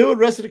companies too, and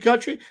the rest of the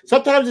country?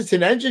 Sometimes it's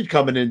an engine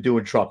coming in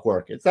doing truck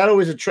work. It's not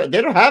always a truck.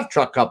 They don't have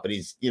truck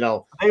companies, They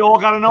all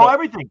got to know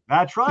everything.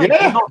 That's right. Yeah.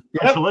 There's no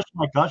specialists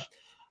like us.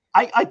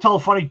 I tell a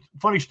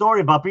funny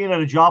story about being at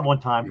a job one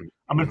time.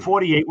 I'm in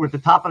 48. We're at the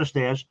top of the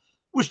stairs.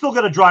 We still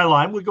got a dry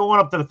line. We're going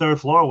up to the 3rd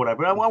floor or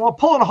whatever. And we're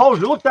pulling a hose.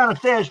 We look down the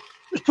stairs.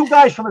 There's 2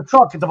 guys from the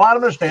truck at the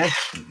bottom of the stairs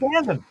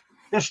standing.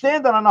 They're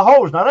standing on the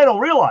hose. Now, they don't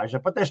realize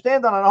it, but they're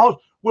standing on the hose.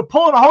 We're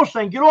pulling a hose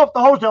saying, get off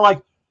the hose. They're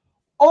like,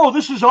 oh,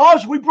 this is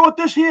ours? We brought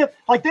this here?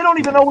 Like, they don't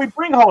even know we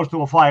bring hose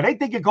to a fire. They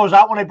think it goes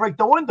out when they break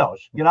the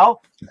windows,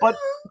 But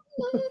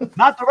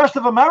not the rest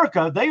of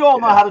America. They all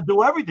know how to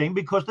do everything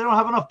because they don't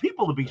have enough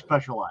people to be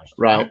specialized.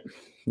 Right.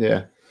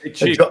 Yeah. Hey,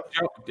 Chief, go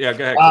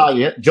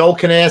ahead. Joel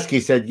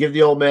Kanaski said, give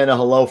the old man a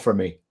hello for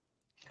me.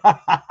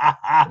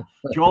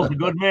 Joel's a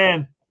good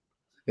man.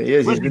 He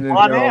is. He's been in there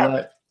all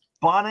night.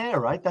 Bon Air,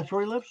 right? That's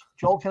where he lives?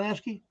 Joel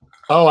Kanaski?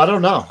 Oh, I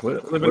don't know.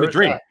 Living the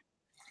dream.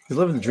 He's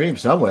living the dream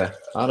somewhere.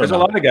 There's a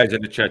lot of guys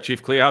in the chat.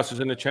 Chief Kleehouse is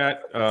in the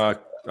chat.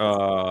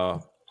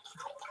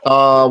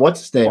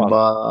 What's his name?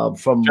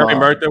 From Jeremy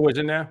Murtha was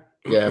in there.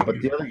 Yeah, but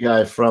the other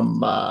guy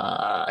from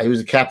he was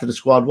a captain of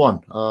Squad 1.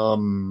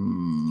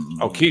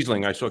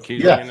 Kiesling. I saw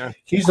Kiesling in there.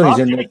 Kiesling's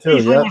in there too.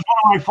 Kiesling was one of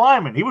my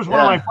firemen. He was one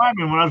of my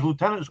firemen when I was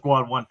lieutenant in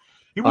Squad 1.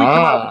 He would come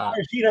out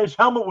and his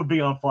helmet would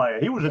be on fire.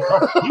 He was a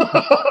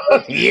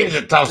tough. He is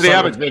a tough.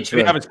 Did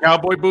he have his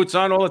cowboy boots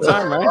on all the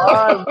time, right?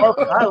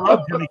 I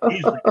love Jimmy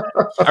Kiesling.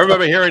 I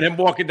remember hearing him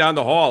walking down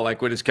the hall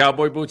like with his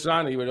cowboy boots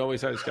on. He would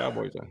always have his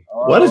cowboys on.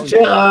 What is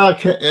Joel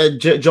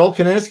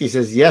Kanaski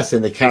says? Yes,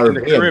 in the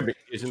Caribbean.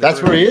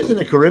 That's where he is, in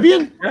the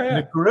Caribbean. Yeah. In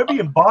the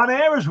Caribbean, Bon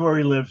Air is where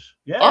he lives.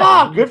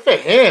 Yeah. Good for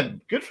him.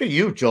 Good for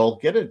you, Joel.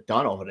 Get it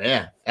done over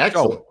there.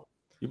 Excellent.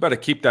 You better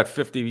keep that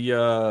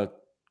 50.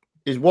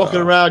 He's walking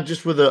around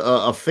just with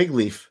a fig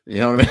leaf. You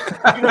know what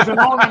I mean? He doesn't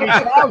own any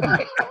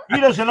trousers. He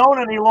doesn't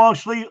own any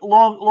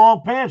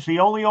long pants. He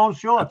only owns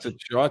shorts. That's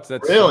shorts.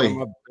 That's really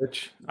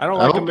bitch. I don't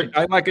like him.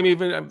 I like him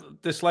even.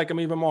 Dislike him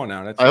even more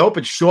now. I hope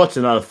it's shorts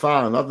and not a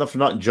thong. Not for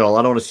nothing, Joel.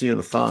 I don't want to see you in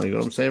the thong. You know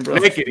what I'm saying, bro?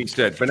 Naked, he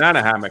said.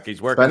 Banana hammock.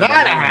 He's working.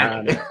 Banana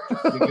hammock.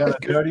 You got a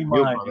dirty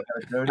mind. You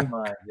got a dirty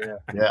mind. Yeah.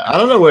 Yeah. I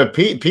don't know where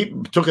Pete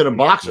took in a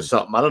box or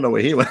something. I don't know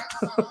where he went.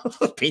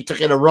 Pete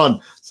took in a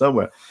run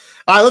somewhere.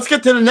 All right, let's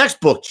get to the next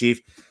book,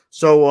 Chief.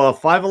 So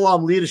 5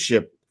 Alarm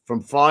Leadership,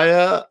 from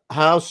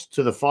Firehouse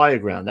to the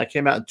Fireground. That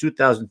came out in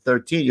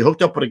 2013. You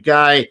hooked up with a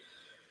guy,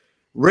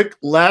 Rick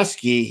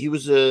Lasky. He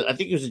was I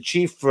think he was a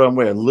chief from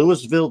where?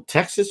 Louisville,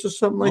 Texas or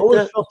something like that?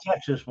 Louisville,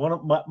 Texas. One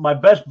of my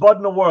best bud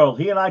in the world.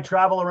 He and I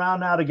travel around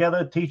now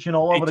together, teaching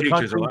all over the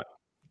country.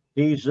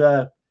 He's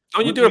don't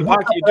you do a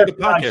podcast? You do the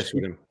podcast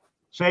with him.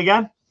 Say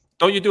again?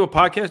 Don't you do a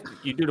podcast?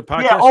 You do the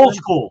podcast? Yeah, Old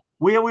School.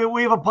 We have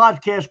a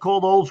podcast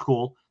called Old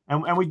School.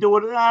 And we do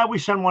it. We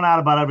send one out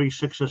about every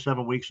 6 or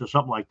 7 weeks or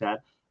something like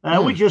that.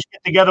 We just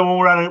get together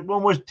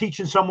when we're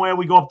teaching somewhere.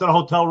 We go up to the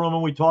hotel room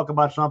and we talk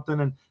about something,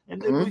 and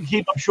we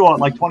keep them short,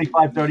 like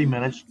 25, 30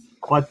 minutes.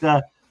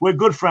 But we're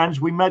good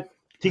friends. We met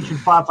teaching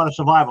firefighter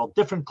survival,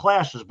 different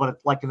classes, but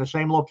like in the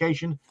same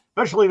location.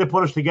 Eventually, they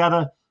put us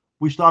together.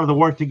 We started to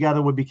work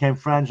together. We became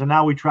friends, and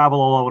now we travel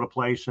all over the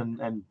place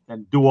and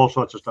do all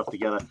sorts of stuff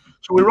together.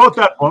 So we wrote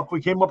that book.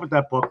 We came up with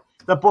that book.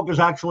 That book is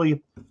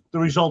actually the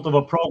result of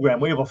a program.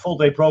 We have a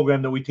full-day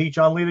program that we teach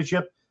on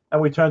leadership, and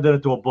we turned it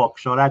into a book.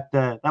 So that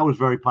was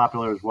very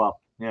popular as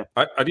well. Yeah.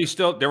 Are these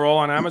still? They're all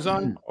on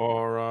Amazon,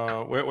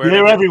 or where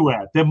they're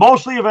everywhere. They're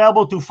mostly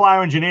available through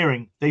Fire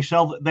Engineering. They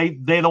sell.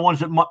 They're the ones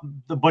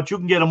that. But you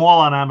can get them all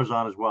on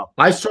Amazon as well.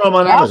 I saw them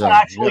on Amazon.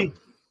 Actually,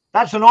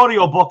 that's an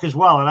audio book as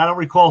well, and I don't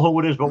recall who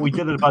it is, but we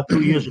did it about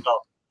 2 years ago.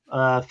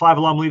 5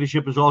 Alarm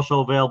Leadership is also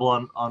available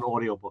on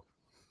audiobook.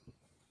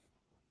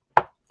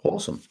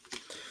 Awesome.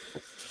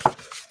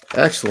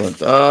 Excellent.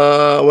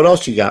 What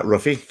else you got,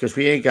 Ruffy? Because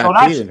we ain't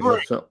got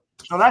So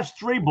that's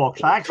 3 books.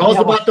 Tell us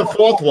about the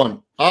 4th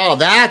one. Oh,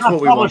 that's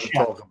what we want to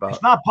talk about.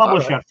 It's not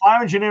published yet.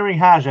 Fire Engineering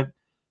has it.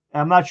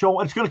 I'm not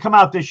sure. It's going to come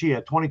out this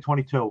year,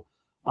 2022.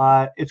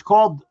 It's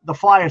called The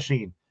Fire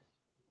Scene.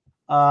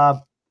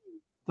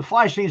 The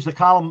Fire Scene is the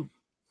column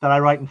that I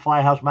write in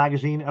Firehouse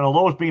Magazine, and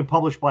although it's being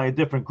published by a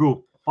different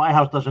group,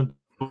 Firehouse doesn't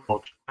do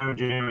books. Fire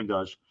Engineering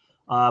does.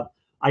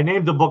 I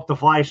named the book The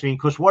Fire Scene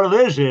because what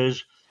it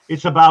is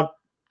it's about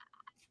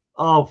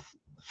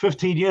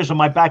 15 years of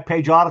my back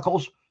page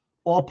articles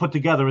all put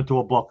together into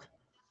a book.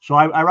 So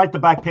I write the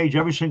back page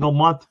every single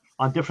month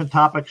on different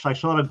topics. I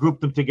sort of group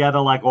them together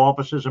like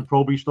officers and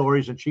probie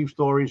stories and chief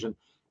stories and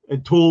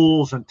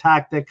tools and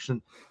tactics.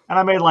 And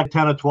I made like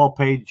 10 or 12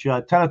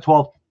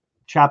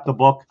 chapter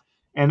book.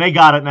 And they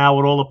got it now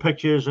with all the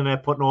pictures, and they're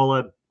putting all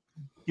the,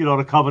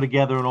 the cover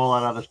together and all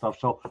that other stuff.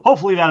 So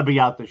hopefully that'll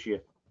be out this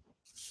year.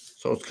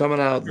 So it's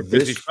coming out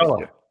this year.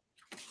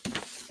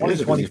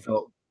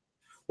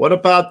 What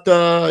about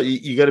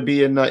you got to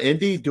be in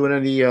Indy doing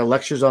any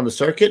lectures on the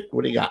circuit?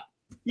 What do you got?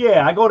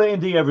 Yeah, I go to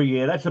Indy every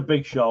year. That's a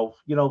big show.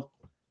 A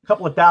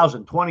couple of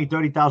thousand, 20,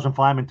 30,000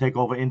 firemen take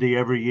over Indy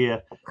every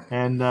year.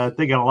 And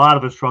they got a lot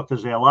of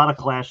instructors there, a lot of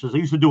classes. They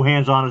used to do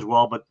hands-on as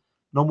well, but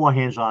no more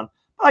hands-on.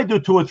 I do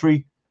two or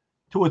three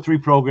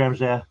programs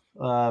there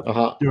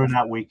during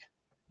that week.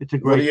 It's a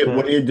great.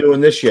 What are you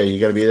doing this year? You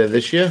going to be there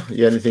this year? You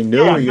got anything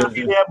new?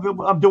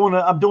 I'm doing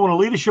a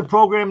leadership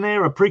program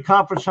there, a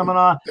pre-conference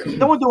seminar.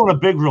 Then we're doing a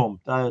big room.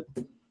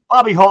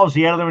 Bobby Hall is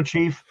the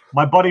editor-in-chief.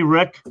 My buddy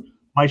Rick,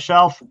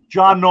 myself,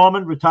 John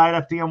Norman,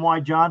 retired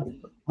FDNY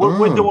John.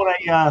 We're doing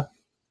I'm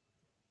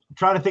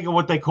trying to think of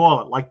what they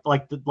call it,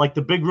 like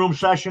the big room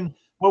session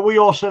where we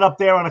all sit up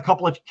there on a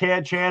couple of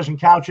chairs and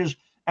couches,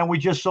 and we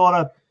just sort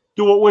of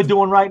do what we're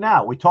doing right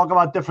now. We talk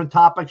about different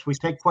topics. We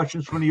take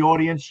questions from the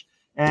audience,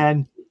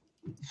 and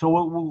so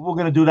we're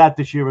going to do that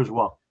this year as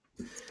well.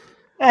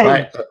 Hey,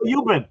 right. Where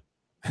you been?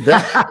 Go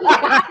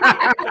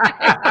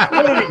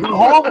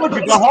home? Would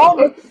you go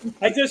home?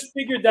 I just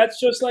figured that's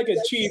just like a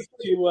chief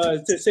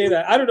to say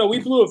that. I don't know. We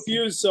blew a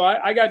fuse, so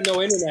I got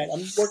no internet.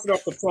 I'm working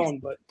off the phone,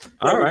 but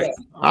all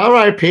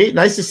right, Pete.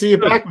 Nice to see you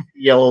back with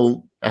the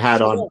yellow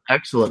hat on.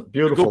 Excellent,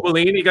 beautiful.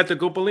 Goopalini, got the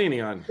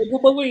Goopalini on. The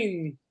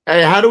Goopalini.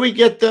 Hey, how do we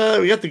get?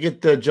 We have to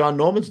get John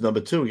Norman's number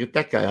too. We get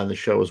that guy on the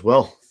show as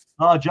well.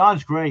 Oh,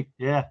 John's great.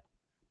 Yeah.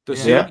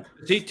 Does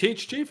he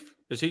teach, Chief?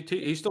 Is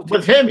he still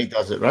with him? He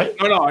does it, right?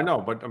 No, I know,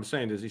 but I'm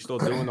saying, is he still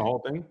doing the whole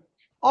thing?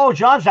 Oh,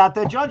 John's out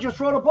there. John just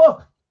wrote a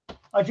book.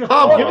 Give it to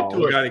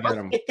us. Gotta get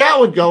him. Get that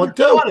one going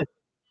too.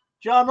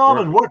 John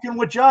Norman working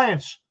with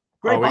giants.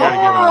 Great. We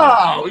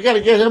got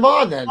to get him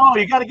on then. Oh,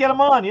 you got to get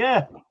him on.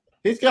 Yeah.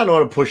 He's got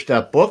to push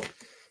that book.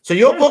 So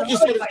your book, you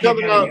said, is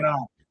coming out.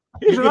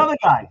 Here's another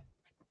guy.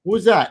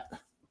 Who's that?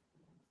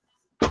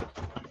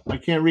 I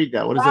can't read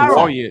that. What is that?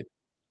 Oh, yeah.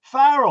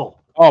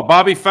 Farrell. Oh,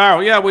 Bobby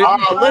Farrell. Yeah.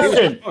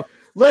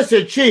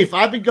 Listen, Chief,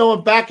 I've been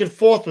going back and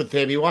forth with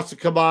him. He wants to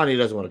come on. He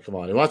doesn't want to come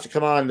on. He wants to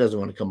come on. He doesn't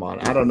want to come on.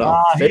 I don't know.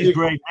 He's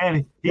great,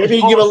 man. Maybe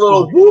you give him a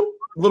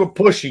little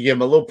push. You give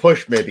him a little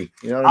push, maybe.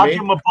 You know what I mean?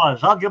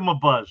 I'll give him a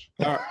buzz.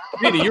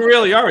 Peter, you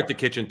really are at the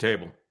kitchen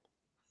table.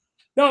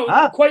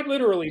 No, quite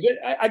literally.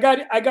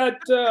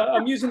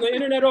 I'm using the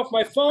internet off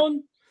my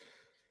phone,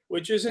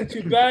 which isn't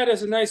too bad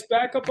as a nice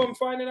backup. I'm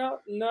finding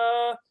out, and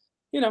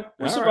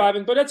we're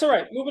surviving, but that's all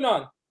right. Moving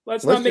on.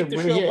 Let's not make the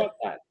show about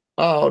that.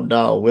 Oh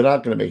no, we're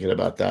not going to make it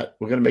about that.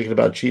 We're going to make it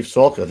about Chief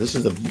Salka. This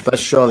is the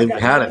best show that we've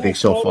had, I think,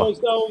 so far.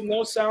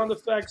 No sound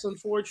effects,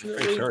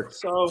 unfortunately.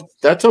 So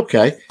that's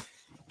okay.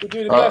 We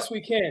do the best we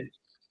can.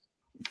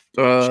 Chief,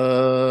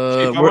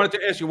 I wanted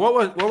to ask you, what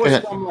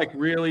was some like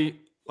really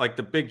like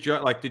the big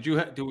job? Like, did you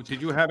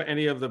have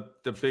any of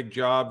the big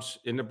jobs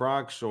in the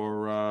Bronx,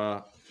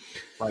 or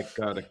like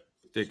the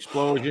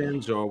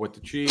explosions, or with the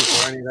chief,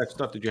 or any of that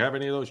stuff? Did you have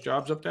any of those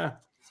jobs up there?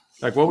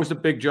 Like, what was the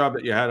big job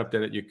that you had up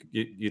there that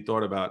you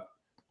thought about?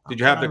 Did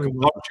you have the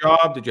club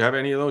job? Did you have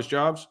any of those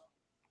jobs?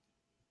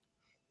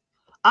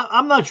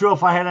 I'm not sure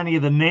if I had any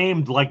of the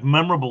named, like,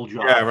 memorable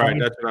jobs. Yeah, right.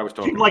 That's what I was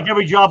talking about. Like,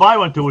 every job I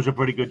went to was a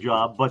pretty good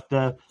job, but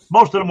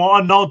most of them were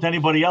unknown to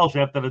anybody else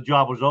after the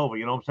job was over.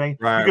 You know what I'm saying?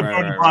 Right, you could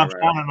burn the Bronx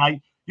down at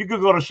night. You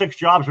could go to 6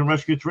 jobs and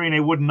rescue 3, and they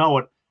wouldn't know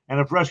it. And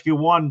if rescue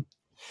 1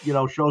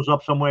 shows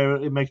up somewhere,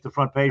 it makes the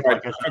front page.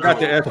 Right. I forgot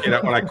to ask you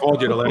that when I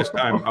called you the last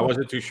time. I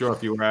wasn't too sure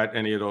if you were at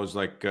any of those,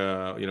 like,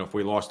 if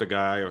we lost a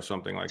guy or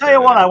something like that. Tell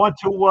you what, I went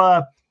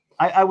to,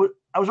 I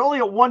was only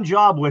at one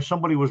job where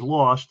somebody was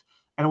lost,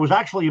 and it was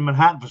actually in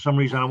Manhattan for some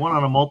reason. I went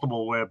on a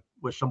multiple where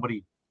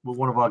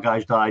one of our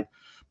guys died.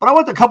 But I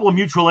went to a couple of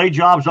mutual aid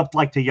jobs up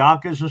like to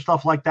Yonkers and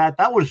stuff like that.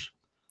 That was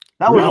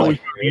Really? always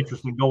very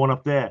interesting going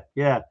up there.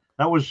 Yeah,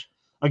 that was,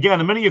 again,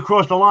 the minute you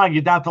cross the line,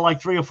 you're down to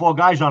like 3 or 4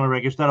 guys on a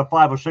rig instead of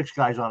 5 or 6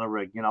 guys on a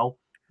rig,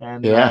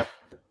 And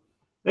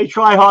they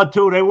try hard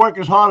too. They work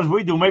as hard as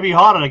we do, maybe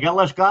harder. They get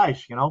less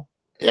guys,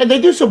 Yeah,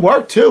 they do some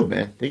work too,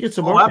 man. They get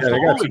some work. Yeah, they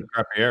got some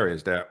crappy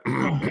areas there.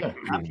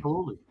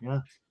 Absolutely,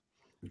 yeah.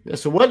 Yeah,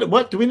 so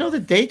what do we know the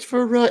dates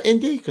for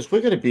Indy? Because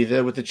we're going to be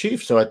there with the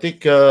Chiefs. So I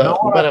think I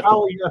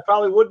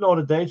probably would know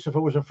the dates if it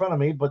was in front of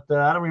me, but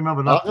I don't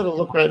remember nothing. I'm going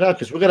to look right now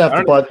because we're going to have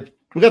to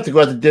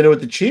go out to dinner with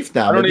the Chief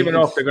now. I don't even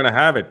know if they're going to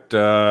have it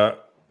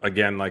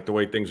again, like the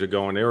way things are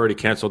going. They already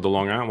canceled the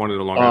Long Island, one of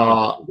the Long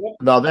Island.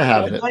 No, they're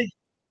having it.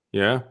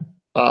 Yeah.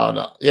 Oh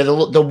no, yeah.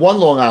 The one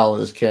Long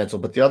Island is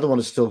canceled, but the other one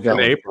is still going.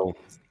 In April.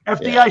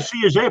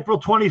 FDIC is April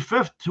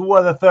 25th to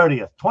the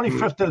 30th.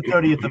 25th to the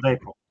 30th of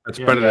April. That's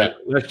better than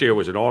last year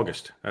was in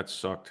August. That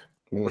sucked.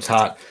 It was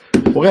hot.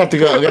 We're gonna have to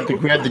go. We have to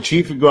grab the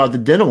Chief and go out to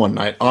dinner one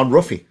night on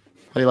Roofie.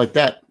 How do you like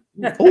that?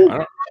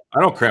 I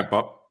don't cramp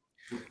up.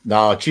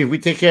 No, Chief, we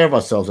take care of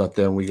ourselves out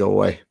there and we go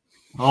away.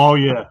 Oh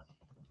yeah.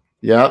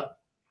 Yep.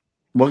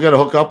 We're gonna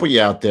hook up with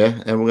you out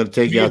there, and we're gonna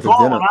take you out to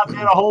dinner. I'm out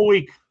there the whole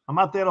week. We're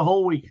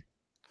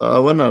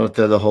not out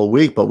there the whole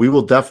week, but we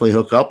will definitely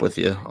hook up with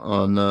you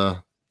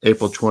on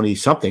April 20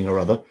 something or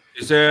other.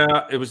 Was there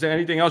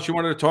anything else you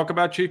wanted to talk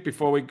about, Chief,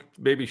 before we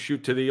maybe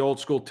shoot to the old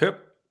school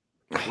tip?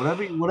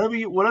 Whatever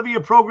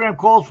your program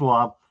calls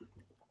for,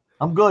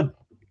 I'm good.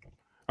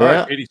 All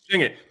right, Petey,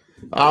 sing it.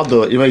 I'll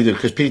do it. You may do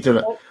because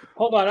Peter.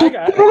 Hold on, I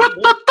got it.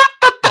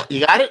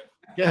 You got it?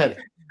 Go ahead.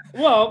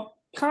 Well,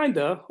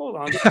 kinda. Hold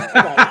on.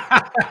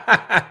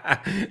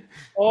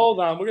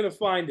 Hold on. We're gonna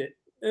find it.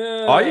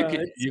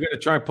 You gonna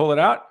try and pull it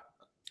out?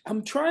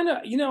 I'm trying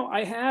to.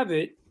 I have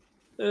it.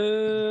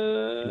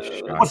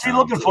 What's he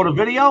looking for? The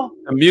video?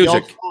 The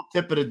music. The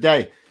tip of the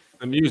day.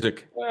 The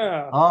music.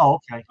 Yeah. Oh,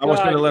 okay. I was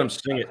going to let him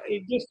sing it.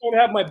 I just don't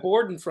have my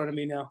board in front of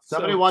me now.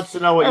 Somebody wants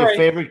to know what your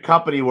favorite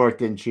company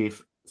worked in,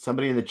 Chief.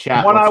 Somebody in the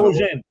chat. The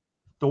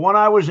one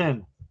I was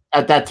in.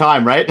 At that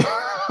time, right?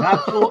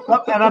 Absolutely.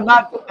 And I'm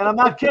not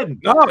kidding.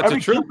 No, it's Every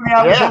a truth. company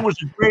I was in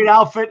was a great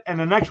outfit, and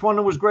the next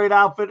one was a great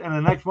outfit, and the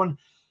next one.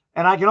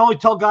 And I can only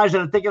tell guys that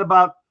are thinking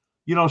about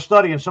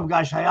studying. Some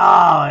guys say,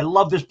 I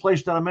love this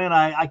place that I'm in.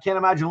 I can't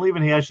imagine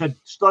leaving here. I said,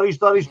 study.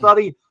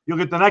 You'll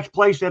get the next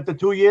place after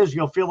 2 years.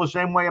 You'll feel the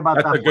same way about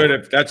that.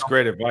 That's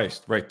great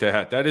advice right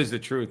there. That is the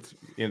truth.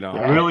 It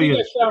really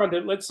is. I found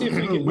it. Let's see if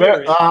we can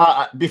hear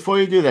it. Before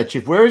you do that,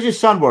 Chief, where is your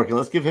son working?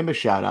 Let's give him a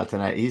shout out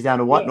tonight. He's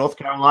down in North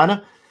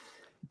Carolina?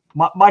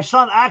 My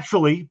son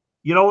actually,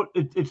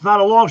 it's not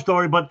a long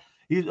story, but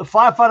he's a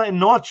firefighter in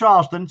North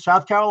Charleston,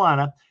 South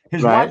Carolina.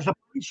 His wife's a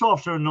police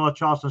officer in North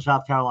Charleston,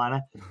 South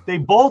Carolina. They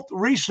both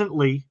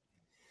recently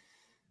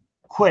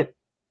quit.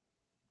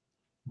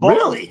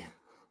 Really?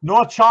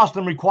 North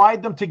Charleston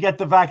required them to get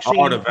the vaccine.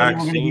 Oh, the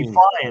vaccine. They were going to be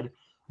fired.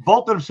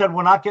 Both of them said,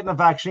 we're not getting the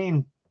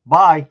vaccine.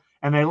 Bye.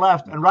 And they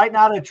left. And right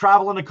now they're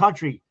traveling the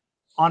country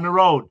on the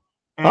road.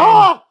 And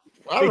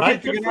they're going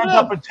to end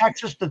up in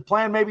Texas. The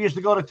plan maybe is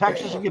to go to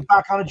Texas and get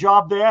back on a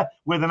job there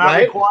where they're not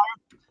required.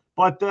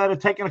 But they're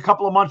taking a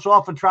couple of months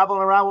off and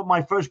traveling around with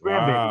my first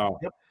grandbaby. Wow.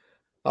 Yep.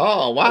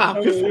 Oh,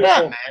 wow. Good for them,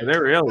 man.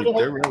 They're really a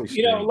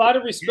lot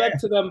of respect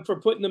to them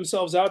for putting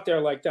themselves out there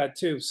like that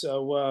too.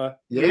 So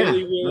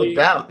really no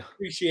doubt.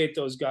 Appreciate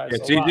those guys.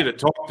 It's easy to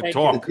talk to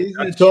talk. It's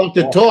easy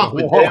to talk.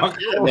 But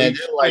man,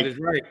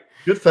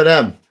 good for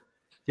them.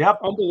 Yep.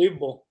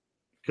 Unbelievable.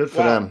 Good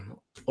for them.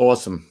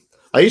 Awesome.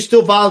 Are you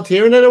still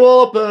volunteering at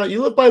all?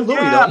 You live by Louis,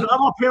 don't you?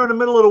 I'm up here in the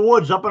middle of the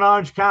woods up in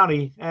Orange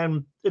County,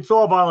 and it's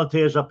all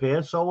volunteers up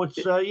here. So it's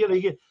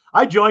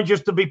I joined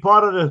just to be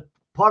part of the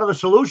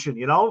solution,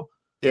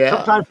 Yeah.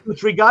 Sometimes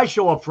 2-3 guys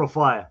show up for a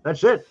fire.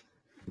 That's it.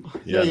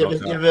 Yeah. You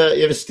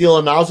ever steal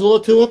a nozzle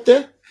or two up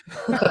there?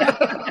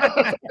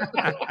 I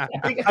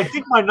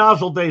think my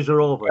nozzle days are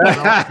over.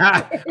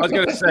 I was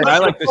going to say,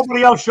 if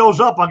somebody else shows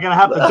up, I'm going to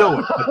have to do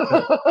it.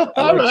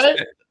 All right.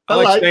 I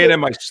like staying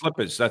in my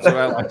slippers. That's what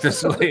I like to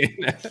sleep.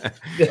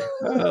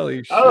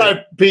 Holy shit. All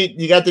right, Pete,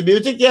 you got the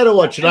music yet, or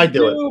what? Should I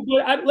do it?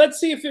 But let's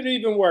see if it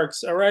even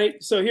works. All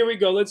right. So here we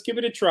go. Let's give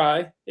it a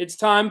try. It's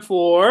time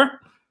for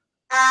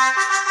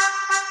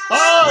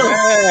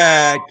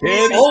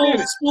old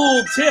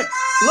school tip.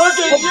 Look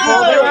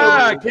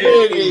at you,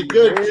 Petey.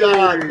 Good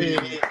job,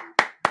 Petey.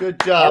 Good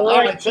job. All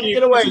right, take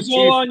it away, Chief. Chief.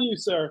 All on you,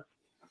 sir.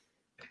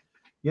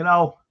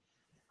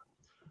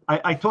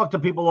 I talk to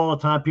people all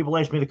the time. People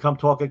ask me to come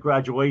talk at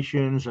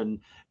graduations and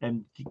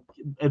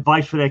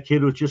advice for their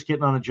kid who's just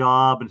getting on a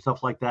job and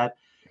stuff like that.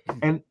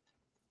 And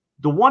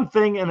the one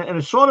thing, and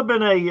it's sort of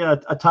been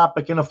a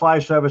topic in the fire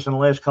service in the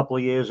last couple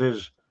of years,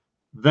 is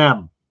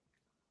them.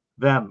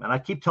 And I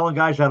keep telling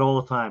guys that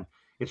all the time.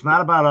 It's not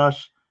about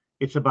us.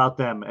 it's about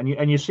them,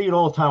 and you see it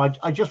all the time.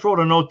 I just wrote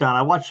a note down.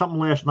 I watched something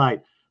last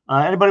night.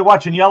 Anybody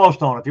watching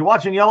Yellowstone? If you're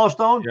watching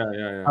Yellowstone,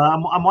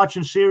 I'm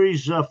watching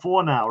series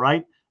 4 now,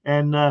 right?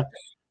 And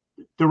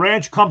the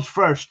ranch comes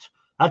first.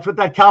 That's what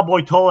that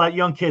cowboy told that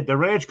young kid. The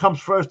ranch comes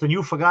first, and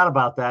you forgot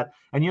about that.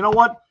 And you know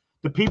what?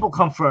 The people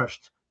come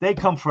first. They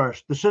come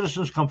first. The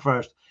citizens come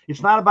first.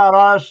 It's not about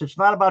us. It's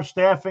not about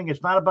staffing.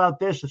 It's not about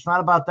this. It's not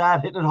about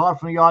that. Hitting it hard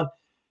from the yard.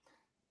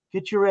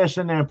 Get your ass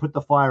in there and put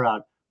the fire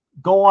out.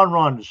 Go on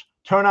runs.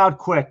 Turn out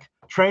quick.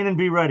 Train and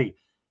be ready.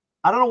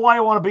 I don't know why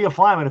you want to be a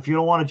fireman if you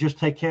don't want to just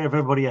take care of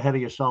everybody ahead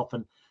of yourself.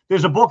 And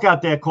there's a book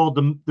out there called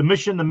The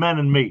Mission, the Men,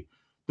 and Me.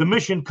 The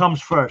mission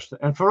comes first.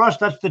 And for us,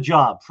 that's the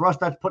job. For us,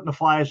 that's putting the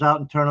fires out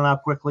and turning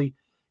out quickly.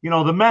 You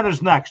know, the men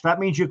is next. That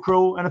means your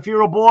crew. And if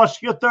you're a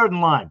boss, you're third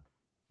in line.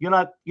 You're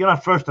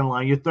not first in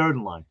line. You're third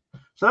in line.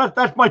 So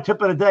that's my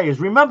tip of the day is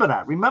remember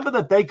that. Remember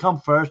that they come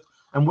first,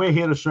 and we're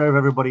here to serve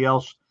everybody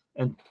else.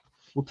 And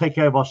we'll take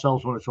care of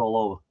ourselves when it's all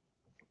over.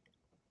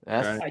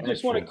 I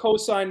just want to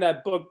co-sign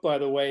that book, by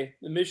the way.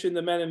 The Mission,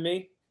 the Men, and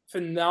Me.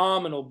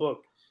 Phenomenal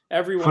book.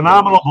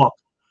 Phenomenal book.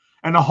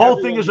 And the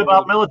whole thing is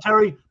about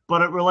military,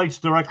 but it relates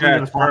directly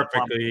to the fire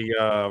perfectly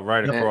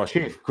right across.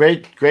 Chief,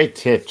 great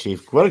tip,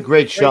 Chief. What a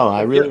great show.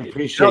 I really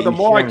appreciate it. The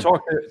more I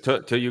talk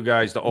to you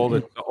guys, the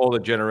older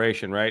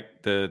generation, right?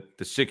 The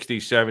 60s,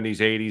 70s,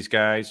 80s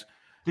guys.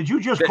 Did you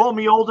just call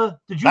me older?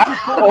 Did you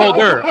just call me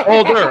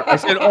older? I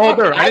said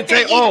older. I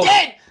didn't say old.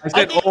 I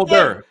said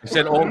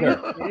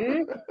older.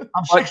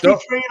 I'm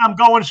 63 and I'm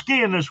going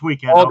skiing this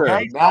weekend. Older.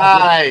 Okay?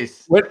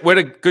 Nice. With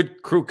a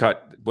good crew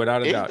cut,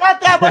 without a doubt. He's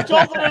not that much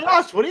older than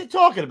us. What are you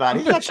talking about?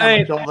 He's not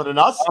that much older than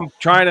us. I'm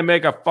trying to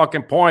make a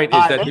fucking point.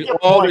 Is that the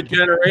older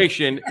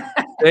generation?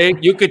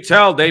 You could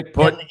tell they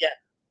put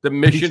the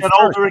mission. He said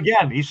first. older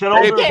again. He said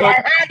older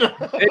again.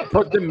 They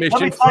put the mission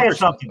Let me tell you first.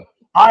 something.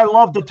 I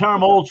love the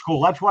term old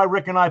school. That's why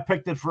Rick and I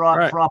picked it for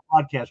our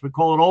podcast. We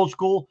call it old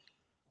school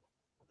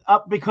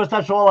because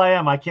that's all I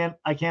am. I can't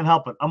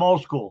help it. I'm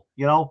old school,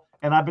 you know,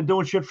 and I've been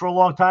doing shit for a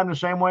long time the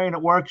same way, and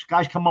it works.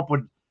 Guys come up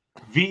with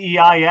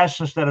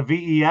VEIS instead of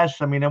VES.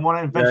 I mean, they want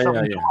to invent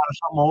something new out of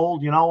something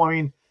old, you know. I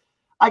mean,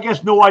 I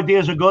guess new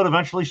ideas are good.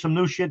 Eventually some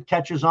new shit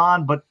catches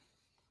on, but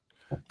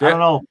I don't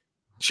know.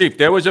 Chief,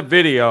 there was a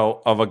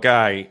video of a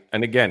guy,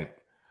 and again,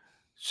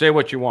 say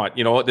what you want.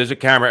 You know, there's a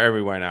camera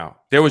everywhere now.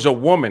 There was a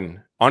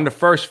woman on the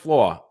first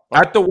floor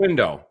at the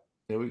window.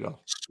 There we go.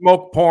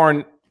 Smoke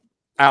pouring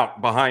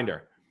out behind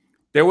her.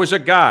 There was a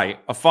guy,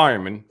 a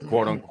fireman,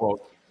 quote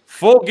unquote,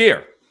 full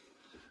gear,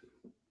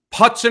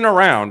 putzing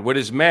around with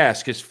his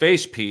mask, his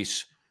face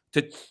piece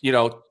to, you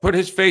know, put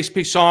his face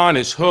piece on,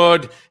 his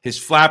hood, his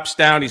flaps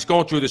down. He's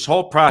going through this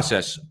whole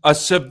process. A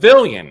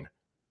civilian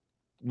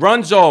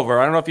runs over.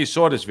 I don't know if you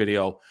saw this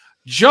video,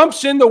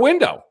 jumps in the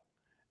window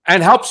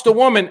and helps the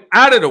woman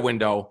out of the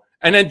window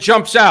and then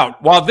jumps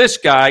out while this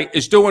guy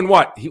is doing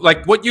what?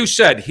 Like what you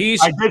said.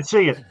 I did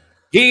see it.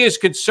 He is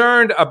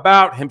concerned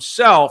about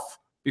himself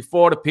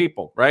before the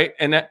people, right?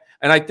 And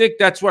I think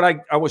that's what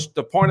I was,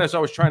 the point as I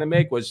was trying to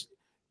make was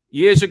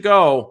years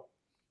ago,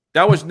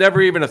 that was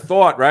never even a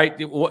thought, right?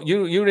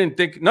 You didn't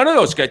think, none of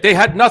those guys, they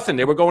had nothing.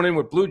 They were going in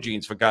with blue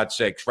jeans, for God's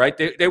sakes, right?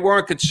 They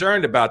weren't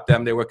concerned about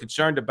them. They were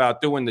concerned about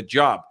doing the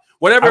job,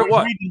 whatever it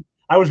was.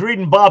 I was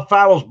reading Bob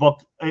Farrell's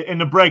book in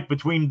the break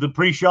between the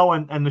pre-show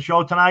and the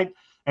show tonight.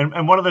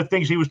 And one of the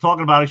things he was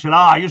talking about, he said,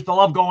 I used to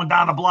love going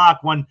down the block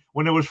when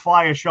there was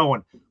fire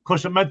showing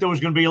because it meant there was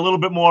going to be a little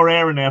bit more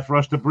air in there for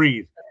us to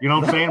breathe. You know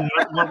what I'm saying?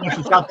 Once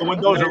it's out the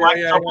windows, it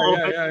lights up a little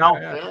bit. You know?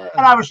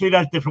 And obviously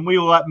that's different. We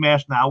were at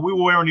mask now. We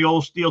were wearing the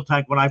old steel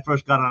tank when I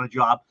first got on a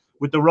job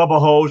with the rubber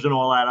hose and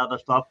all that other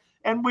stuff.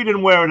 And we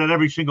didn't wear it at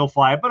every single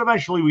fire, but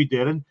eventually we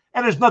did. And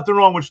there's nothing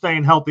wrong with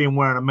staying healthy and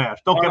wearing a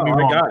mask. Don't get me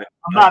wrong.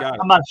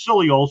 I'm not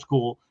silly old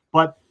school,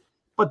 but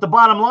the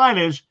bottom line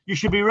is you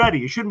should be ready.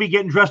 You shouldn't be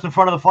getting dressed in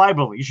front of the fire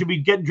building. You should be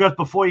getting dressed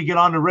before you get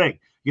on the rig,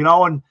 you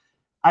know. And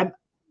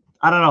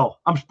I don't know.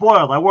 I'm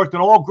spoiled. I worked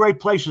in all great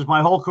places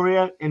my whole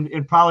career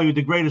in probably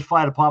the greatest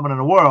fire department in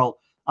the world.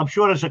 I'm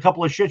sure there's a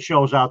couple of shit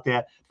shows out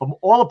there, but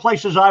all the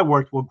places I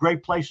worked were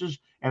great places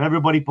and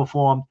everybody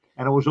performed.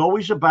 And it was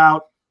always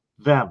about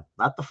them,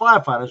 not the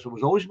firefighters. It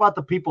was always about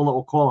the people that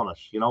were calling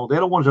us. You know, they're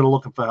the ones that are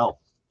looking for help.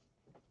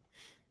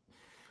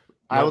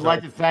 I would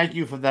like to thank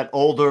you for that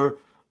older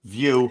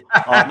view.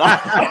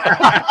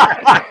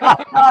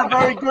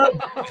 Very good.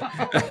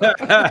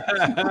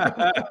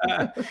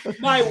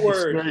 My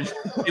word.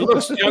 He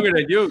looks younger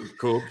than you,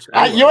 Coops.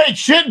 You ain't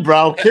shitting,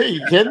 bro.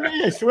 You kidding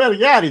me? I swear to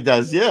God, he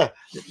does. Yeah.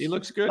 He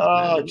looks good.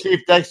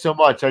 Chief, thanks so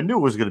much. I knew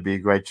it was going to be a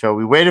great show.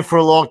 We waited for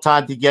a long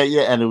time to get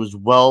you, and it was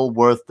well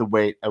worth the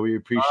wait. And we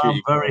appreciate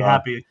you. I'm very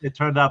happy. It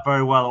turned out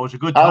very well. It was a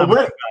good time.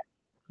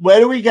 Where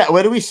do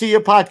we see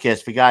your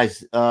podcast for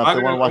guys?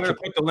 I'm going to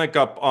put the link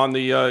up on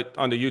the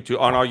YouTube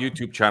on our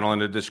YouTube channel in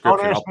the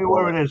description. Don't ask me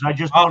where it is. I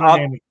just know the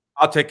name.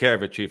 I'll take care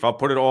of it, Chief. I'll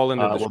put it all in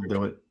the description. We'll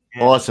do it.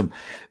 Yeah. Awesome.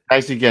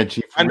 Thanks again,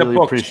 Chief. And really the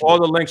books, all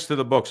the links to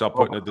the books I'll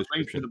put in the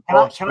description.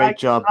 Great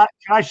job.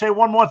 Can I say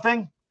one more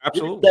thing?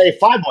 Absolutely. Say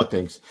 5 more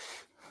things.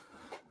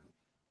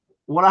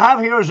 What I have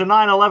here is a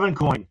 9/11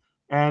 coin,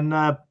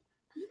 and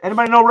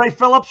Anybody know Ray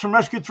Phillips from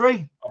Rescue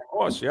 3? Of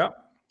course, yeah.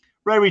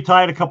 Ray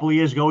retired a couple of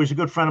years ago. He's a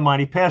good friend of mine.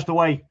 He passed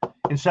away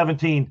in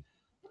 2017,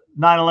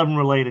 9/11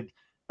 related.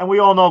 And we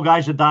all know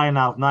guys are dying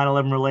now,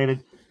 9/11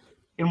 related.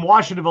 In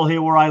Washingtonville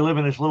here, where I live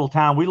in this little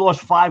town, we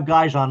lost 5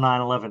 guys on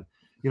 9/11.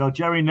 You know,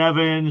 Jerry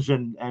Nevins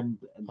and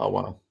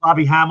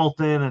Bobby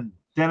Hamilton and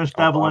Dennis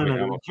Devlin, and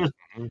it was just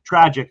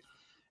tragic.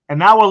 And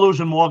now we're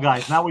losing more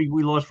guys. Now we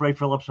lost Ray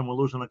Phillips, and we're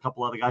losing a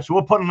couple other guys. So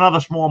we're putting another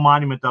small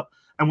monument up,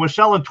 and we're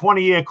selling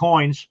 20-year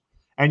coins.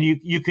 And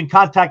you can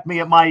contact me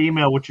at my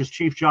email, which is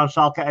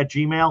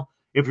chiefjohnsalka@gmail.com,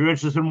 if you're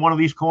interested in one of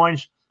these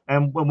coins.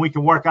 And when we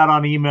can work out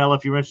on email,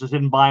 if you're interested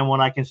in buying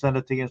one, I can send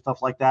it to you and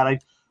stuff like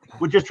that.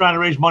 We're just trying to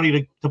raise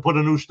money to put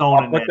a new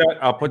stone in there.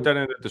 I'll put that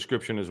in the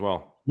description as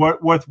well.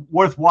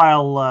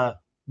 Worthwhile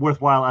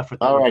effort.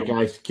 All right,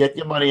 guys, get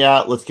your money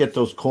out. Let's get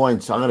those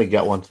coins. I'm gonna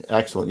get one.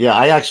 Excellent. Yeah,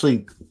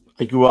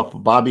 I grew up.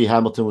 Bobby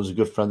Hamilton was a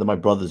good friend of my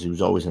brother's. He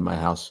was always in my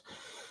house.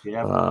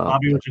 Yeah,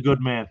 Bobby was a good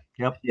man.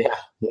 Yep. Yeah,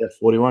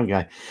 41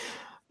 guy.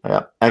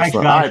 Yeah, excellent. Thanks,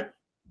 all right,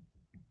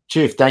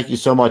 Chief. Thank you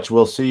so much.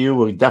 We'll see you.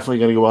 We're definitely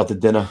gonna go out to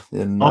dinner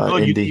in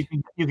Indy.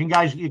 You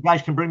guys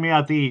can bring me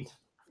out to eat.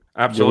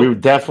 Absolutely, we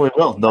definitely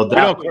will. No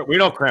doubt. We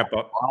don't cramp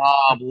up.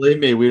 Oh, believe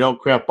me, we don't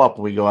cramp up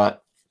when we go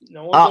out.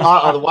 No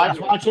are the wives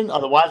watching? Are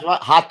the wives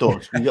watching? Hot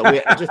dogs. We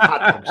just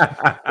hot dogs.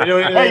 Hey, you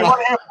want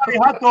to hear a funny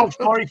hot dog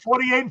story?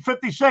 48 and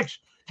 56.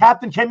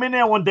 Captain came in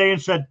there one day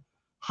and said,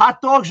 "Hot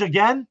dogs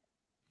again?"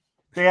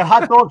 They had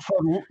hot dogs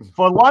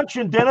for lunch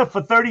and dinner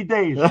for 30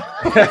 days. Love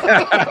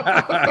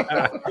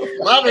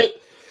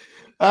it.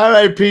 All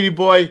right, Petey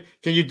boy.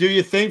 Can you do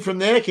your thing from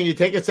there? Can you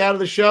take us out of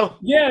the show?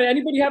 Yeah.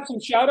 Anybody have some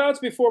shout outs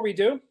before we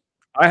do?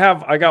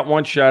 I got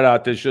one shout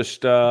out. There's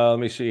just let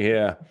me see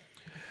here.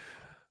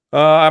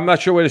 I'm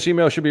not sure where this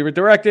email should be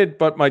redirected,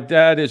 but my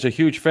dad is a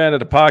huge fan of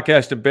the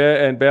podcast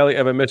and barely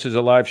ever misses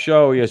a live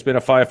show. He has been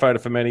a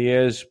firefighter for many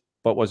years,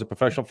 but was a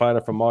professional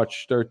fighter from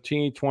March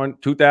 13,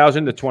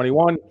 2000 to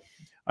 21.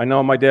 I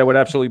know my dad would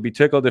absolutely be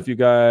tickled if you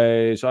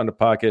guys on the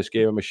podcast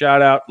gave him a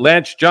shout out.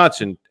 Lance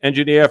Johnson,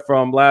 engineer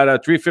from Ladder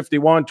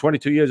 351,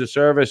 22 years of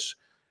service.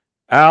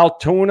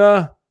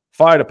 Altoona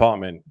Fire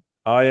Department,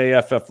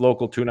 IAFF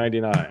Local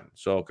 299.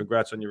 So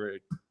congrats on your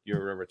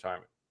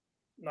retirement.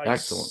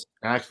 Nice.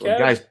 Excellent.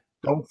 Guys,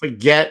 don't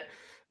forget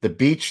the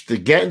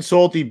Getting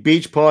Salty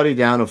Beach Party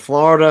down in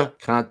Florida.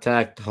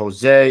 Contact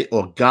Jose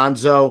or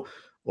Gonzo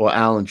or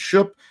Alan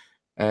Shoup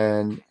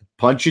and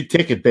punch your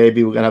ticket,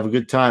 baby. We're going to have a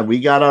good time. We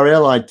got our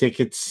airline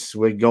tickets.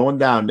 We're going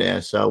down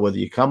there. So whether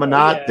you come or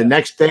not, the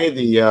next day,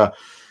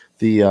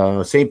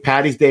 the St.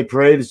 Patty's Day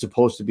parade is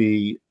supposed to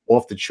be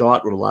off the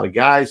chart with a lot of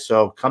guys.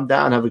 So come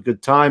down, have a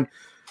good time.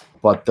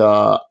 But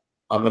I'm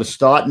going to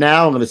start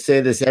now. I'm going to say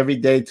this every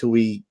day till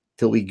we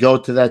go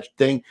to that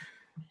thing.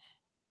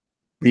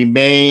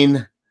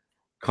 Remain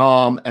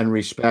calm and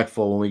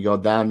respectful when we go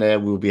down there.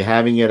 We'll be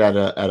having it at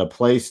a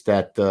place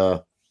that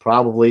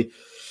probably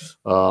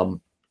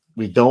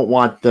we don't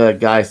want the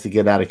guys to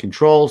get out of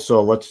control.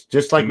 So let's,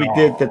 just like we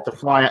did at the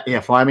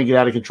firemen get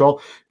out of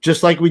control,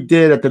 just like we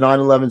did at the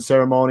 9/11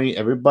 ceremony.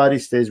 Everybody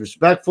stays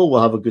respectful.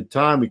 We'll have a good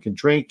time. We can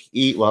drink,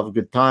 eat. We'll have a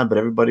good time. But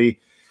everybody,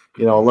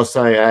 unless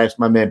I ask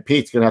my man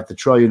Pete's going to have to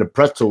throw you in a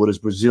pretzel with his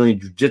Brazilian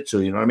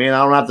jiu-jitsu. You know what I mean?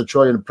 I don't have to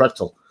throw you in a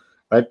pretzel.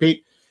 Right,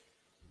 Pete?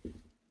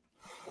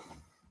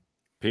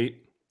 Pete?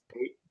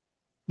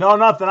 No,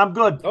 nothing. I'm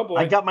good. Oh, boy.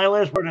 I got my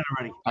last word in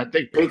already. I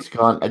think Pete's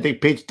gone. I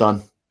think Pete's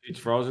done. Pete's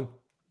frozen.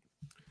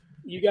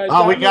 You guys.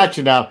 We got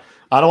you now.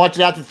 I don't want you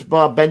to have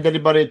to bend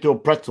anybody into a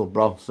pretzel,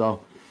 bro.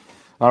 So,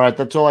 all right,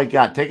 that's all I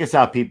got. Take us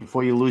out, Pete,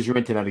 before you lose your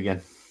internet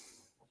again.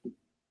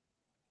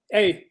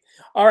 Hey,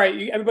 all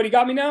right. Everybody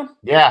got me now?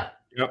 Yeah.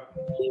 Yep.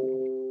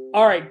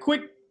 All right.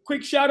 Quick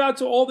shout out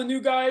to all the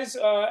new guys.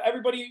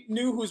 Everybody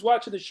new who's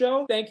watching the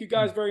show. Thank you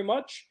guys very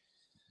much.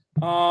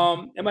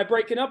 Am I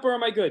breaking up or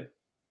am I good?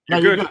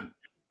 You're good.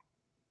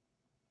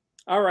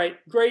 All right.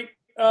 Great.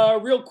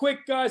 Real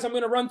quick, guys, I'm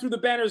going to run through the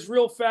banners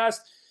real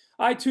fast.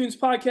 iTunes,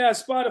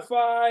 podcast,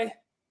 Spotify.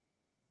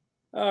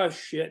 Oh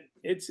shit.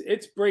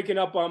 It's breaking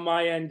up on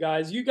my end,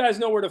 guys. You guys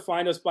know where to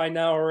find us by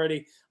now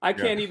already. I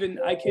can't even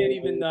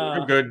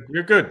You're good.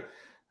 You're good.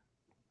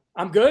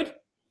 I'm good?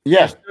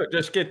 Yes.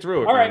 Just get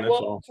through it. All right. Man,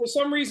 Well, for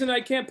some reason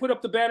I can't put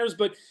up the banners,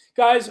 but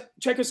guys,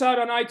 check us out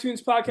on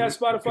iTunes, podcast,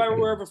 Spotify, or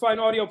wherever fine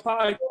audio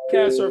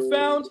podcasts are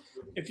found.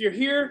 If you're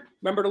here,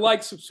 remember to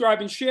like,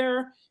 subscribe, and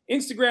share.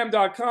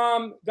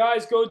 Instagram.com,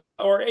 guys,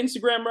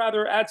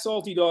 Instagram at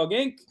Salty Dog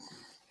Inc.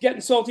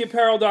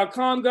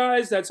 GettingSaltyApparel.com,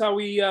 guys. That's how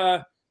we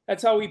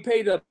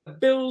pay the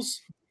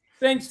bills.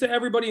 Thanks to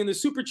everybody in the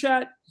super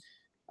chat.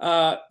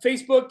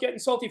 Facebook, Getting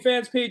Salty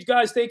fans page,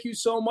 guys. Thank you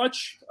so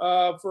much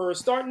for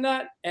starting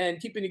that and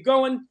keeping it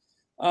going.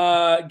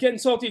 Getting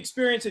Salty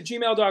Experience at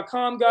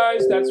gmail.com,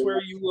 guys. That's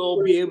where you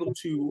will be able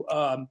to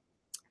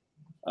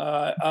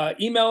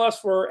email us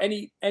for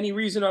any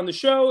reason on the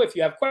show if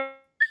you have questions.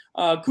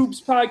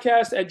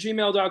 CoopsPodcast at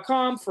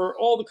gmail.com for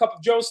all the Cup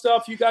of Joe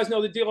stuff. You guys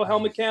know the deal.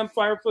 Helmet cam,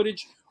 fire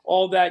footage,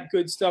 all that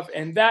good stuff.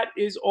 And that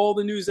is all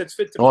the news that's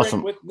fit to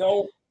print with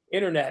no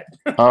internet.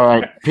 All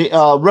right.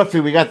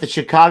 Ruffy, we got the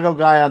Chicago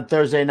guy on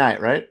Thursday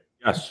night, right?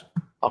 Yes.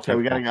 Okay,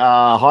 we got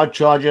a hard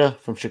charger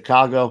from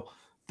Chicago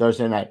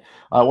Thursday night.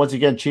 Once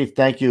again, Chief,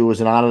 thank you. It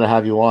was an honor to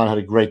have you on. Had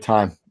a great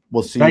time.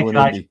 We'll see you in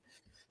Indy.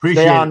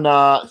 Appreciate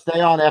it.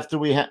 Stay on after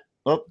we I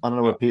don't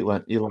know where Pete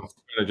went. You left.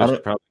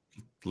 Just probably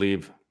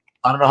leave.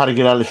 I don't know how to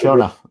get out of the show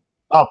now.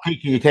 Oh,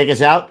 Pete, can you take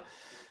us out?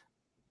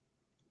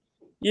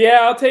 Yeah,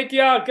 I'll take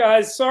you out,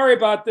 guys. Sorry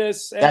about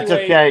this. That's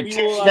anyway, okay.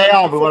 Stay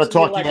on. We want to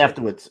talk to you election.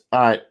 afterwards. All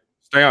right.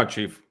 Stay on,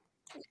 Chief.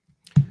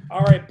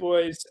 All right,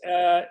 boys.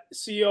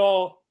 See you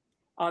all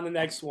on the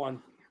next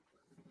one.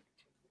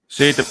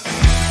 See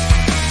you.